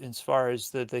best as far as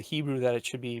the Hebrew that it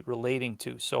should be relating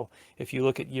to. So if you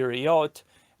look at Yiriot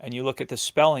and you look at the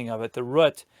spelling of it, the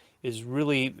root is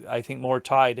really, I think, more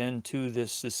tied into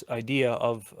this idea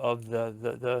of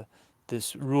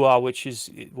this ruah, which is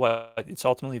what it's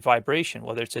ultimately vibration,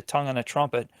 whether it's a tongue on a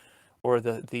trumpet or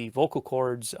the vocal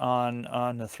cords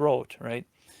on the throat, right?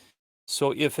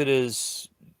 So if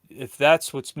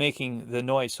that's what's making the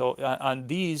noise, so on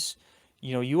these,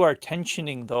 you are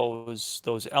tensioning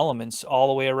those elements all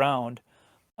the way around.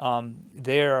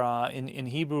 There, in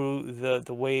Hebrew,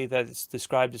 the way that it's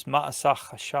described is ma'asach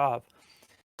chashav.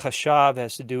 Chashav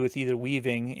has to do with either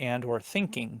weaving and or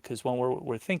thinking, because when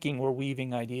we're thinking, we're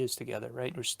weaving ideas together,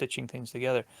 right? We're stitching things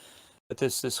together. But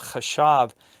this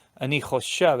chashav, ani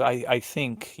choshev, I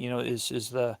think, is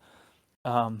the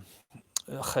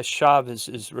chashav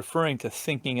is referring to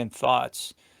thinking and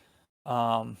thoughts.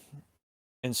 And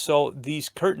so these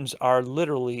curtains are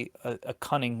literally a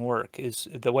cunning work, is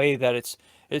the way that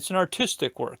it's an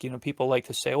artistic work. People like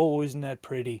to say, oh, isn't that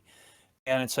pretty?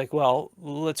 And it's like, well,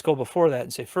 let's go before that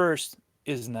and say, first,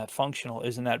 isn't that functional?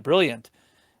 Isn't that brilliant?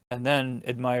 And then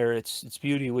admire its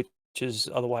beauty, which is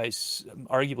otherwise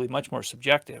arguably much more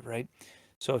subjective, right?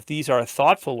 So if these are a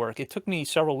thoughtful work, it took me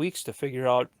several weeks to figure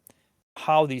out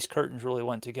how these curtains really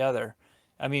went together.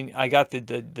 I mean, I got the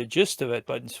gist of it,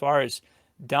 but as far as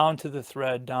down to the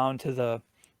thread, down to the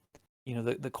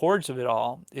chords of it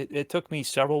all, it took me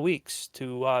several weeks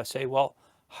to say, well,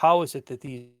 how is it that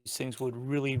these things would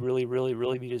really, really, really,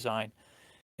 really be designed?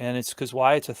 And it's because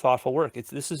why? It's a thoughtful work.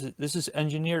 This is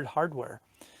engineered hardware.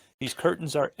 These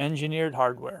curtains are engineered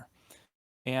hardware.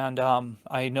 And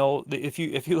I know that if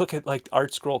you look at like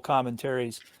Art Scroll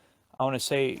commentaries, I want to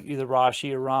say either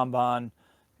Rashi or Ramban,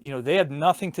 they had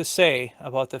nothing to say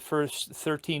about the first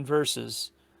 13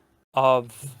 verses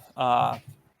of at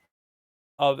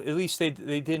least they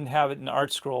didn't have it in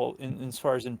Art Scroll as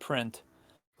far as in print.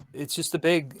 it's just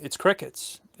it's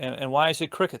crickets. And why is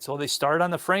it crickets? Well, they start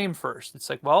on the frame first. It's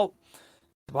like, well,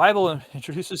 the Bible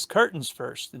introduces curtains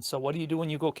first. And so what do you do when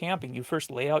you go camping? You first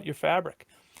lay out your fabric.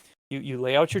 You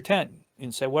lay out your tent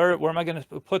and say, where am I going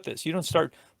to put this? You don't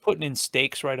start putting in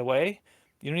stakes right away.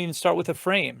 You don't even start with a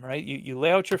frame, right? You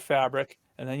lay out your fabric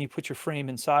and then you put your frame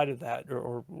inside of that,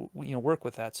 or work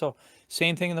with that. So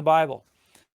same thing in the Bible.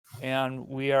 And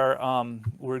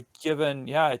we're given,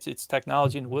 it's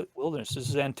technology in the wilderness. This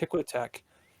is Antiquitech.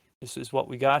 This is what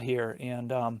we got here.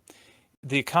 And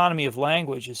the economy of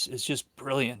language is just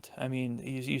brilliant. I mean,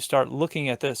 you start looking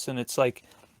at this and it's like,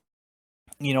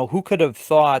 who could have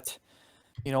thought,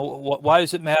 why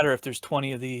does it matter if there's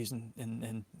 20 of these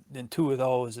and 2 of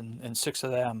those and 6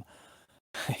 of them?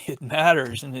 It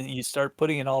matters. And then you start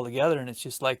putting it all together and it's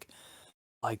just like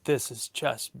this is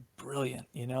just brilliant.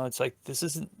 It's like, this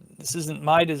isn't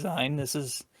my design. This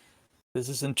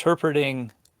is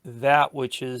interpreting that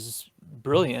which is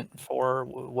brilliant for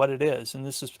what it is. And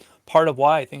this is part of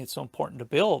why I think it's so important to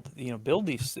build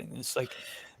these things. It's like,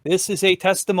 this is a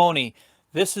testimony.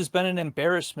 This has been an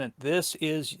embarrassment. This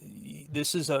is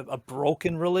a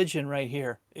broken religion right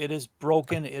here. It is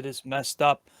broken. It is messed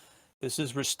up. This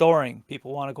is restoring.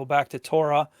 People want to go back to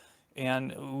Torah,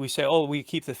 and we say, oh, we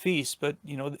keep the feast, but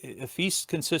a feast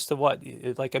consists of what?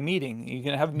 Like a meeting. You're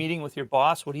going to have a meeting with your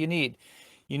boss. What do you need?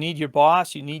 You need your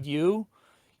boss. You need you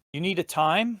need a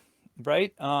time,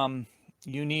 right?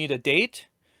 You need a date,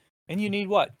 and you need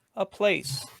what? A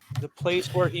place. The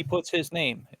place where he puts his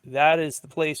name. That is the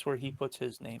place where he puts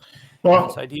his name. Well,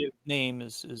 this idea of name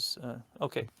is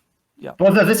okay. Yeah.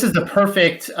 Well, this is the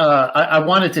perfect. I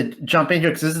wanted to jump in here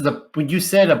because this is when you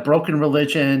said a broken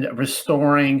religion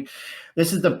restoring.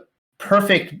 This is the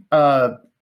perfect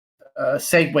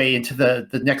segue into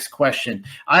the next question.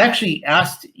 I actually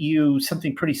asked you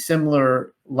something pretty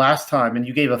similar last time, and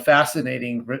you gave a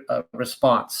fascinating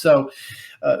response. So,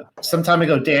 some time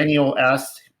ago, Daniel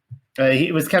asked.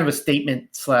 It was kind of a statement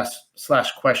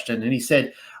slash question, and he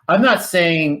said, "I'm not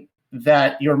saying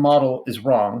that your model is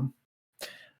wrong,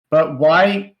 but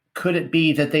why could it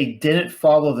be that they didn't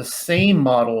follow the same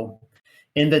model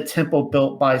in the temple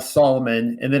built by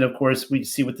Solomon?" And then, of course, we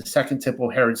see with the second temple,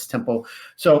 Herod's temple.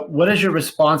 So what is your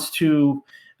response to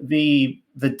the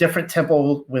different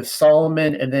temple with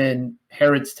Solomon and then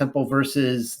Herod's temple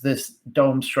versus this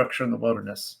dome structure in the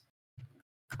wilderness?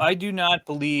 I do not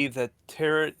believe that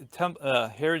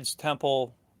Herod's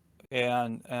temple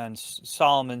and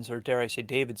Solomon's, or dare I say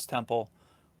David's temple,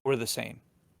 were the same.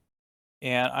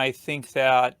 And I think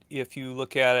that if you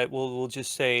look at it, we'll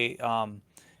just say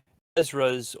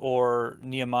Ezra's or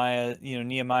Nehemiah.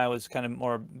 Nehemiah was kind of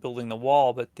more building the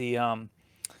wall, but the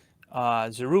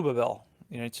Zerubbabel.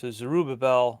 So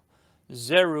Zerubbabel.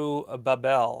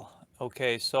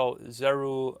 Okay, so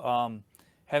Zeru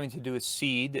having to do with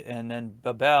seed, and then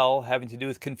Babel having to do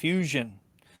with confusion.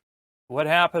 What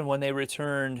happened when they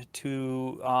returned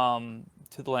to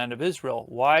the land of Israel?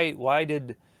 Why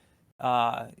did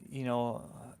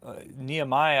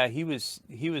Nehemiah, he was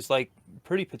like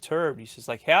pretty perturbed. He says,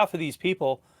 like, half of these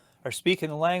people are speaking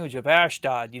the language of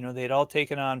Ashdod. They'd all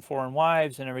taken on foreign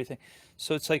wives and everything.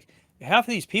 So it's like half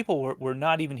of these people were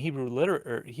not even Hebrew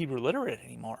literate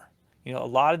anymore. A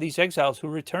lot of these exiles who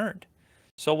returned.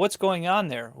 So what's going on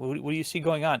there? What do you see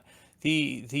going on?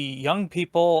 The young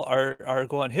people are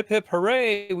going, hip hip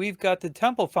hooray! We've got the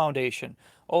temple foundation.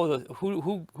 Oh,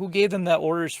 who gave them the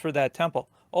orders for that temple?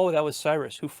 Oh, that was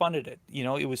Cyrus. Who funded it?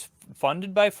 It was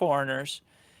funded by foreigners,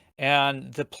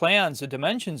 and the plans, the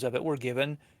dimensions of it were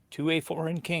given to a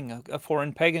foreign king, a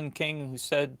foreign pagan king who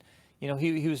said,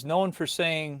 he was known for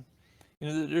saying,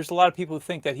 there's a lot of people who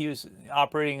think that he was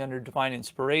operating under divine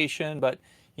inspiration, but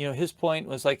his point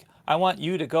was like, I want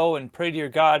you to go and pray to your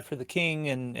God for the king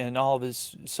and all of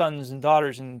his sons and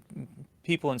daughters and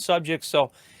people and subjects.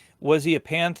 So was he a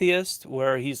pantheist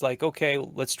where he's like, okay,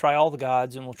 let's try all the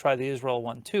gods and we'll try the Israel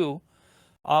one too?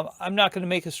 I'm not going to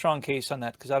make a strong case on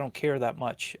that because I don't care that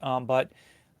much. But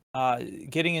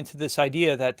getting into this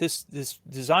idea that this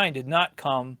design did not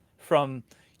come from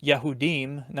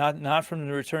Yahudim, not from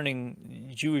the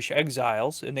returning Jewish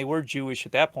exiles, and they were Jewish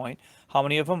at that point. How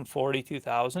many of them?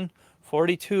 42,000?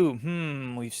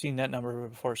 42. We've seen that number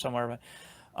before somewhere.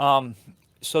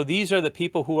 So these are the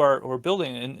people who are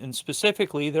building, and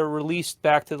specifically they're released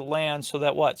back to the land so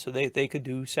that what? So they could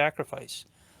do sacrifice.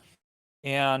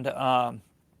 And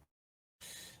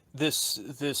this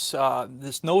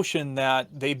notion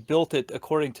that they built it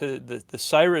according to the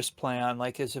Cyrus plan,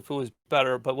 like as if it was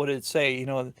better. But what did it say?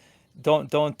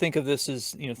 Don't think of this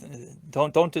as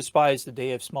don't despise the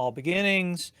day of small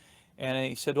beginnings, And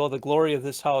he said, well, the glory of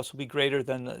this house will be greater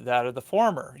than that of the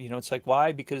former. It's like,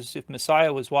 why? Because if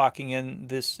Messiah was walking in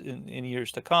this in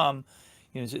years to come,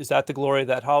 is that the glory of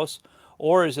that house?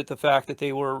 Or is it the fact that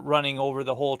they were running over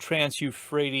the whole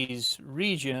Trans-Euphrates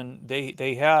region?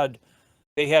 They had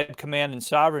command and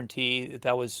sovereignty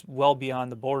that was well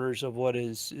beyond the borders of what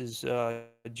is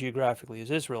geographically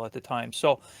is Israel at the time.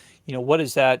 So, what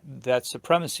is that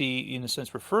supremacy in a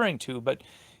sense referring to? But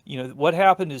what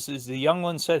happened is the young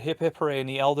ones said hip hip hooray, and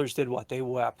the elders did what? They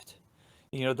wept.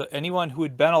 Anyone who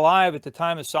had been alive at the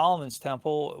time of Solomon's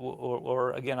temple,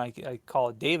 or again, I call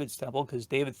it David's temple because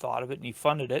David thought of it and he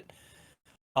funded it.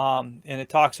 And it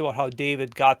talks about how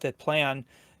David got that plan,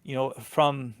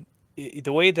 from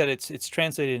the way that it's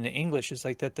translated into English is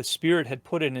like that the Spirit had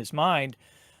put in his mind.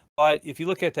 But if you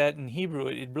look at that in Hebrew,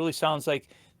 it really sounds like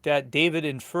that David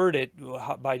inferred it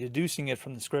by deducing it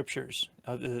from the scriptures,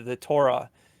 the Torah.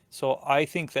 So I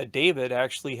think that David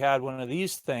actually had one of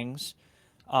these things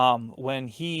when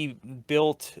he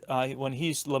built, when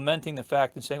he's lamenting the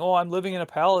fact and saying, "Oh, I'm living in a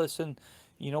palace, and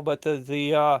but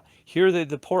here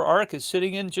the poor ark is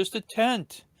sitting in just a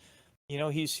tent."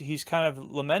 He's kind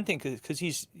of lamenting because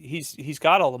he's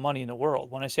got all the money in the world.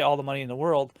 When I say all the money in the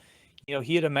world,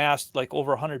 he had amassed like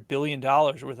over $100 billion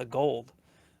worth of gold.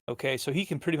 Okay, so he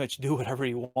can pretty much do whatever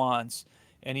he wants,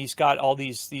 and he's got all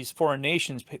these foreign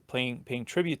nations paying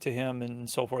tribute to him and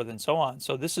so forth and so on.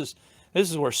 So this is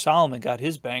where Solomon got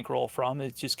his bankroll from.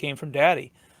 It just came from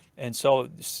Daddy, and so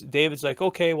David's like,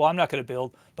 okay, well, I'm not going to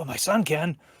build, but my son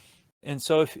can. And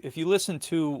so if you listen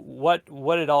to what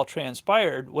it all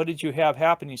transpired, what did you have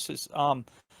happen? He says, I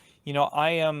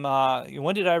am,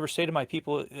 when did I ever say to my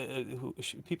people,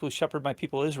 people who shepherd my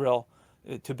people Israel,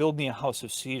 to build me a house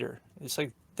of cedar? It's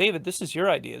like, David, this is your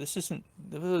idea. This isn't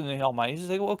the Almighty. He's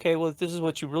like, well, okay, well, if this is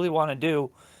what you really want to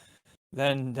do,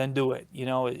 then do it.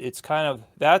 It's kind of,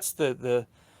 that's the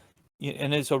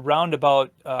and it's a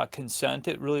roundabout consent.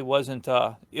 It really wasn't.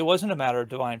 It wasn't a matter of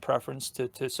divine preference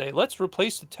to say let's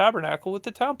replace the tabernacle with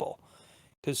the temple,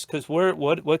 because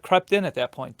what crept in at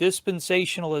that point?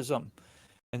 Dispensationalism,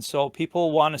 and so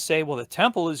people want to say, well, the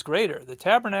temple is greater. The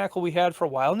tabernacle we had for a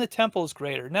while, and the temple is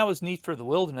greater. And that was neat for the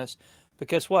wilderness, but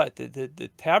guess what?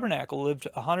 The tabernacle lived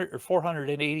 100 or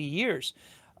 480 years,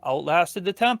 outlasted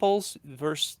the temples.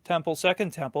 First temple,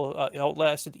 second temple,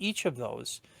 outlasted each of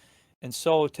those. And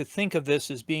so to think of this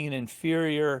as being an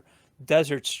inferior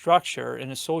desert structure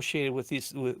and associated with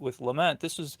with lament,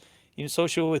 this was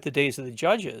associated with the days of the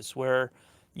judges, where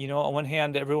on one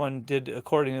hand everyone did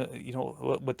according to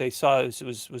what they saw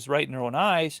was right in their own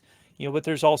eyes, but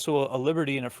there's also a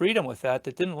liberty and a freedom with that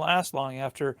didn't last long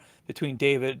after between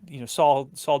David,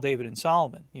 Saul, David, and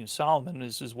Solomon. Solomon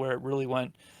is where it really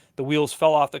went. The wheels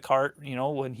fell off the cart,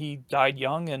 when he died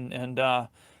young, and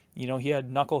he had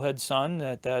knucklehead son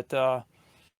that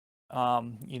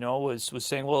was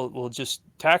saying, well, we'll just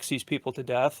tax these people to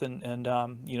death, and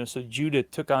so Judah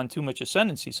took on too much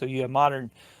ascendancy. So you have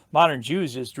modern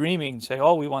Jews just dreaming, say,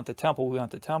 oh, we want the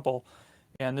temple,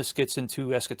 and this gets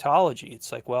into eschatology.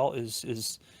 It's like, well,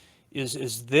 is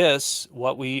this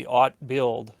what we ought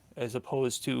build as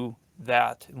opposed to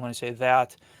that? And when I say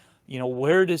that,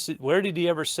 where did he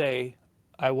ever say,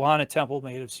 I want a temple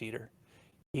made of cedar?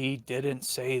 He didn't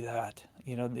say that.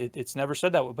 It's never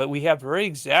said that way. But we have very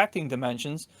exacting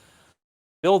dimensions.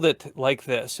 Build it like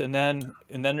this, and then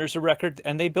there's a record,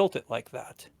 and they built it like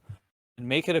that, and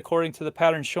make it according to the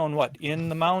pattern shown. What in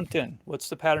the mountain? What's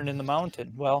the pattern in the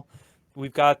mountain? Well,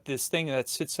 we've got this thing that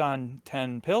sits on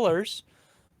 10 pillars.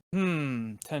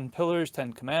 10 pillars,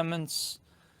 10 commandments.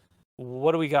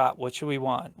 What do we got? What should we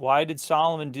want? Why did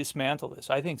Solomon dismantle this?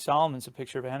 I think Solomon's a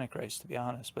picture of Antichrist, to be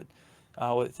honest, but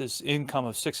with his income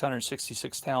of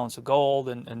 666 talents of gold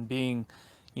and being,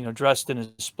 dressed in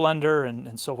his splendor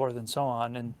and so forth and so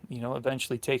on, and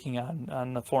eventually taking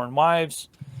on the foreign wives.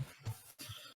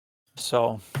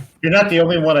 So you're not the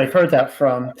only one I've heard that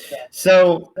from.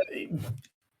 So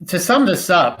to sum this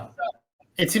up,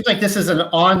 it seems like this is an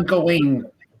ongoing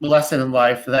lesson in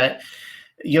life that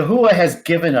Yahuwah has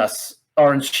given us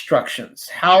our instructions,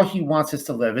 how he wants us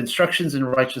to live, instructions in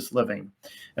righteous living.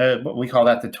 What we call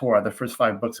that the Torah, the first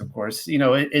 5 books, of course.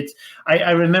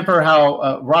 I remember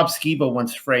how Rob Skiba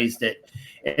once phrased it.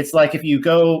 It's like if you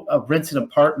go rent an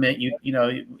apartment, you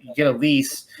get a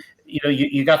lease,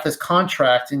 you got this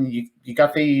contract, and you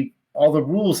got all the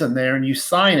rules in there, and you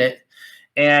sign it.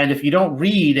 And if you don't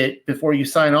read it before you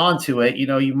sign on to it,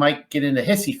 you might get in a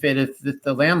hissy fit if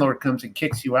the landlord comes and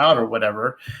kicks you out or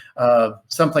whatever.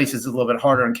 Some places it's a little bit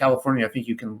harder. In California, I think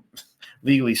you can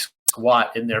legally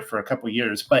squat in there for a couple of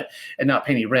years, and not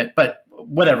pay any rent. But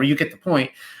whatever, you get the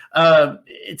point.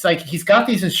 It's like he's got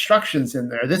these instructions in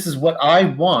there. This is what I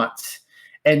want.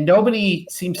 And nobody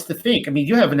seems to think. I mean,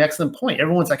 you have an excellent point.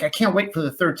 Everyone's like, I can't wait for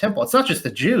the third temple. It's not just the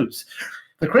Jews,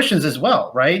 the Christians as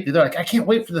well, right? They're like, I can't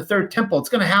wait for the third temple. It's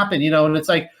going to happen, and it's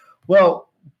like, well,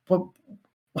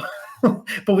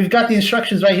 but we've got the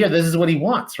instructions right here. This is what he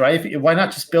wants, right? Why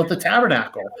not just build the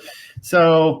tabernacle?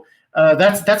 So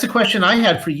that's a question I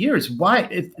had for years. Why,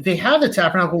 if they have the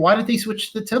tabernacle, why did they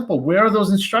switch to the temple? Where are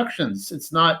those instructions?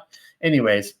 It's not.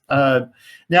 Anyways,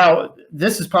 now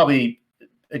this is probably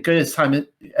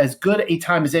as good a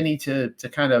time as any to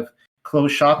kind of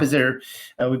close shop. Is there?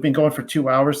 We've been going for 2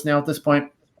 hours now at this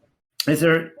point. Is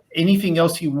there anything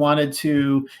else you wanted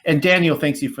to? And Daniel,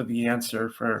 thanks you for the answer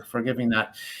for giving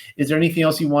that. Is there anything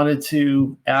else you wanted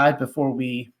to add before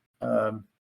we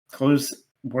close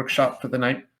workshop for the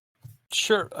night?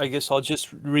 Sure. I guess I'll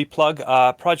just replug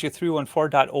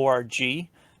project314.org.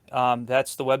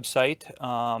 That's the website,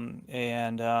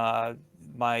 and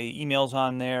my email's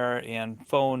on there, and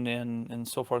phone and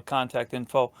so forth, contact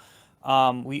info.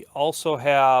 We also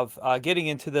have getting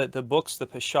into the books, the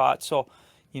Peshat. So,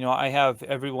 I have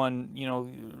everyone,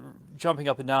 jumping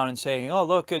up and down and saying, "Oh,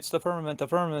 look, it's the firmament, the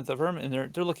firmament, the firmament,"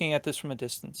 and they're looking at this from a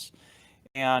distance.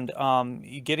 And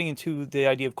getting into the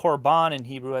idea of korban in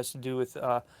Hebrew has to do with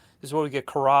this is where we get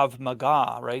karav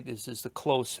maga, right? This is the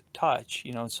close touch,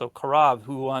 So karav,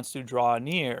 who wants to draw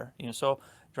near, So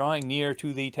drawing near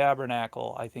to the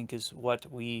tabernacle, I think, is what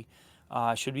we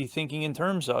should be thinking in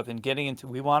terms of. And getting into,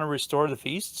 we want to restore the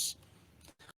feasts.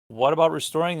 What about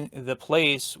restoring the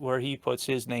place where he puts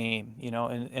his name?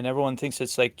 And everyone thinks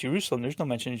it's like Jerusalem. There's no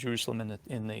mention of Jerusalem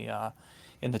in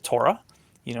the Torah.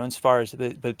 As far as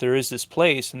but there is this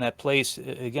place, and that place,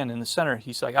 again, in the center,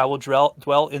 he's like, I will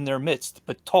dwell in their midst.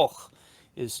 But toch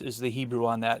is the Hebrew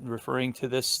on that, referring to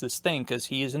this thing, because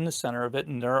he is in the center of it,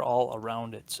 and they're all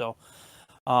around it. So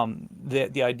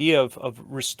the idea of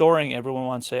restoring, everyone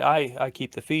wants to say, I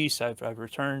keep the feast, I've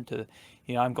returned to,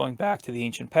 I'm going back to the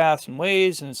ancient paths and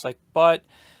ways, and it's like, but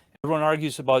everyone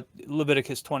argues about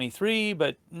Leviticus 23,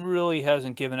 but really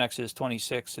hasn't given Exodus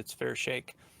 26 its fair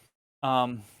shake.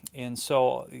 And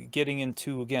so getting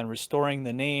into, again, restoring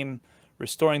the name,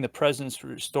 restoring the presence,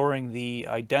 restoring the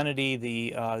identity,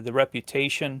 the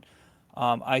reputation.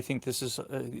 I think this is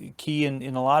key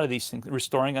in a lot of these things,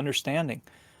 restoring understanding.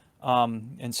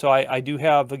 And so I do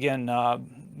have, again,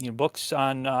 books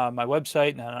on my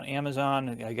website and on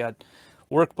Amazon. I got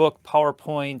workbook,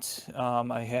 PowerPoint.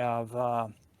 I have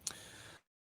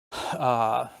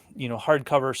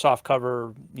hardcover,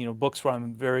 softcover, books where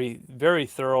I'm very, very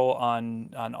thorough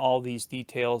on all these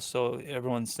details. So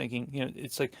everyone's thinking,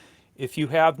 it's like, if you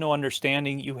have no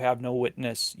understanding, you have no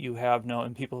witness,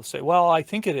 and people say, well, I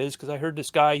think it is because I heard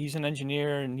this guy, he's an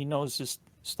engineer and he knows this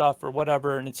stuff or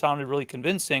whatever, and it sounded really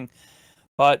convincing.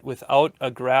 But without a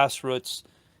grassroots,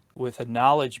 with a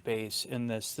knowledge base in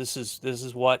this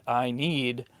is what I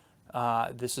need.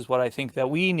 This is what I think that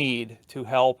we need to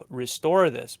help restore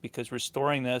this, because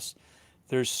restoring this,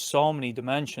 there's so many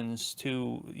dimensions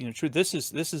to, truth. This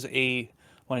is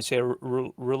when I say a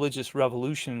religious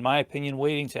revolution, in my opinion,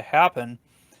 waiting to happen.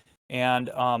 And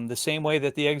the same way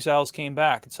that the exiles came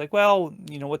back, it's like, well,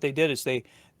 what they did is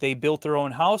they built their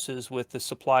own houses with the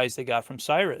supplies they got from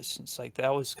Cyrus. It's like,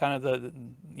 that was kind of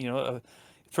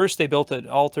first they built an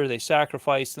altar, they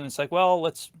sacrificed, and it's like, well,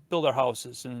 let's build our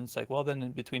houses. And it's like, well, then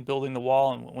in between building the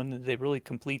wall and when did they really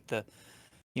complete the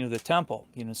temple?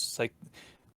 It's like,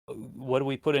 what do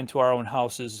we put into our own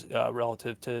houses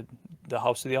relative to the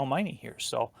house of the Almighty here?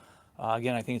 So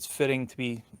again, I think it's fitting to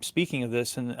be speaking of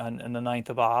this in the 9th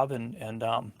of Av, and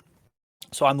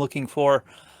so I'm looking for,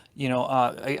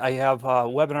 I have a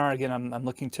webinar again. I'm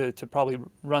looking to probably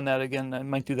run that again. I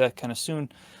might do that kind of soon.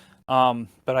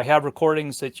 But I have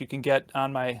recordings that you can get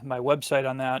on my website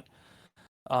on that.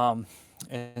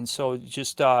 And so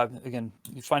just, again,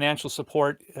 financial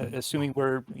support, assuming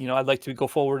we're, I'd like to go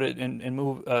forward and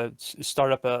move,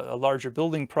 start up a larger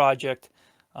building project.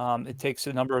 It takes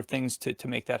a number of things to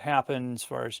make that happen, as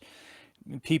far as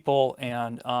people.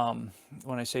 And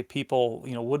when I say people,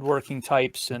 woodworking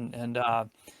types and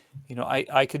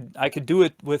I could do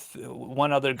it with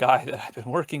one other guy that I've been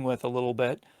working with a little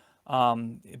bit.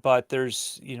 But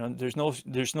there's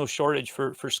no shortage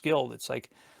for skilled. It's like,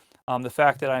 the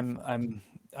fact that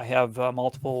I have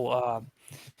multiple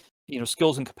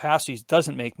skills and capacities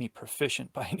doesn't make me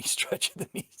proficient by any stretch of the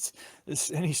means,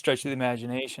 any stretch of the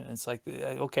imagination. It's like,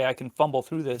 okay, I can fumble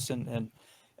through this and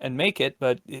make it,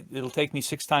 but it'll take me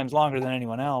 6 times longer than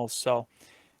anyone else. So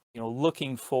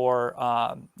looking for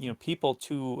people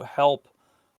to help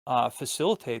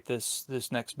facilitate this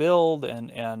next build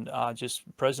and just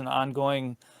present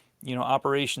ongoing,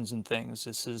 operations and things.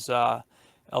 This is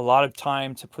a lot of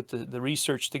time to put the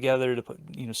research together, to put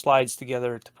slides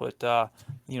together, to put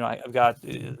I've got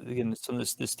again some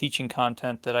of this teaching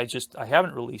content that I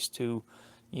haven't released to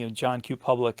John Q.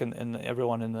 Public and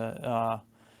everyone in the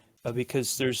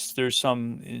because there's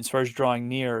some, as far as drawing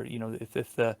near,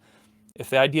 if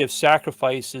the idea of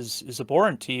sacrifice is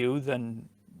abhorrent to you, then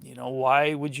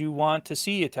why would you want to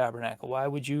see a tabernacle? Why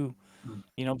would you,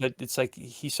 but it's like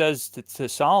he says to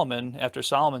Solomon, after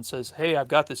Solomon says, hey, I've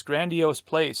got this grandiose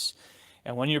place,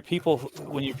 and when your people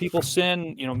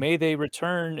sin, may they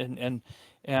return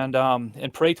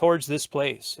and pray towards this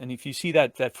place. And if you see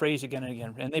that phrase again and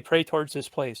again, and they pray towards this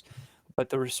place, but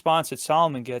the response that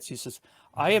Solomon gets, he says,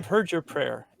 I have heard your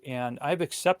prayer and I've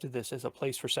accepted this as a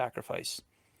place for sacrifice.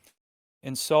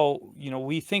 And so,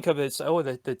 we think of it as,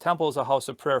 the temple is a house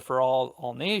of prayer for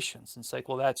all nations. And it's like,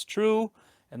 well, that's true.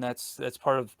 And that's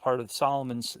part of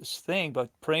Solomon's thing, but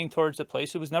praying towards the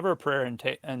place, it was never a prayer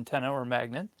antenna or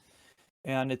magnet.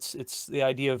 And it's the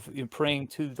idea of praying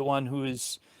to the one who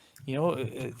is,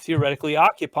 theoretically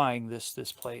occupying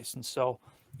this place. And so,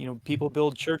 people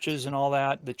build churches and all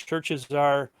that. The churches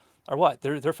are what?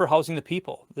 They're for housing the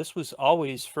people. This was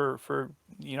always for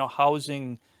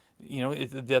housing,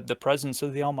 the presence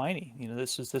of the Almighty.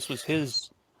 This was his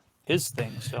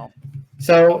thing.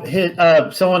 So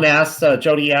someone asked,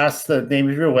 Jody asked the name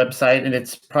of your website, and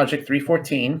it's Project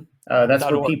 314. That's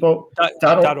where people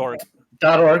 .org.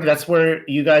 .org. That's where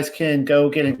you guys can go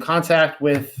get in contact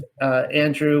with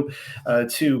Andrew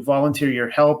to volunteer your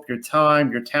help, your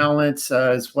time, your talents,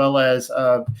 as well as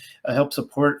help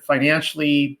support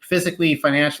financially, physically,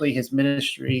 financially his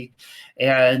ministry,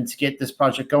 and get this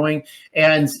project going.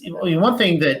 And one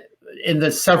thing that in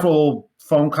the several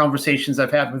phone conversations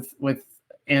I've had with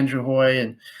Andrew Hoy,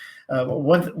 and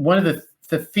one of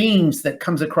the themes that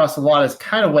comes across a lot is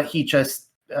kind of what he just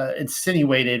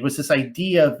insinuated, was this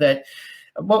idea that,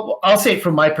 well, I'll say it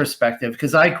from my perspective,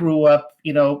 because I grew up,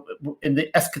 in the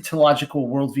eschatological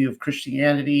worldview of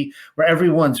Christianity, where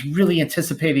everyone's really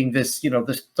anticipating this,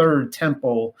 this third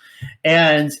temple,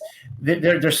 and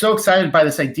they're so excited by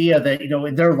this idea that,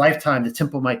 in their lifetime the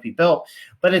temple might be built.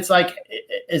 But it's like,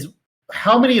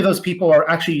 how many of those people are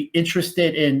actually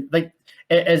interested in, like,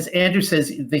 as Andrew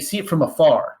says, they see it from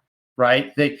afar,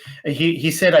 right?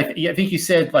 He said, I think you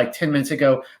said like 10 minutes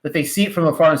ago that they see it from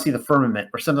afar and see the firmament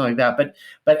or something like that.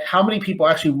 But how many people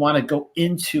actually want to go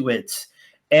into it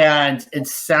and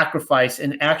sacrifice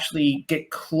and actually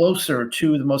get closer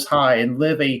to the Most High and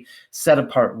live a set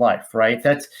apart life, right?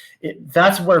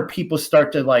 That's where people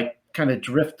start to like kind of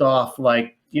drift off,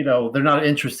 like, they're not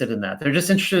interested in that. They're just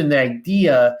interested in the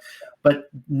idea, but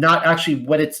not actually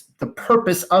what it's the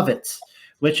purpose of it,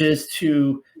 which is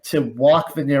to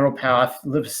walk the narrow path,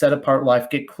 live a set apart life,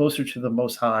 get closer to the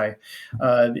Most High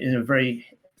in a very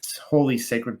holy,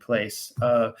 sacred place.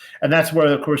 And that's where,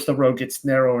 of course, the road gets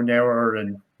narrower and narrower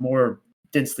and more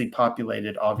densely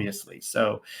populated, obviously.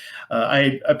 So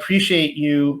I appreciate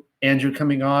you, Andrew,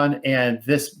 coming on, and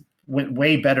this went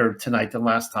way better tonight than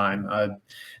last time.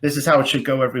 This is how it should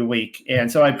go every week.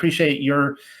 And so I appreciate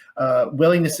your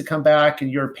willingness to come back and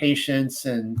your patience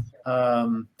and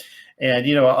obviously,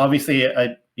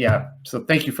 so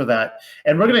thank you for that.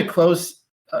 And we're going to close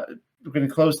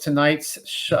tonight's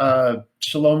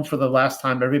Shalom for the last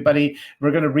time, everybody.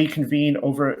 We're going to reconvene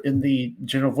over in the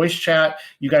general voice chat.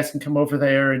 You guys can come over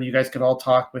there and you guys can all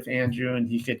talk with Andrew and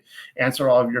he could answer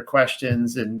all of your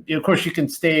questions. And of course you can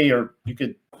stay, or you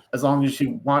could, as long as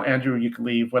you want, Andrew, you can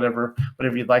leave, whatever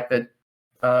you'd like. That.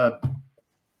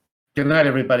 Good night,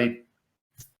 everybody.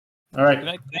 All right. Good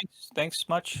night. Thanks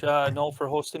much, Noel, for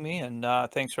hosting me, and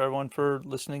thanks for everyone for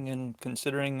listening and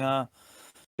considering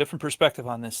different perspective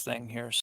on this thing here.